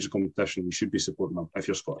 Scotland are at a major competition, you should be supporting them if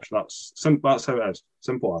you're Scottish. That's how it is.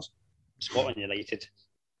 Simple as. Scotland United.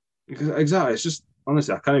 Exactly. It's just,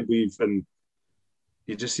 honestly, I can't believe, and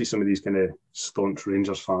you just see some of these kind of staunch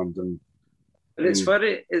Rangers fans. And it's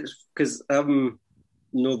funny, it's because I'm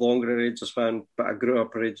no longer a Rangers fan, but I grew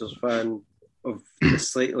up a Rangers fan of a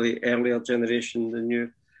slightly earlier generation than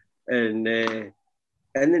you. And in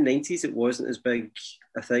the 90s, it wasn't as big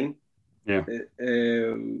a thing. Yeah.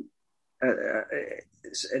 And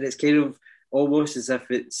it's kind of almost as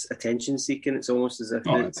if it's attention seeking. It's almost as if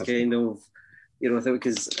it's kind of,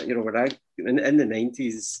 because, when I, in the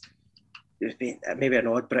 90s, there's been maybe an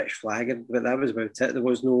odd British flag, but that was about it. There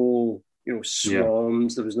was no,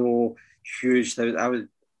 swarms. There was no huge thing. I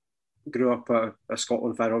grew up a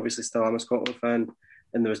Scotland fan, obviously still am a Scotland fan,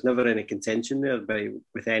 and there was never any contention there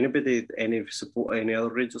with anybody, any other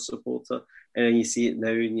Rangers supporter. And then you see it now,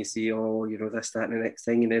 and you see, this, that, and the next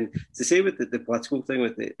thing. And then it's the same with the political thing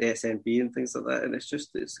with the SNP and things like that. And it's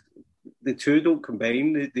the two don't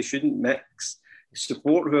combine. They shouldn't mix.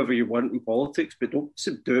 Support whoever you want in politics, but don't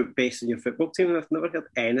do it based on your football team. I've never heard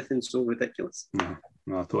anything so ridiculous. No,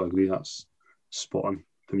 I totally agree. That's spot on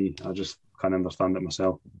to me. I just can't understand it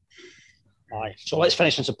myself. Aye. So let's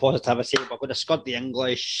finish on some positivity. We're going to scud the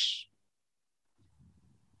English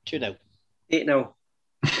 2-0. 8-0.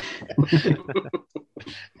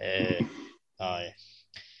 Aye.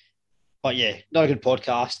 But yeah, not a good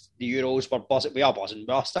podcast. The Euros, we're buzzing. We are buzzing.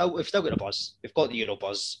 We've still got a buzz. We've got the Euro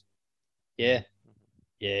buzz. Yeah.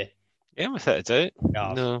 Without a doubt.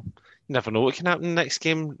 Yeah. No, you never know what can happen next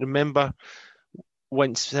game. Remember,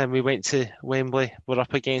 once we went to Wembley, we're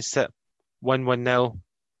up against it, 1-0.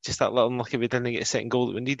 Just that little unlucky we didn't get a second goal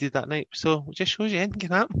that we needed that night. So it just shows you anything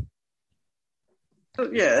can happen.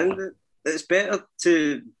 Yeah, and it's better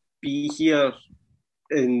to be here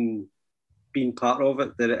and being part of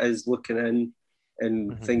it than it is looking in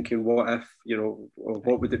and thinking, what if, or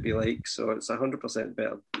what would it be like? So it's 100%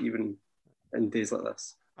 better, even in days like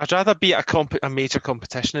this. I'd rather be at a major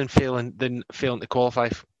competition and failing than failing to qualify.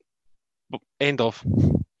 End of.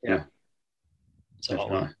 Yeah.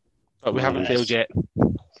 But we haven't failed yet.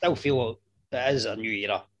 Still feel it is a new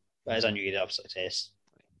era. It is a new era of success.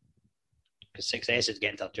 Because success is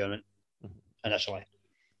getting to a tournament initially.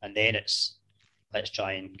 And then it's let's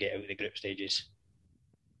try and get out of the group stages.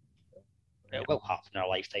 It will happen in our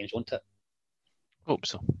lifetimes, won't it? Hope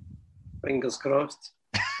so. Fingers crossed.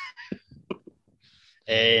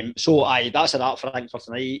 So that's enough for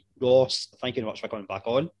tonight. Ross, thank you very much for coming back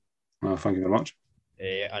on. Thank you very much.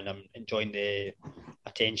 And I'm enjoying the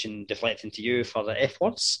attention deflecting to you for the F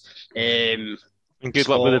words. And good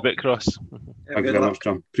luck with the book, Ross. Thank you very much,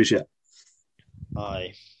 John. Appreciate it.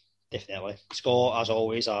 Aye, definitely. Scott, as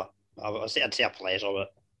always, I'd say a pleasure,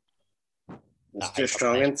 but it's too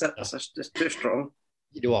strong, isn't it? It's too strong.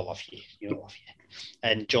 You know I love you.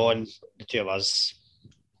 And John, the two of us.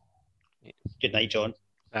 Good night, John.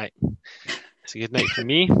 Right. It's a good night for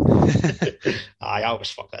me. I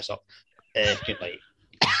always fuck this up. Good night.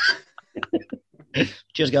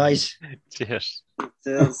 Cheers, guys. Cheers.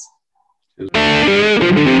 Cheers.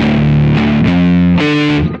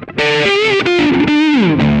 Cheers.